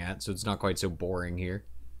I'm looking at, so it's not quite so boring here.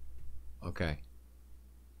 Okay.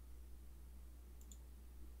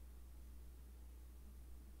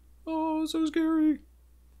 Oh, so scary.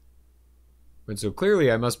 But so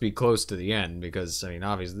clearly I must be close to the end because, I mean,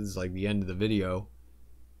 obviously this is like the end of the video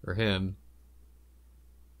for him.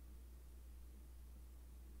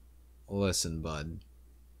 Listen, bud.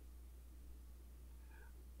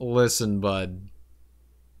 Listen, bud.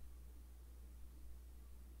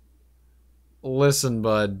 Listen,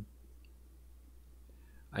 bud.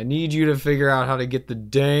 I need you to figure out how to get the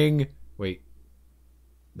dang... Wait.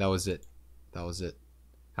 That was it. That was it.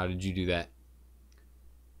 How did you do that?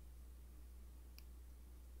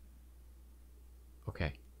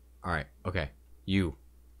 Okay. Alright. Okay. You.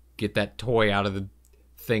 Get that toy out of the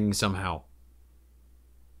thing somehow.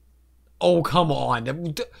 Oh, come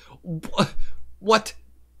on. What?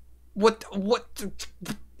 What?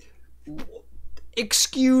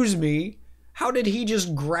 Excuse me? How did he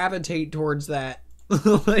just gravitate towards that?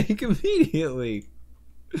 Like, immediately.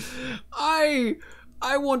 I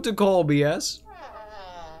want to call BS.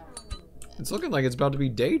 It's looking like it's about to be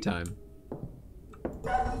daytime.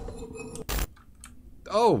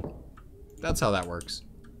 Oh, that's how that works.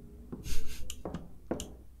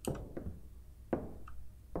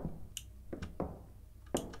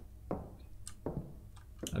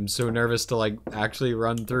 I'm so nervous to like actually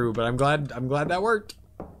run through, but I'm glad that worked.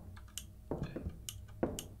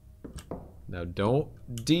 Now don't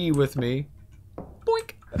D with me.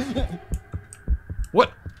 Boink.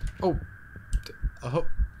 What? Oh.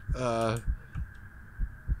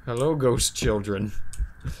 Hello, ghost children.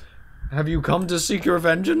 Have you come to seek your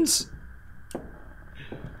vengeance?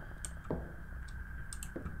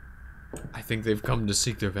 I think they've come to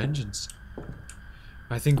seek their vengeance.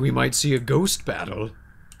 I think we might see a ghost battle.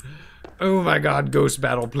 Oh my god, ghost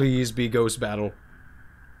battle. Please be ghost battle.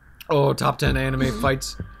 Oh, top 10 anime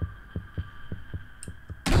fights.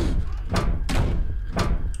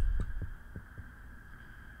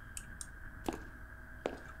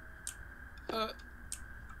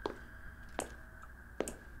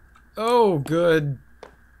 Oh, good.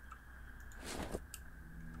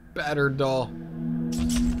 Battered doll.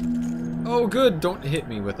 Oh, good. Don't hit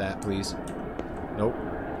me with that, please. Nope.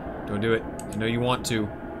 Don't do it. I know you want to.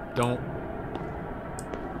 Don't.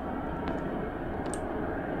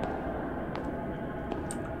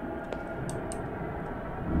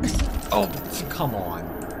 Oh, come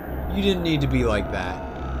on. You didn't need to be like that.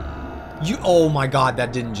 Oh my god,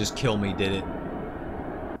 that didn't just kill me, did it?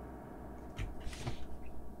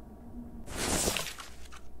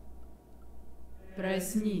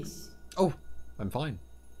 Oh, I'm fine.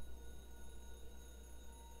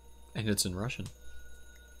 And it's in Russian.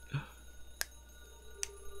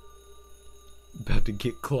 About to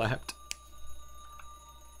get clapped.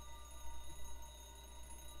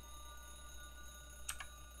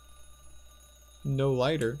 No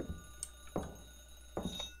lighter.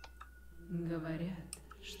 Говорят,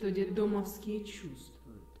 что детдомовские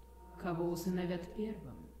чувствуют, кого усыновят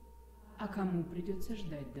первым, а кому придется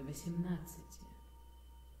ждать до 18.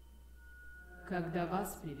 Когда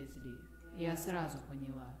вас привезли, я сразу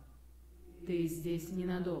поняла, ты здесь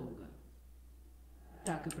ненадолго.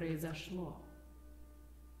 Так и произошло.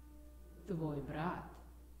 Твой брат,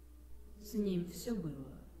 с ним все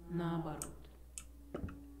было наоборот.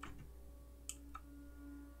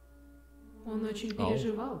 Он очень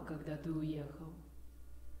переживал, когда ты уехал.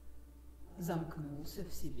 Замкнулся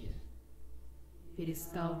в себе.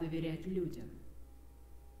 Перестал доверять людям.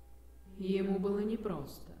 Ему было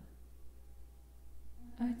непросто.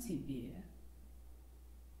 А тебе?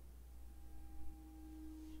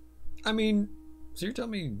 I mean, so you're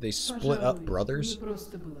telling me they split up brothers? Не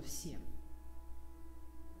просто было всем.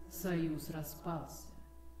 Союз распался.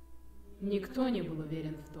 Никто не был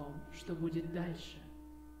уверен в том, что будет дальше.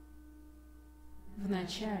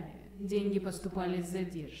 Вначале деньги поступали с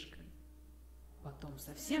задержкой. Потом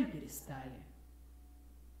совсем перестали.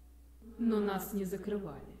 Но нас не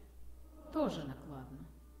закрывали. Тоже накладно.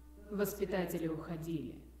 Воспитатели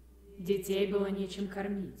уходили. Детей было нечем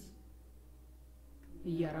кормить.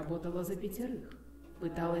 Я работала за 5.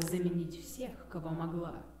 Пыталась заменить всех, кого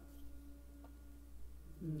могла.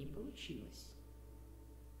 Не получилось.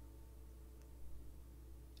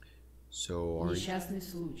 Несчастный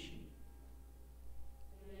случай.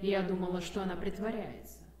 Я думала, что она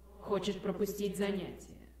притворяется. Хочет пропустить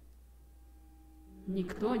занятия.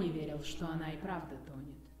 Никто не верил, что она и правда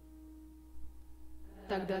тонет.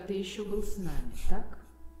 Тогда ты еще был с нами, так?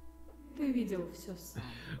 Ты видел все сам.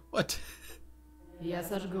 What? Я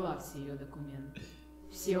сожгла все ее документы.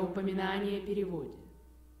 Все упоминания о переводе.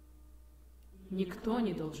 Никто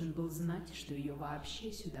не должен был знать, что ее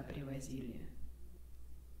вообще сюда привозили.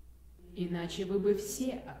 Иначе вы бы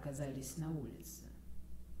все оказались на улице.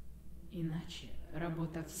 Иначе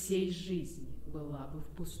работа всей жизни была бы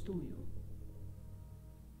впустую.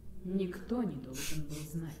 Никто не должен был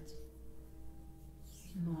знать.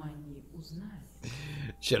 Но они узнали.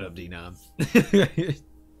 Shut up, Dinam.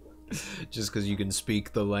 Just because you can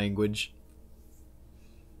speak the language.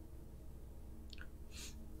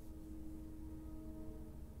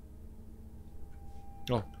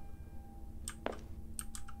 Oh.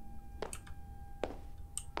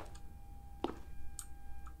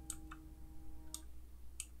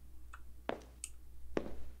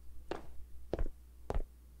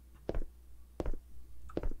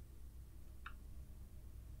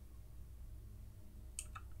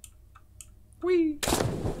 Whee!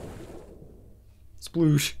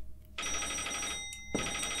 Sploosh.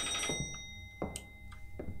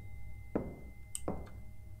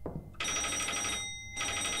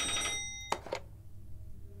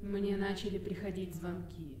 Мне начали приходить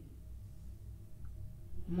звонки.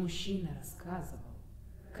 Мужчина рассказывал,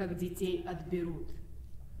 как детей отберут,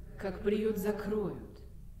 как приют закроют,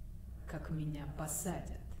 как меня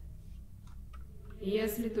посадят.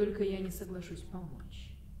 Если только я не соглашусь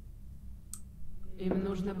помочь. Им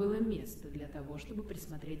нужно было место для того, чтобы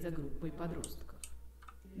присмотреть за группой подростков.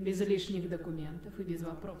 Без лишних документов и без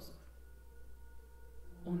вопросов.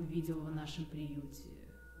 Он видел в нашем приюте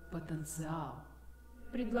потенциал.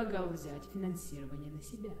 Предлагал взять финансирование на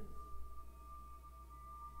себя.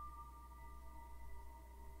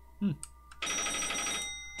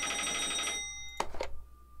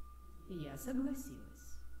 Я согласилась.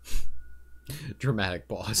 Dramatic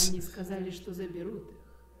pause. Они сказали, что заберут их,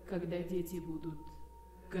 когда дети будут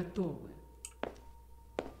готовы.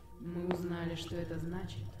 Мы узнали, что это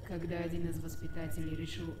значит, когда один из воспитателей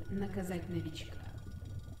решил наказать новичка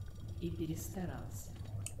и перестарался.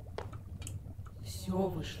 Все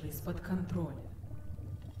вышло из-под контроля.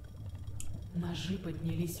 Ножи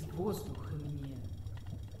поднялись в воздух, и мне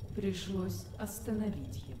пришлось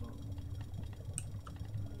остановить его.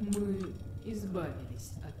 Мы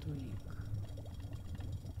избавились от улик.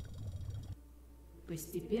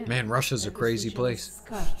 Постепенно Man, Russia's a это crazy случалось place. с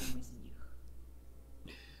каждым из них.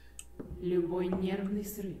 Любой нервный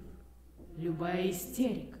срыв, любая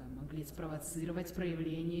истерика могли спровоцировать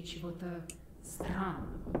проявление чего-то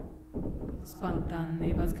странного.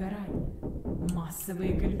 Спонтанные возгорания,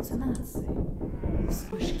 массовые галлюцинации,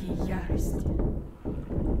 вспышки ярости.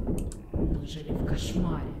 Мы жили в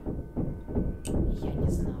кошмаре. Я не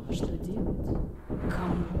знала, что делать, к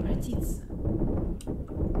кому обратиться.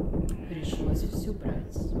 Пришлось все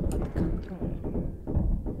брать под контроль.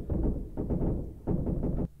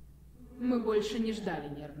 Мы больше не ждали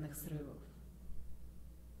нервных срывов.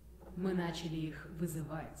 Мы начали их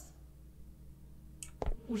вызывать.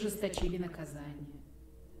 Ужесточили наказание,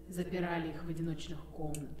 запирали их в одиночных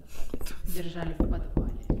комнатах, держали в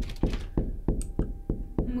подвале.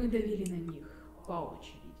 Мы давили на них по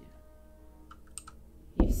очереди.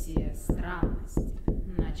 И все странности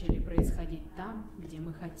начали происходить там, где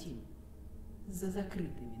мы хотим, за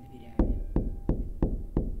закрытыми дверями.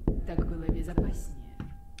 Так было безопаснее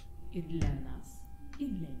и для нас, и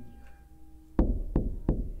для них.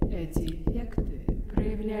 Эти эффекты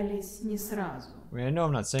проявлялись не сразу. I mean, I know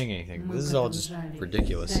I'm not saying anything. Мы This is all just продолжали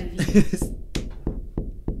ridiculous. давить.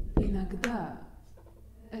 Иногда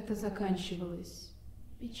это заканчивалось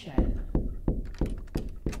печально.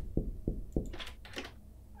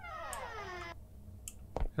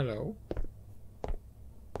 Hello.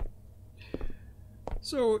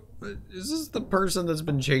 So, is this the person that's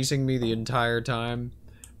been chasing me the entire time?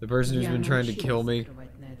 The person who's Я been trying to kill научилась me?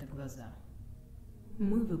 закрывать на это глаза.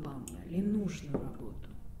 Мы выполняли нужную работу.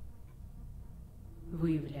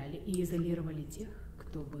 Выявляли и изолировали тех,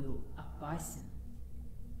 кто был опасен.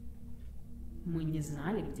 Мы не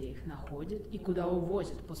знали, где их находят и куда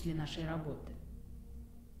увозят после нашей работы.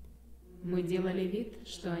 Мы делали вид,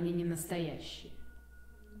 что они не настоящие.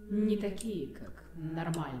 Не такие, как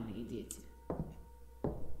нормальные дети.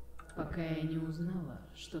 Пока я не узнала,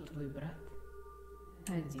 что твой брат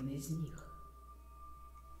один из них.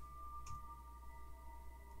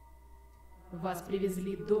 Вас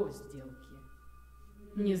привезли до сделки.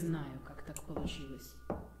 Не знаю, как так получилось.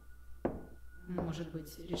 Может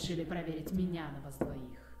быть, решили проверить меня на вас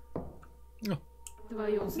двоих.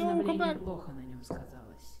 Твое усыновление плохо на нем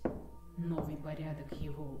сказалось. Новый порядок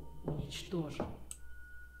его уничтожил.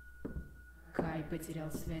 Кай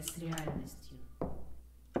потерял связь с реальностью.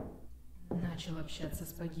 Начал общаться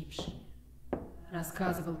с погибшими.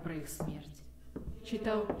 Рассказывал про их смерть.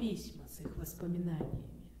 Читал письма с их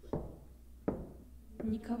воспоминаниями.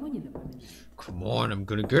 Никого не напоминает. Come on, I'm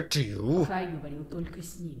gonna get to you. Кай говорил только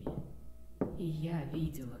с ними. И я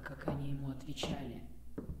видела, как они ему отвечали.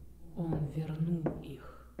 Он вернул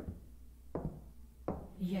их.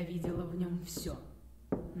 Я видела в нем все,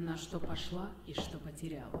 на что пошла и что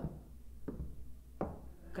потеряла.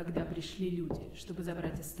 Когда пришли люди, чтобы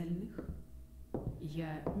забрать остальных,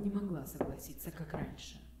 я не могла согласиться, как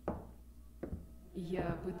раньше.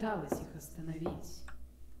 Я пыталась их остановить.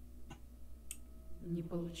 Не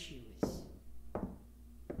получилось.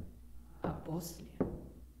 А после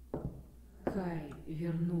Кай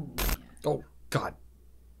вернул меня. Oh, God.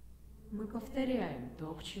 Мы повторяем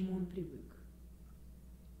то, к чему он привык.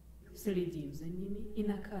 Следим за ними и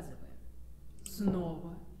наказываем.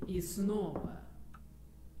 Снова и снова.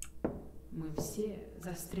 Мы все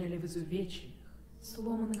застряли в изувеченных,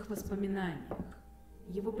 сломанных воспоминаниях,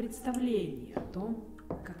 его представлении о том,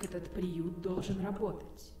 как этот приют должен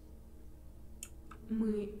работать.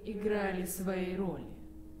 Мы играли свои роли,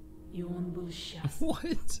 и он был счастлив,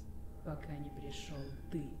 What? пока не пришел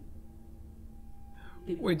ты.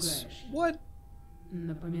 Ты Wait, пугаешь его, what?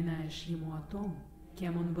 напоминаешь ему о том,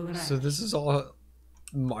 кем он был So раньше. this is all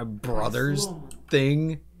my brother's Сломан.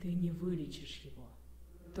 thing? Ты не вылечишь его,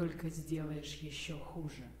 только сделаешь еще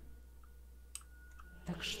хуже.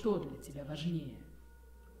 Так что для тебя важнее?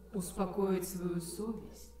 Успокоить свою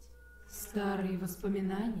совесть? Старые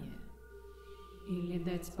воспоминания? Или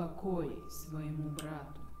дать покой своему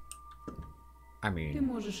брату? I Ты mean,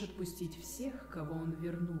 можешь отпустить всех, кого он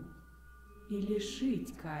вернул, и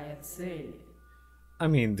лишить Кая цели.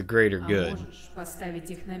 the greater А good. можешь поставить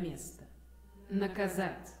их на место,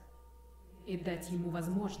 наказать и дать ему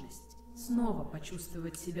возможность снова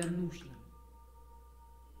почувствовать себя нужным.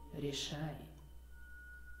 Решай.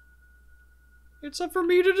 It's up for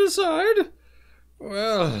me to decide.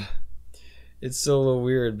 Well, it's still a little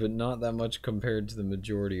weird, but not that much compared to the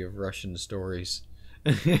majority of Russian stories.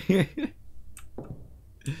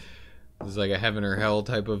 It's like a heaven or hell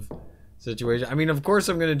type of situation. I mean, of course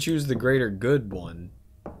I'm going to choose the greater good one.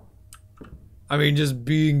 I mean, just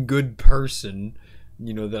being good person,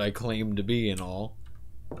 you know, that I claim to be and all.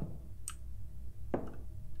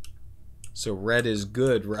 So red is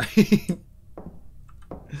good, right?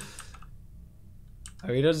 I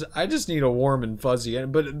mean, I just need a warm and fuzzy,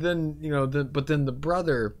 but then, you know, but then the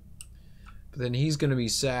brother, but then he's gonna be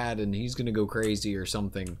sad and he's gonna go crazy or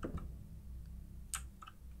something.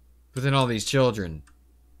 But then all these children,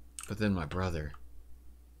 but then my brother,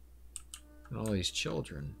 and all these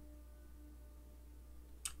children.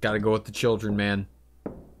 Gotta go with the children, man.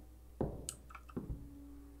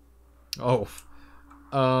 Oh,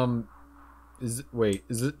 is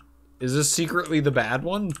this secretly the bad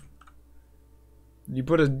one? You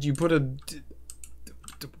put a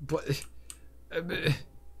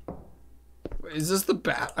is this the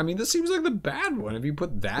bad? I mean, this seems like the bad one if you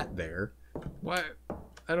put that there. Why?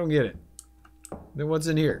 I don't get it. Then what's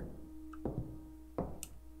in here?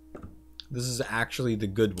 This is actually the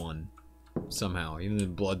good one somehow, even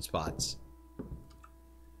in blood spots.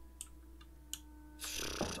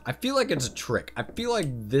 I feel like it's a trick. I feel like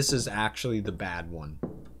this is actually the bad one.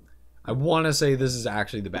 I want to say this is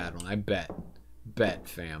actually the bad one. I bet. Bet,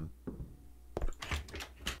 fam.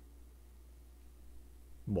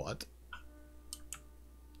 What?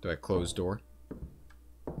 Do I close door?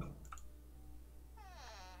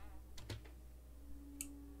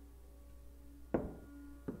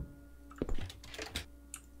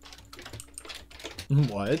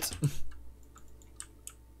 What?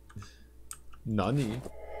 Nani?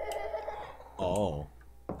 Oh.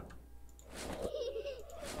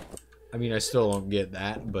 I mean, I still don't get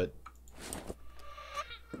that, but...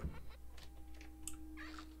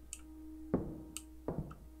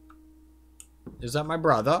 Is that my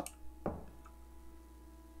brother?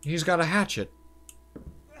 He's got a hatchet.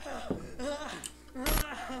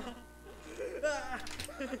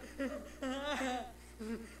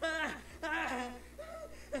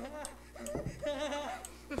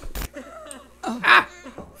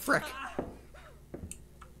 Frick.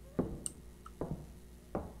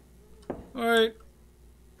 Alright.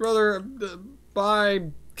 Brother, bye,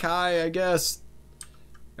 Kai, I guess.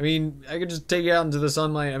 I mean, I could just take you out into the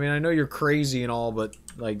sunlight. I mean, I know you're crazy and all, but,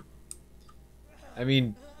 like... I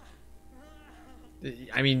mean,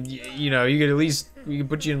 you know, you could at least... We could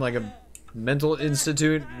put you in, like, a mental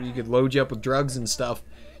institute. You could load you up with drugs and stuff.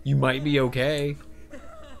 You might be okay.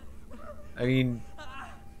 I mean...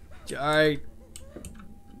 Alright.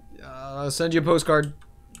 I'll send you a postcard.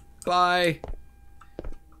 Bye.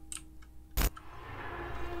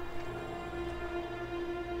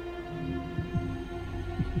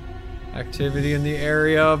 Activity in the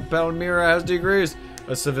area of Palmyra has decreased.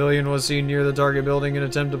 A civilian was seen near the target building. An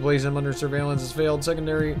attempt to place him under surveillance has failed.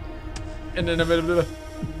 Secondary and innovative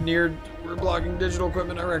near blocking digital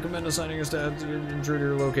equipment. I recommend assigning a stat to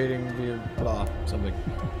intruder locating via blah something.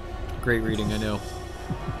 Great reading, I know.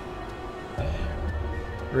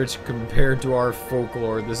 Rich, compared to our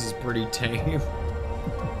folklore, this is pretty tame.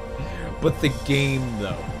 But the game,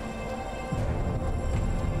 though.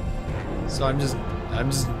 So I'm just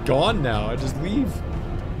gone now. I just leave.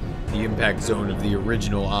 The impact zone of the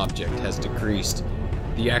original object has decreased.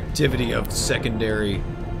 The activity of secondary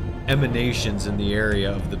emanations in the area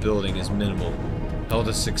of the building is minimal. Held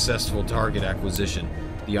a successful target acquisition.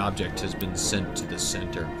 The object has been sent to the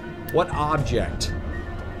center. What object?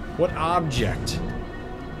 What object?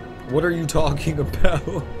 What are you talking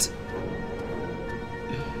about?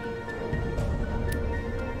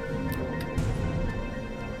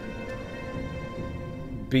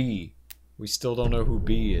 B. We still don't know who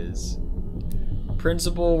B is.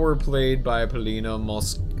 Principal were played by Polina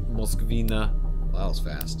Moskvina. Well, that was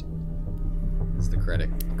fast. It's the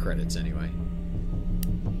credits anyway.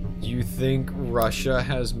 You think Russia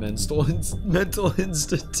has mental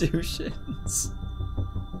institutions?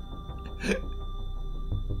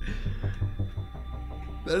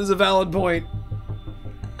 That is a valid point.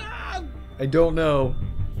 I don't know.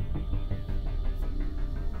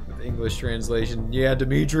 With English translation, yeah,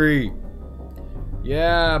 Dmitri.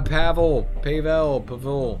 Yeah, Pavel.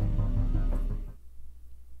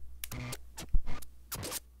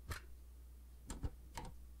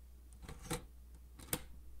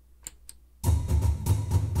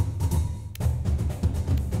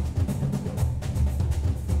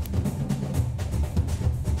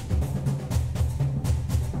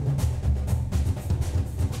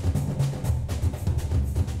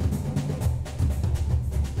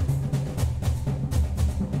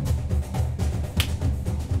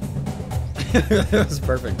 That was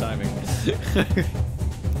perfect timing.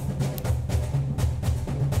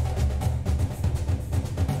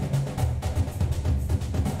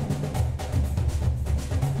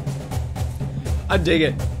 I dig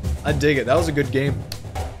it. I dig it. That was a good game.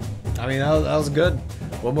 I mean, that was good.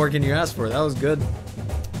 What more can you ask for? That was good.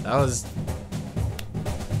 That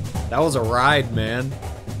was a ride, man.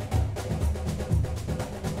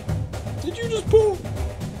 Did you just pull?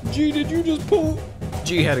 Gee, did you just pull?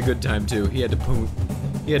 G had a good time too. He had to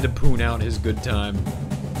poon out his good time.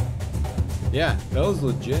 Yeah, that was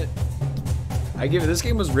legit. I give it. This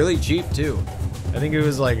game was really cheap too. I think it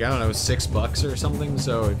was like, I don't know, $6 or something.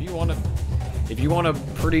 So if you want a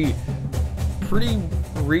pretty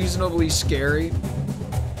reasonably scary,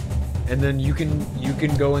 and then you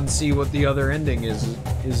can go and see what the other ending is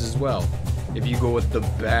as well. If you go with the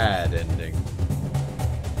bad ending.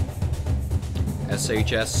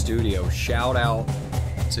 SHS Studio, shout out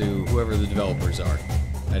to whoever the developers are.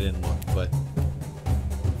 I didn't look, but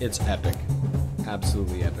it's epic.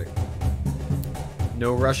 Absolutely epic.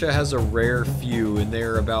 No, Russia has a rare few, and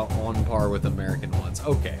they're about on par with American ones.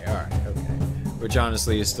 Okay, alright, okay. Which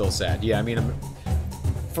honestly is still sad. Yeah, I mean,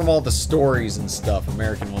 from all the stories and stuff,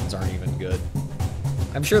 American ones aren't even good.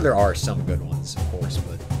 I'm sure there are some good ones, of course,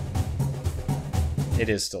 but it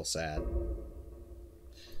is still sad.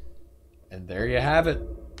 And there you have it.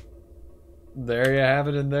 There you have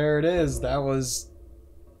it, and there it is. That was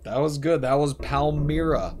good. That was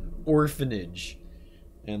Palmyra Orphanage.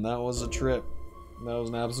 And that was a trip. That was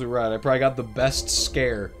an absolute ride. I probably got the best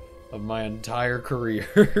scare of my entire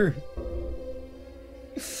career.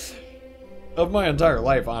 Of my entire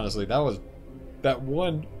life, honestly. That was that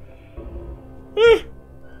one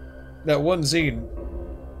scene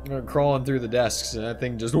crawling through the desks, and that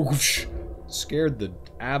thing just whoosh, scared the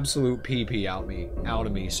absolute pee-pee out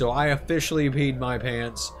of me. So I officially peed my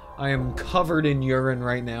pants. I am covered in urine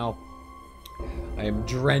right now. I am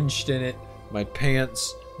drenched in it. My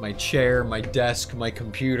pants, my chair, my desk, my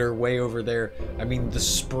computer way over there. I mean, the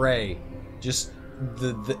spray, just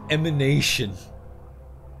the emanation,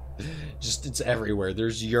 just it's everywhere.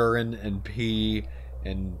 There's urine and pee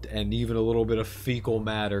and even a little bit of fecal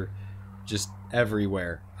matter just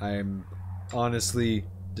everywhere. I'm honestly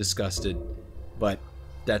disgusted, but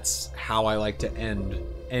that's how I like to end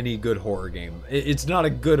any good horror game. It's not a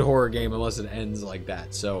good horror game unless it ends like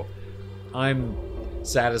that. So I'm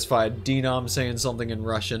satisfied. Denom saying something in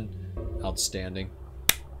Russian. Outstanding.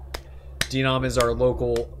 Denom is our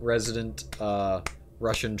local resident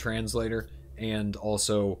Russian translator and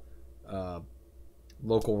also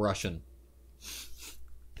local Russian.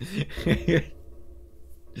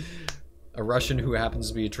 A Russian who happens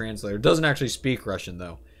to be a translator. Doesn't actually speak Russian,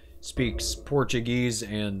 though. Speaks Portuguese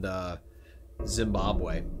and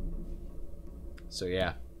Zimbabwe. So,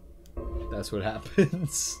 yeah. That's what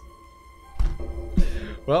happens.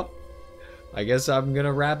 Well, I guess I'm going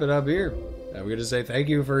to wrap it up here. I'm going to say thank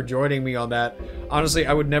you for joining me on that. Honestly,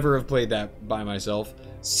 I would never have played that by myself.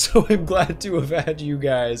 So I'm glad to have had you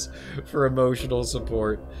guys for emotional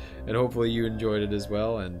support. And hopefully you enjoyed it as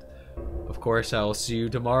well. And of course, I'll see you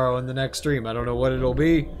tomorrow in the next stream. I don't know what it'll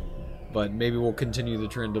be, but maybe we'll continue the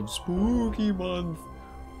trend of spooky month.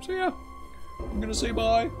 So yeah, I'm going to say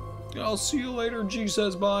bye. I'll see you later. G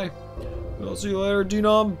says bye. I'll see you later,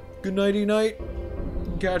 Denom. Good nighty night.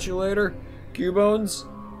 Catch you later. Q-Bones.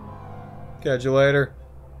 Catch you later.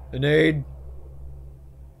 Anade.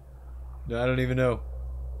 I don't even know.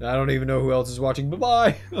 I don't even know who else is watching.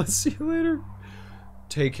 Bye-bye. I'll see you later.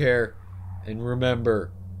 Take care. And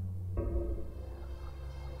remember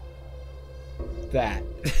that.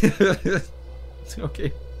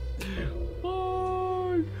 Okay.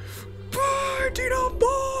 Bye. Bye, Denom.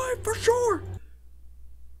 Bye. For sure.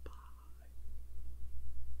 Bye.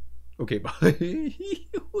 Okay, bye.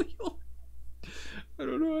 I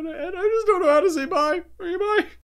don't know how to end. I just don't know how to say bye. Okay, bye.